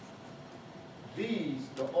 These,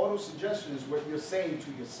 the auto-suggestion is what you're saying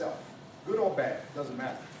to yourself. Good or bad, doesn't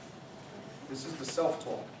matter. This is the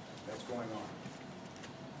self-talk that's going on.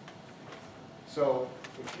 So,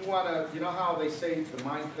 if you want to, you know how they say the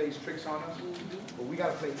mind plays tricks on us? Well, we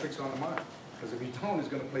got to play tricks on the mind. Because if you don't, it's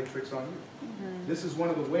going to play tricks on you. This is one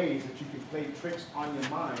of the ways that you can play tricks on your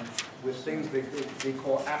mind with things they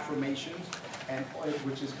call affirmations, and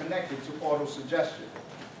which is connected to auto-suggestion.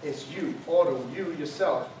 It's you, you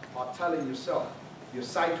yourself are telling yourself. You're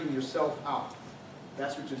psyching yourself out.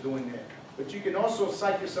 That's what you're doing there. But you can also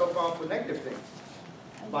psych yourself out for negative things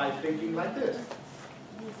by thinking like this.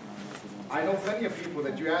 I know plenty of people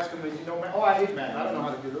that you ask them, and you know, oh, I hate math. I don't know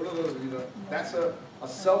how to do it. You know, that's a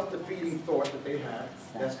self-defeating thought that they have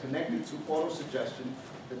that's connected to auto-suggestion,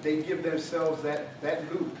 that they give themselves that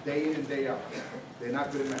loop day in and day out. They're not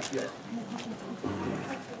good at math. Yes.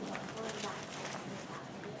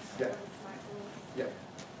 Yeah. Yeah.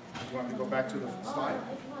 You want me to go back to the slide?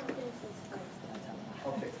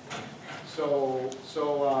 Okay. So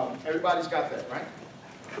everybody's got that, right?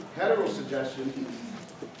 Hetero-suggestion.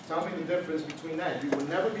 Tell me the difference between that. You will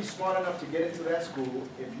never be smart enough to get into that school.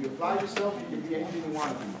 If you apply yourself, you can be anything you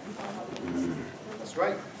want to be. That's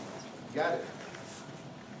right. You got it.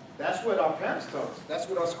 That's what our parents tell us. That's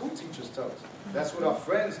what our school teachers tell us. That's what our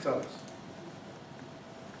friends tell us.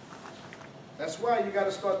 That's why you got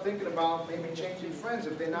to start thinking about maybe changing friends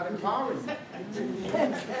if they're not empowering you.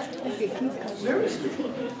 Seriously.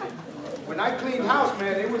 When I cleaned house,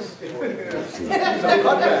 man, it was a bloodbath.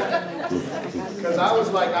 Because I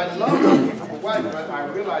was like, I love those people for what, but I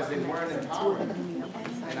realized they weren't empowering.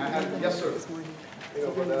 And I had, yes, sir. You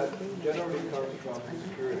know, but that generally comes from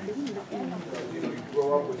insecurity. Because, you know, you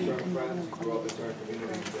grow up with certain friends, you grow up in certain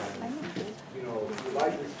communities, and, you know, you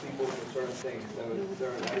like these people for certain things,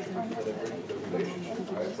 certain attributes that they bring to the relationship,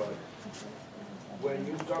 right? But when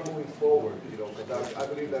you start moving forward, you know, because I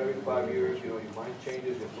believe that every 5 years, you know, your mind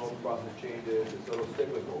changes, your thought process changes, it's sort of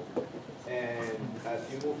cyclical. And as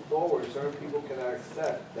you move forward, certain people can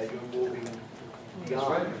accept that you're moving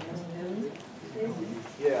beyond.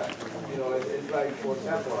 Yeah, you know, it's like, for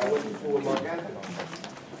example, I went to school with Mark Anthony.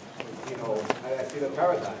 You know, I see the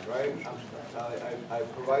paradigm, right? I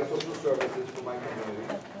provide social services for my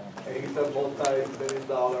community, and he's a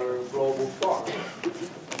multi-billion-dollar global star.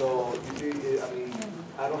 So, you see, I mean,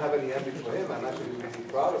 I don't have any envy for him. I'm actually really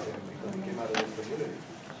proud of him because he came out of this community.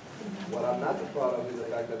 What I'm not so proud of is the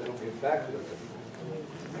fact that they don't give back to the community.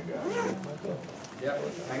 Yeah,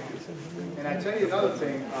 thank you. And I tell you another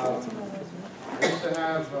thing. I used to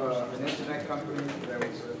have an internet company that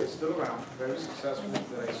was still around, very successful,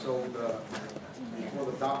 that I sold before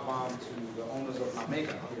the dot-bomb to the owners of La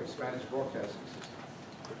Mega, here, Spanish broadcasting system.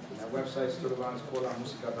 And that website still around, it's called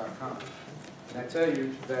lamusica.com. And I tell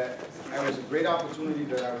you that it was a great opportunity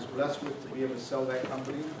that I was blessed with to be able to sell that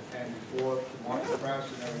company, and before the market crash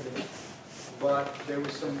and everything. But there were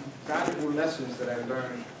some valuable lessons that I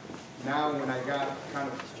learned now when I got kind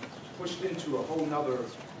of pushed into a whole nother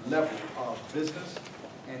level of business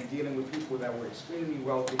and dealing with people that were extremely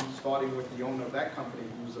wealthy, starting with the owner of that company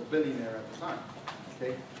who was a billionaire at the time.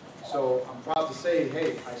 Okay? So I'm proud to say,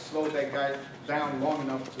 hey, I slowed that guy down long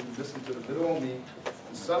enough to listen to the little old me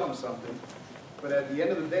and sell him something But at the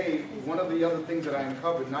end of the day, one of the other things that I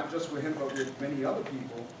uncovered, not just with him, but with many other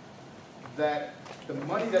people, that the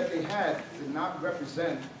money that they had did not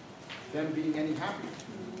represent them being any happier.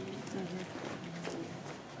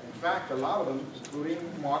 In fact, a lot of them, including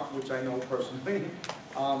Mark, which I know personally,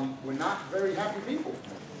 were not very happy people.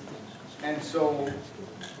 And so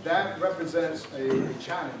that represents a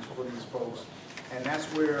challenge for these folks. And that's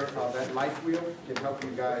where that life wheel can help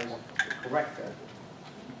you guys correct that.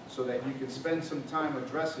 So that you can spend some time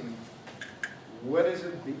addressing what is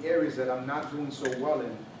it, the areas that I'm not doing so well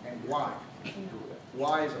in, and why.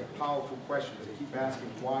 Why is a powerful question. They keep asking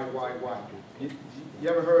why. You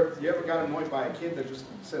ever got annoyed by a kid that just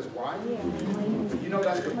says why? You know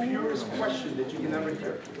that's the purest question that you can ever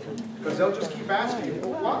hear. Because they'll just keep asking you,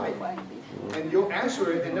 well, why? And you'll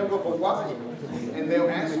answer it and they'll go, but why? And they'll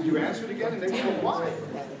answer, you answer it again and they go, but why?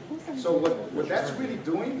 So what that's really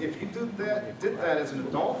doing, if you did that as an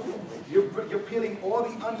adult, you're peeling all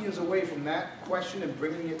the onions away from that question and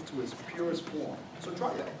bringing it to its purest form. So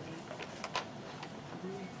try that.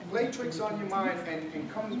 Play tricks on your mind and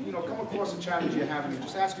come across a challenge you're having and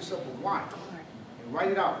just ask yourself, well, why? And write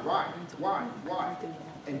it out. Why?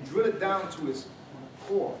 And drill it down to its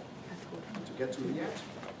core to get to the answer.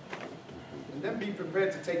 And then be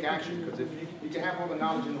prepared to take action, because if you can have all the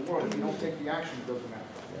knowledge in the world, if you don't take the action, it doesn't matter.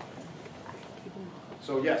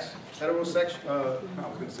 So yes, heterosexual, I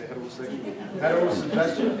was going to say heterosexual,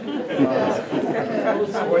 heterosexual,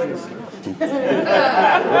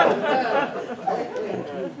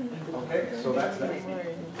 okay, so that's that.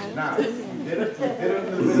 Now, you did a little bit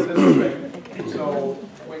of this already. So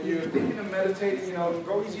when you're thinking of meditating,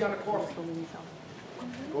 go easy on the coffee.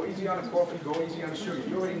 Go easy on the coffee, go easy on the sugar.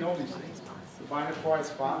 You already know these things. Find a quiet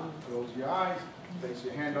spot, close your eyes, place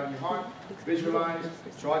your hand on your heart, visualize,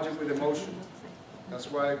 charge it with emotion. That's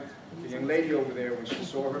why the young lady over there, when she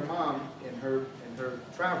saw her mom in her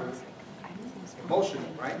travels, emotional,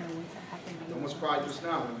 right? You almost cried just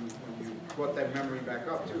now when you brought that memory back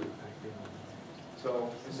up too. So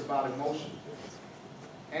it's about emotion.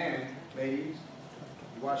 And ladies,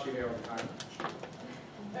 you wash your hair all the time.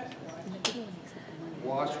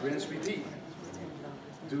 Wash, rinse, repeat.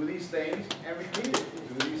 Do these things and repeat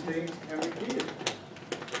it. Do these things and repeat it.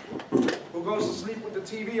 Who goes to sleep with the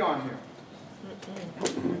TV on here?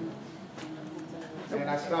 And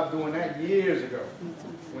I stopped doing that years ago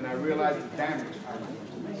when I realized the damage I was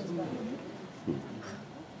doing.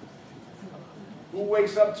 Who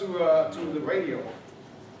wakes up to the radio?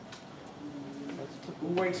 Who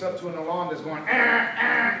wakes up to an alarm that's going,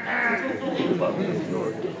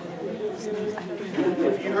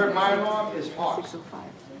 If you heard my alarm, it's harsh.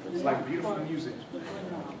 It's like beautiful music.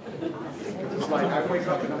 It's like I wake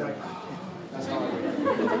up and I'm like, that's how I wake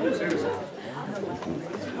up. Seriously.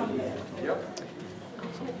 Yep.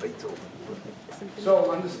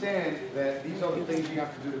 So understand that these are the things you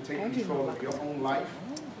have to do to take control of your own life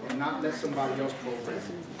and not let somebody else program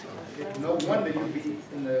you. No wonder you'd be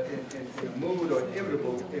in a mood or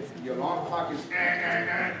irritable if your alarm clock is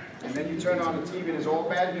and then you turn on the TV and it's all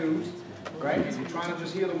bad news, right? And you're trying to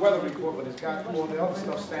just hear the weather report, but it's got all the other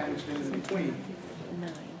stuff sandwiched in between.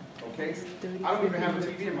 Okay? I don't even have a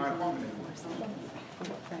TV in my apartment anymore.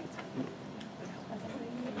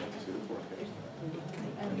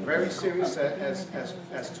 Very serious as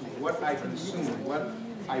to what I consume, what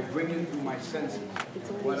I bring in through my senses,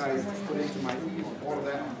 what I put into my ears, all of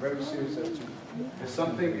that I'm very serious as to. It's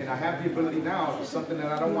something, and I have the ability now, it's something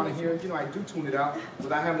that I don't want to hear, I do tune it out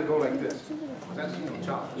without having to go like this. That's,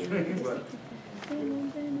 challenge, but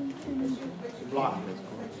block it.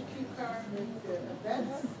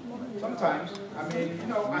 Sometimes, I mean,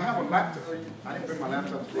 I have a laptop. I didn't bring my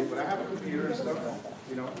laptop today, but I have a computer and stuff.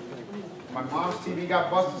 My mom's TV got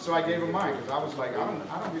busted, so I gave her mine because I was like, I don't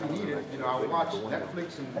really need it. I watch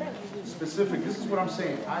Netflix and specific. This is what I'm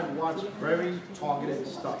saying. I watch very targeted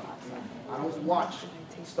stuff. I don't watch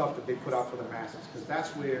stuff that they put out for the masses because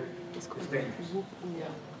that's where it's dangerous.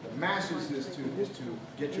 The masses is to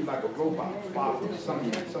get you like a robot, following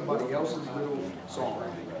somebody else's little song.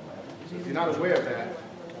 So if you're not aware of that,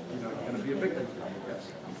 you're going to be a victim.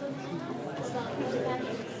 Yes.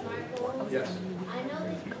 Yes. I know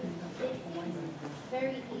that it seems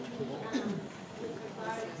very easy with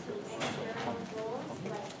regard to external goals,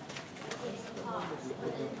 like taking costs,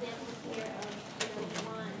 but an example here of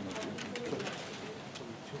Juan, do you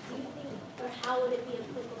think, or how would it be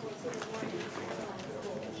applicable to the more internalized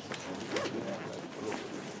goals?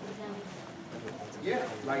 Yeah,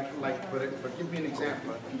 but give me an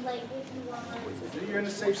example. Like if you want to... You're in a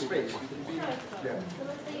safe space. You can be, yeah. So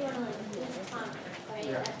let's say you want to lose a conference, right?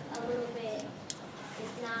 Yeah. That's a little bit,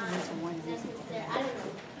 it's not necessary, I don't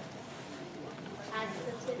know.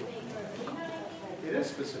 It is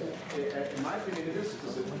specific. In my opinion, it is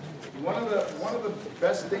specific. One of the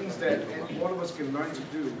best things that all of us can learn to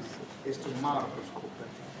do is to model.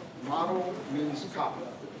 Model means copy.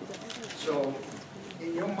 So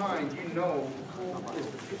in your mind, you know who is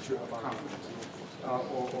the picture of confidence,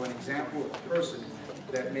 or an example of a person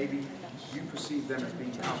that maybe you perceive them as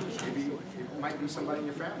being confident. Maybe it might be somebody in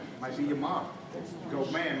your family. It might be your mom. You go,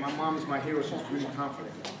 man, my mom is my hero. She's really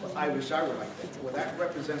confident. I wish I were like that. Well, that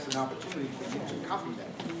represents an opportunity for you to copy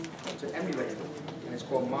that, to emulate it. And it's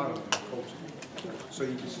called modeling coaching. So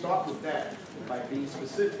you can start with that by being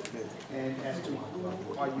specific and as to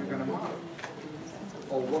who are you going to model,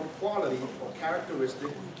 or what quality or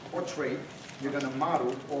characteristic or trait you're going to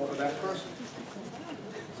model over that person.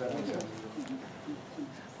 Does that make sense?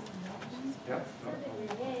 Yeah?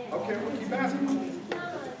 No? Okay, we'll keep asking.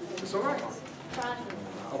 It's all right.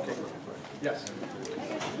 Okay. Yes.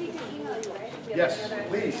 Yes,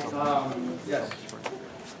 please. Yes.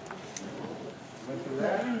 Went through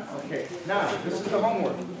that. Okay. Now, this is the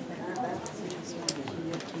homework.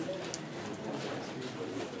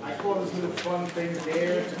 I call this little fun thing,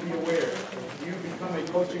 dare to be aware. If you become a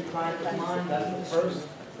coaching client of mine, that's the first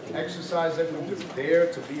exercise that we do. Dare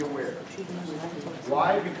to be aware.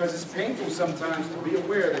 Why? Because it's painful sometimes to be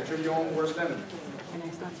aware that you're your own worst enemy.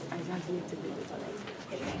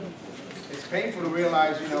 It's painful to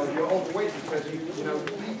realize, you know, you're overweight because you eat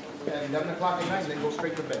at 11 o'clock at night and then go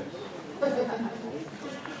straight to bed.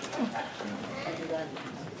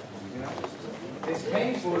 You know? It's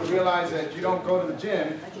painful to realize that you don't go to the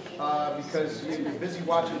gym because you're busy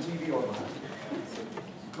watching TV all the time.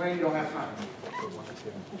 You claim you don't have time.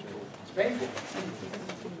 It's painful.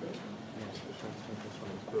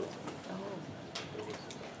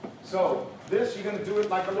 So, this, you're going to do it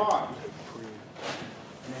like a log.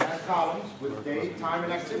 And it has columns with date, time,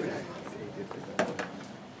 and activity.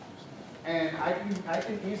 And I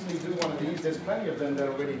can easily do one of these. There's plenty of them that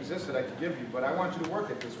already exist that I could give you, but I want you to work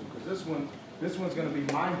at this one, because this one's going to be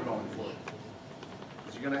mind-blowing for you.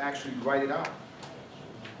 Because you're going to actually write it out.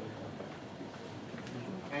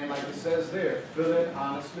 And like it says there, fill it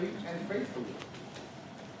honestly and faithfully.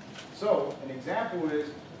 So, an example is,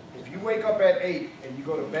 if you wake up at 8 and you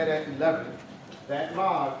go to bed at 11, that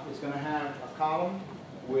log is going to have a column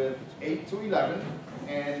with 8 to 11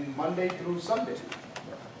 and Monday through Sunday.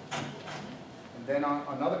 And then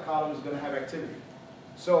another column is going to have activity.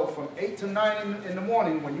 So from 8 to 9 in the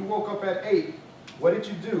morning, when you woke up at 8, what did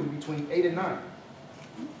you do between 8 and 9?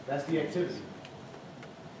 That's the activity.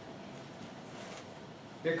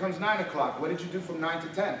 There comes 9 o'clock. What did you do from 9 to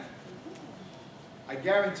 10? I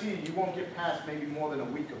guarantee you won't get past maybe more than a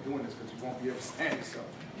week of doing this because you won't be able to stand yourself.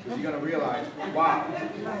 Because you're going to realize, wow,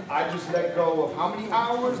 I just let go of how many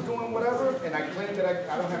hours doing whatever, and I claim that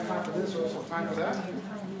I don't have time for this or time for that.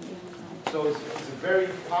 So it's a very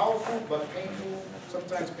powerful but painful,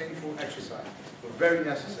 sometimes painful exercise, but very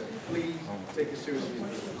necessary. Please take it seriously.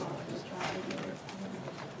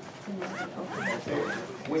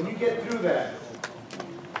 When you get through that,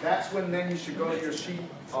 that's when then you should go to your sheet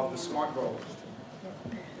of the SMART goals.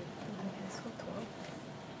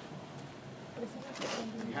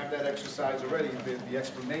 You have that exercise already. The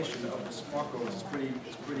explanation of the SMART goals is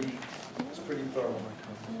pretty thorough.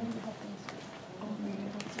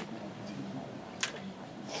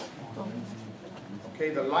 Okay,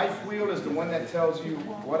 the life wheel is the one that tells you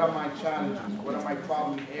what are my challenges, what are my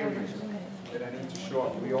problem areas that I need to show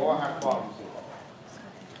up. We all have problems.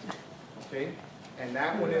 Okay? And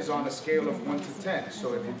that one is on a scale of 1 to 10.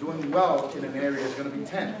 So if you're doing well in an area, it's going to be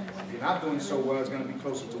 10. If you're not doing so well, it's going to be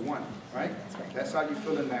closer to 1. Right? That's how you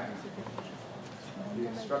fill in that one. The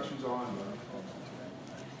instructions are on.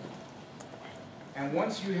 And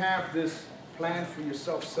once you have this plan for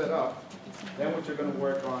yourself set up, then what you're going to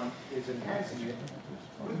work on is enhancing it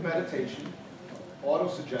with meditation,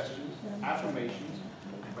 auto-suggestions, affirmations,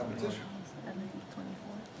 and repetition.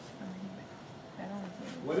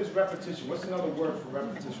 What is repetition? What's another word for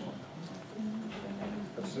repetition?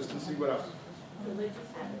 Consistency. What else?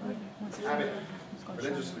 Habit.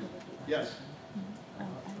 Religiously. Yes.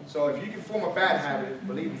 So if you can form a bad habit,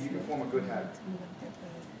 believe me, you can form a good habit.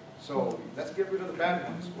 So let's get rid of the bad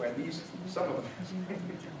ones, or at least some of them.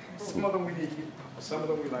 Some of them we need, some of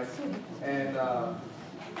them we like,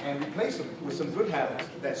 and replace them with some good habits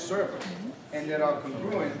that serve us and that are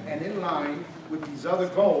congruent and in line with these other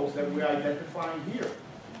goals that we're identifying here.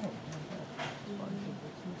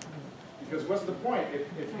 Because what's the point?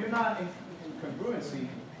 If you're not in congruency,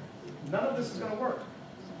 none of this is going to work.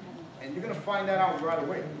 And you're going to find that out right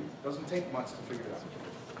away. It doesn't take much to figure it out.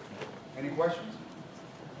 Any questions?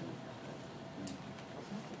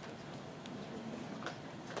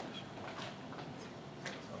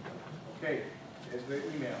 Okay, there's the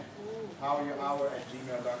email,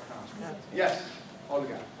 poweryourhour@gmail.com. Yes,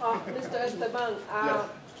 Olga. Mr. Esteban, Yes.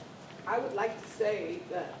 I would like to say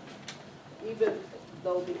that even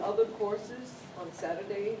though the other courses on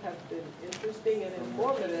Saturday have been interesting and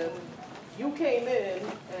informative, you came in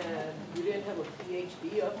and you didn't have a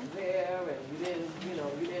PhD up there, and you didn't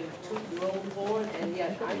toot your own horn, and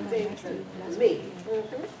yet I think that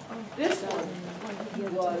this one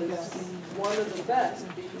was one of the best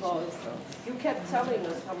because you kept telling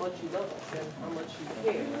us how much you love us and how much you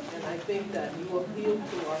care, and I think that you appealed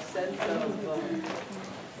to our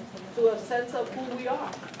sense of who we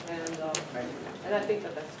are, and I think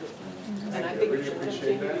that that's good. And I think you should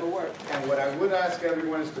continue your work. And what I would ask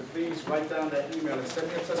everyone is to please write down that email and send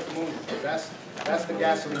me a testimonial. That's the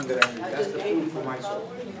gasoline that I need. That's the food for my soul.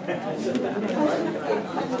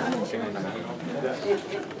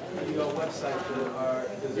 Your website,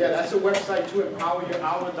 yeah, that's a website too,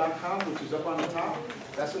 empoweryourhour.com, which is up on the top.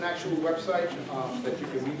 That's an actual website that you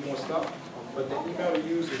can read more stuff. But the email to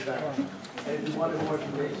use is that one. And if you wanted more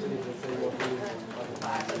information, you can say what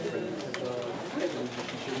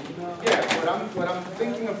yeah, what I'm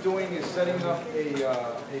thinking of doing is setting up a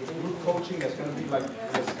group coaching that's going to be like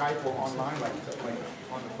Skype or online, like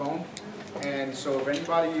on the phone. And so if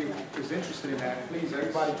anybody is interested in that, please,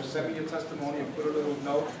 everybody just send me your testimony and put a little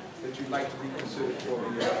note that you'd like to be considered for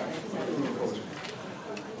the group coaching.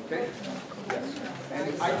 Okay? Yes.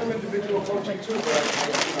 And I do individual coaching too,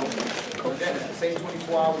 but again, it's the same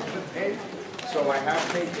 24 hours with paid. So I have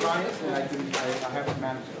paid clients and I have to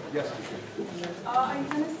manage it. Yes, Are you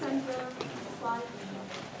going to send the slide?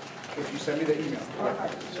 if you send me the email.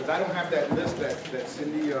 Because I don't have that list that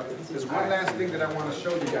Cindy, there's one last thing that I want to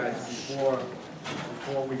show you guys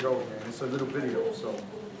before we go here. It's a little video, so.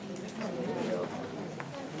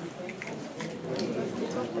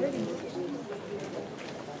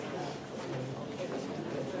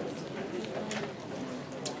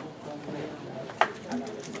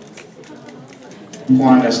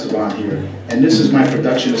 Juan Esteban here, and this is my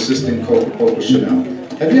production assistant, Coco Chanel.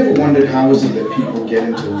 Have you ever wondered how is it that people get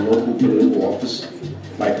into a local political office,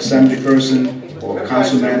 like assembly person or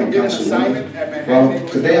councilman or councilwoman? Well,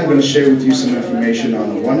 today I'm going to share with you some information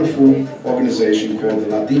on a wonderful organization called the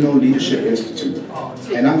Latino Leadership Institute.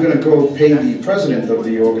 And I'm going to go pay the president of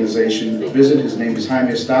the organization a visit. His name is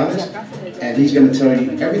Jaime Estales, and he's going to tell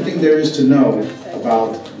you everything there is to know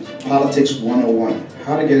about Politics 101.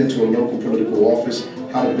 How to get into a local political office,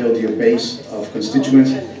 how to build your base of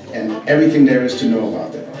constituents, and everything there is to know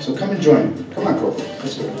about that. So come and join me. Come on, Coco.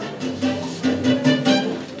 Let's go.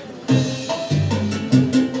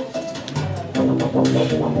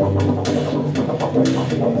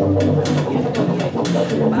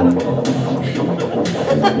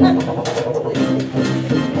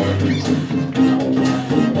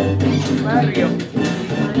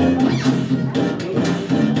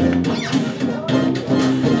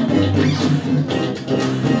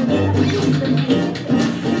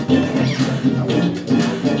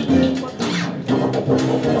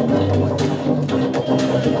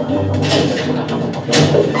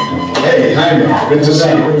 Hey, Jaime, good to see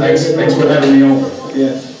you. Thanks for having me over.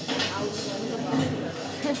 Yeah.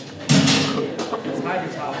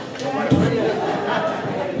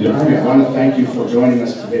 Jaime, I want to thank you for joining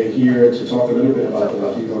us today here to talk a little bit about the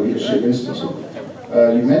Latino Leadership Institute.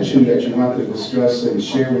 You mentioned that you wanted to discuss and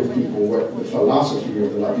share with people what the philosophy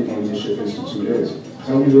of the Latino Leadership Institute is.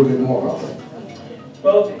 Tell me a little bit more about that.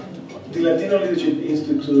 Well, the Latino Leadership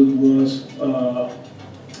Institute was,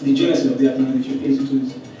 the genesis of the Latino Leadership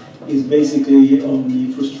Institute is basically on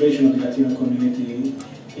the frustration of the Latino community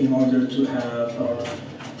in order to have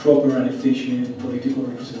proper and efficient political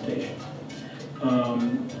representation.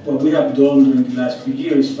 What we have done during the last few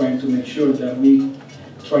years is trying to make sure that we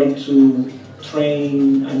try to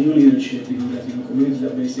train a new leadership in the Latino community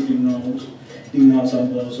that basically knows the nuts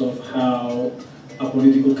and bolts of how a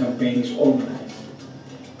political campaign is organized.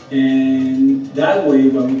 And that way,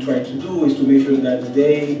 what we try to do is to make sure that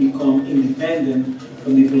they become independent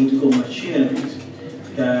from the political machineries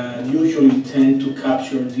that usually tend to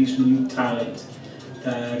capture this new talent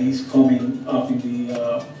that is coming up in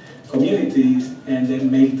the communities and then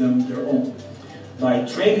make them their own. By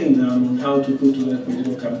training them on how to put together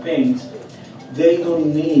political campaigns, they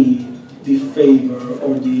don't need the favor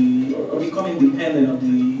or become independent of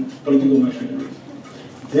the political machinery.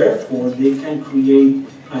 Therefore, they can create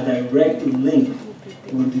a direct link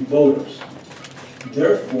with the voters.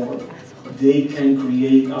 Therefore, they can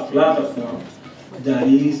create a platform that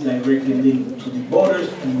is directly linked to the voters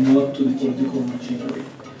and not to the political machinery.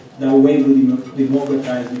 That way we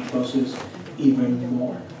democratize the process even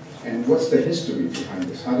more. And what's the history behind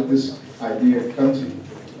this? How did this idea come to you?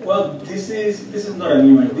 Well, this is not a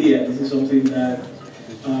new idea. This is something that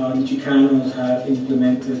the Chicanos have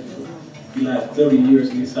implemented for the last 30 years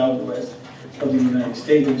in the Southwest of the United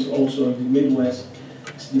States. It's also in the Midwest,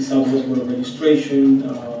 the Southwest Board of Registration.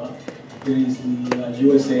 There is the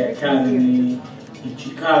USA Academy in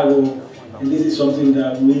Chicago, and this is something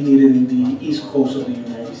that we needed in the East Coast of the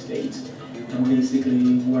United States. And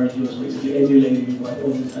basically, we're just emulating what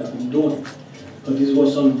others have been doing. But this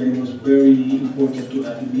was something that was very important to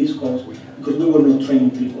have in the East Coast because we were not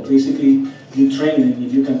training people. Basically, the training,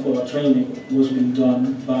 if you can call it training, was being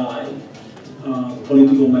done by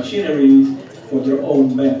political machineries for their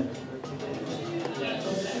own benefit.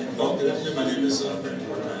 Well, good afternoon. My name is Juan. I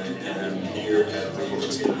am here at the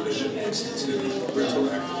Latino Leadership Institute, Electoral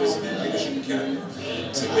Activism and Leadership Academy.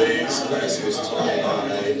 Today's class was taught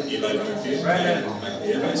by Eli Murphy and Michael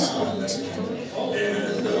Yemes on lesson.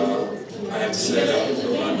 And I have to say that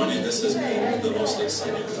for my money, this has been the most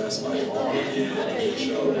exciting class by far in each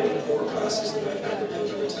of the 4 classes that I've had the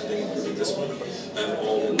pleasure of attending, including this one, and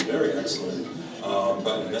all been very excellent.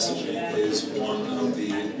 But messaging is one of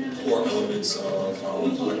the core elements of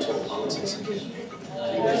electoral politics in Kenya.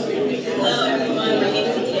 Hello everyone, my name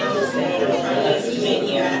is Esteban. I'm a student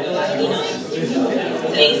here at the Latino Institute.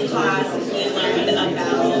 Today's class we learned about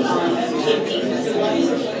campaign messaging.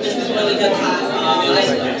 This is a really good class.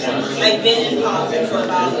 I've been in politics for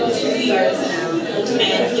about 2 years now,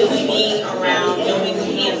 and just being around, knowing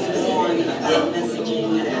hands-on about messaging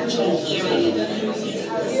and actually hearing these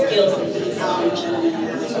skills and these gentlemen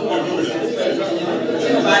have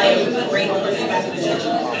provided great perspective.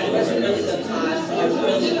 It was a really good class, so I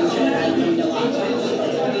really enjoyed it. I learned a lot.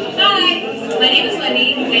 Hi, my name is Wendy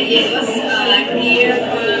Gallegos. I'm here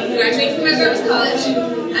graduating from my girls' college.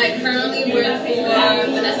 I currently work for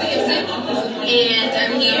Vanessa Gibson, and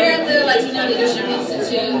I'm here at the Latino Leadership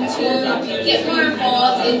Institute to get more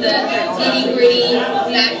involved in the nitty-gritty,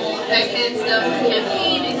 backhand stuff of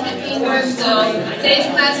campaign and campaign work. So today's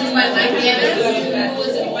class is by Mike Yemes, who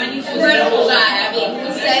is an incredible guy. I mean,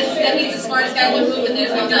 who says that he's the smartest guy in the room, and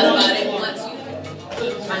there's no doubt about it.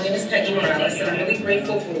 My name is Peggy Morales, and I'm really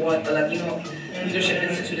grateful for what the Latino Leadership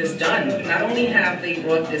Institute has done. Not only have they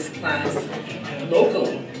brought this class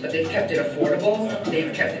locally, but they've kept it affordable,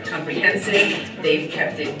 they've kept it comprehensive, they've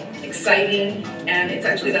kept it exciting, and it's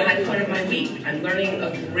actually the high point of my week. I'm learning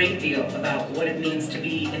a great deal about what it means to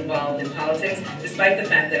be involved in politics, despite the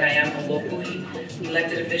fact that I am a locally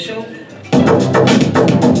elected official.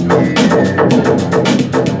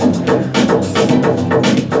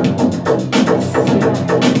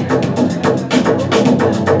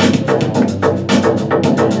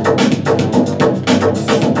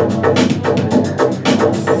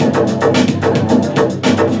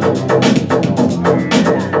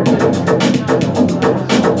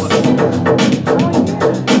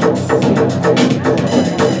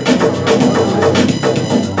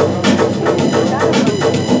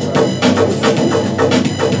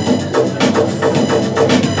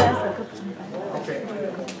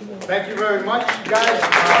 Thank you very much, guys.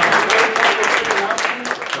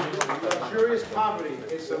 Curious Poverty.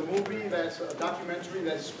 It's a movie that's a documentary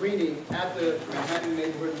that's screening at the Manhattan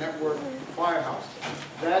Neighborhood Network Firehouse.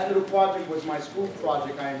 That little project was my school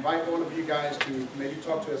project. I invite all of you guys to maybe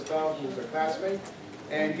talk to Esteban, who's a classmate,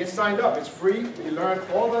 and get signed up. It's free. You learn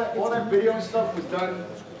all that video and stuff was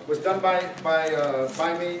done by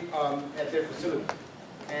me at their facility.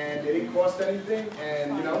 And it didn't cost anything,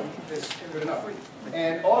 and you know, it's good enough.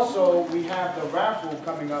 And also, we have the raffle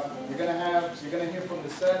coming up. You're gonna hear from the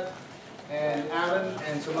set and Alan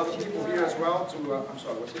and some other people here as well to, I'm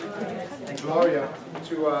sorry, what's your name? Gloria,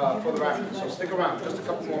 for the raffle. So stick around, just a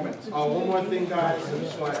couple more minutes. One more thing, guys.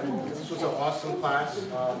 This was an awesome class,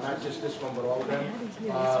 not just this one, but all of them.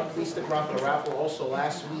 Please stick around for the raffle. Also,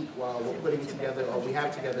 last week, we're putting together, or we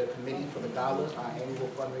have together a committee for the gala, our annual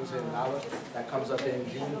fundraiser and gala that comes up in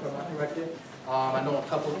June, if I'm not corrected. I know a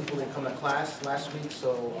couple of people didn't come to class last week,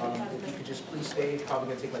 so if you could just please stay, it's probably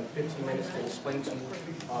going to take like 15 minutes to explain to you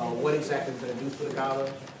what exactly we're going to do for the gala,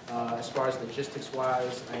 as far as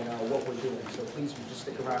logistics-wise, and what we're doing. So please just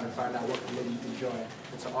stick around and find out what committee you can join.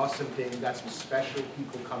 It's an awesome thing. We've got some special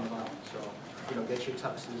people coming out. So, you know, get your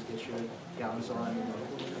tuxes, get your gowns on, and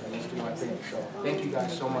let's do our thing. So thank you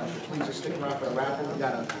guys so much. Please just stick around for the raffle. We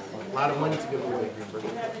got a lot of money to give away.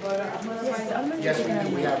 Yes, we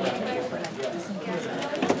do. We have that.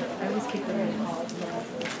 I always keep it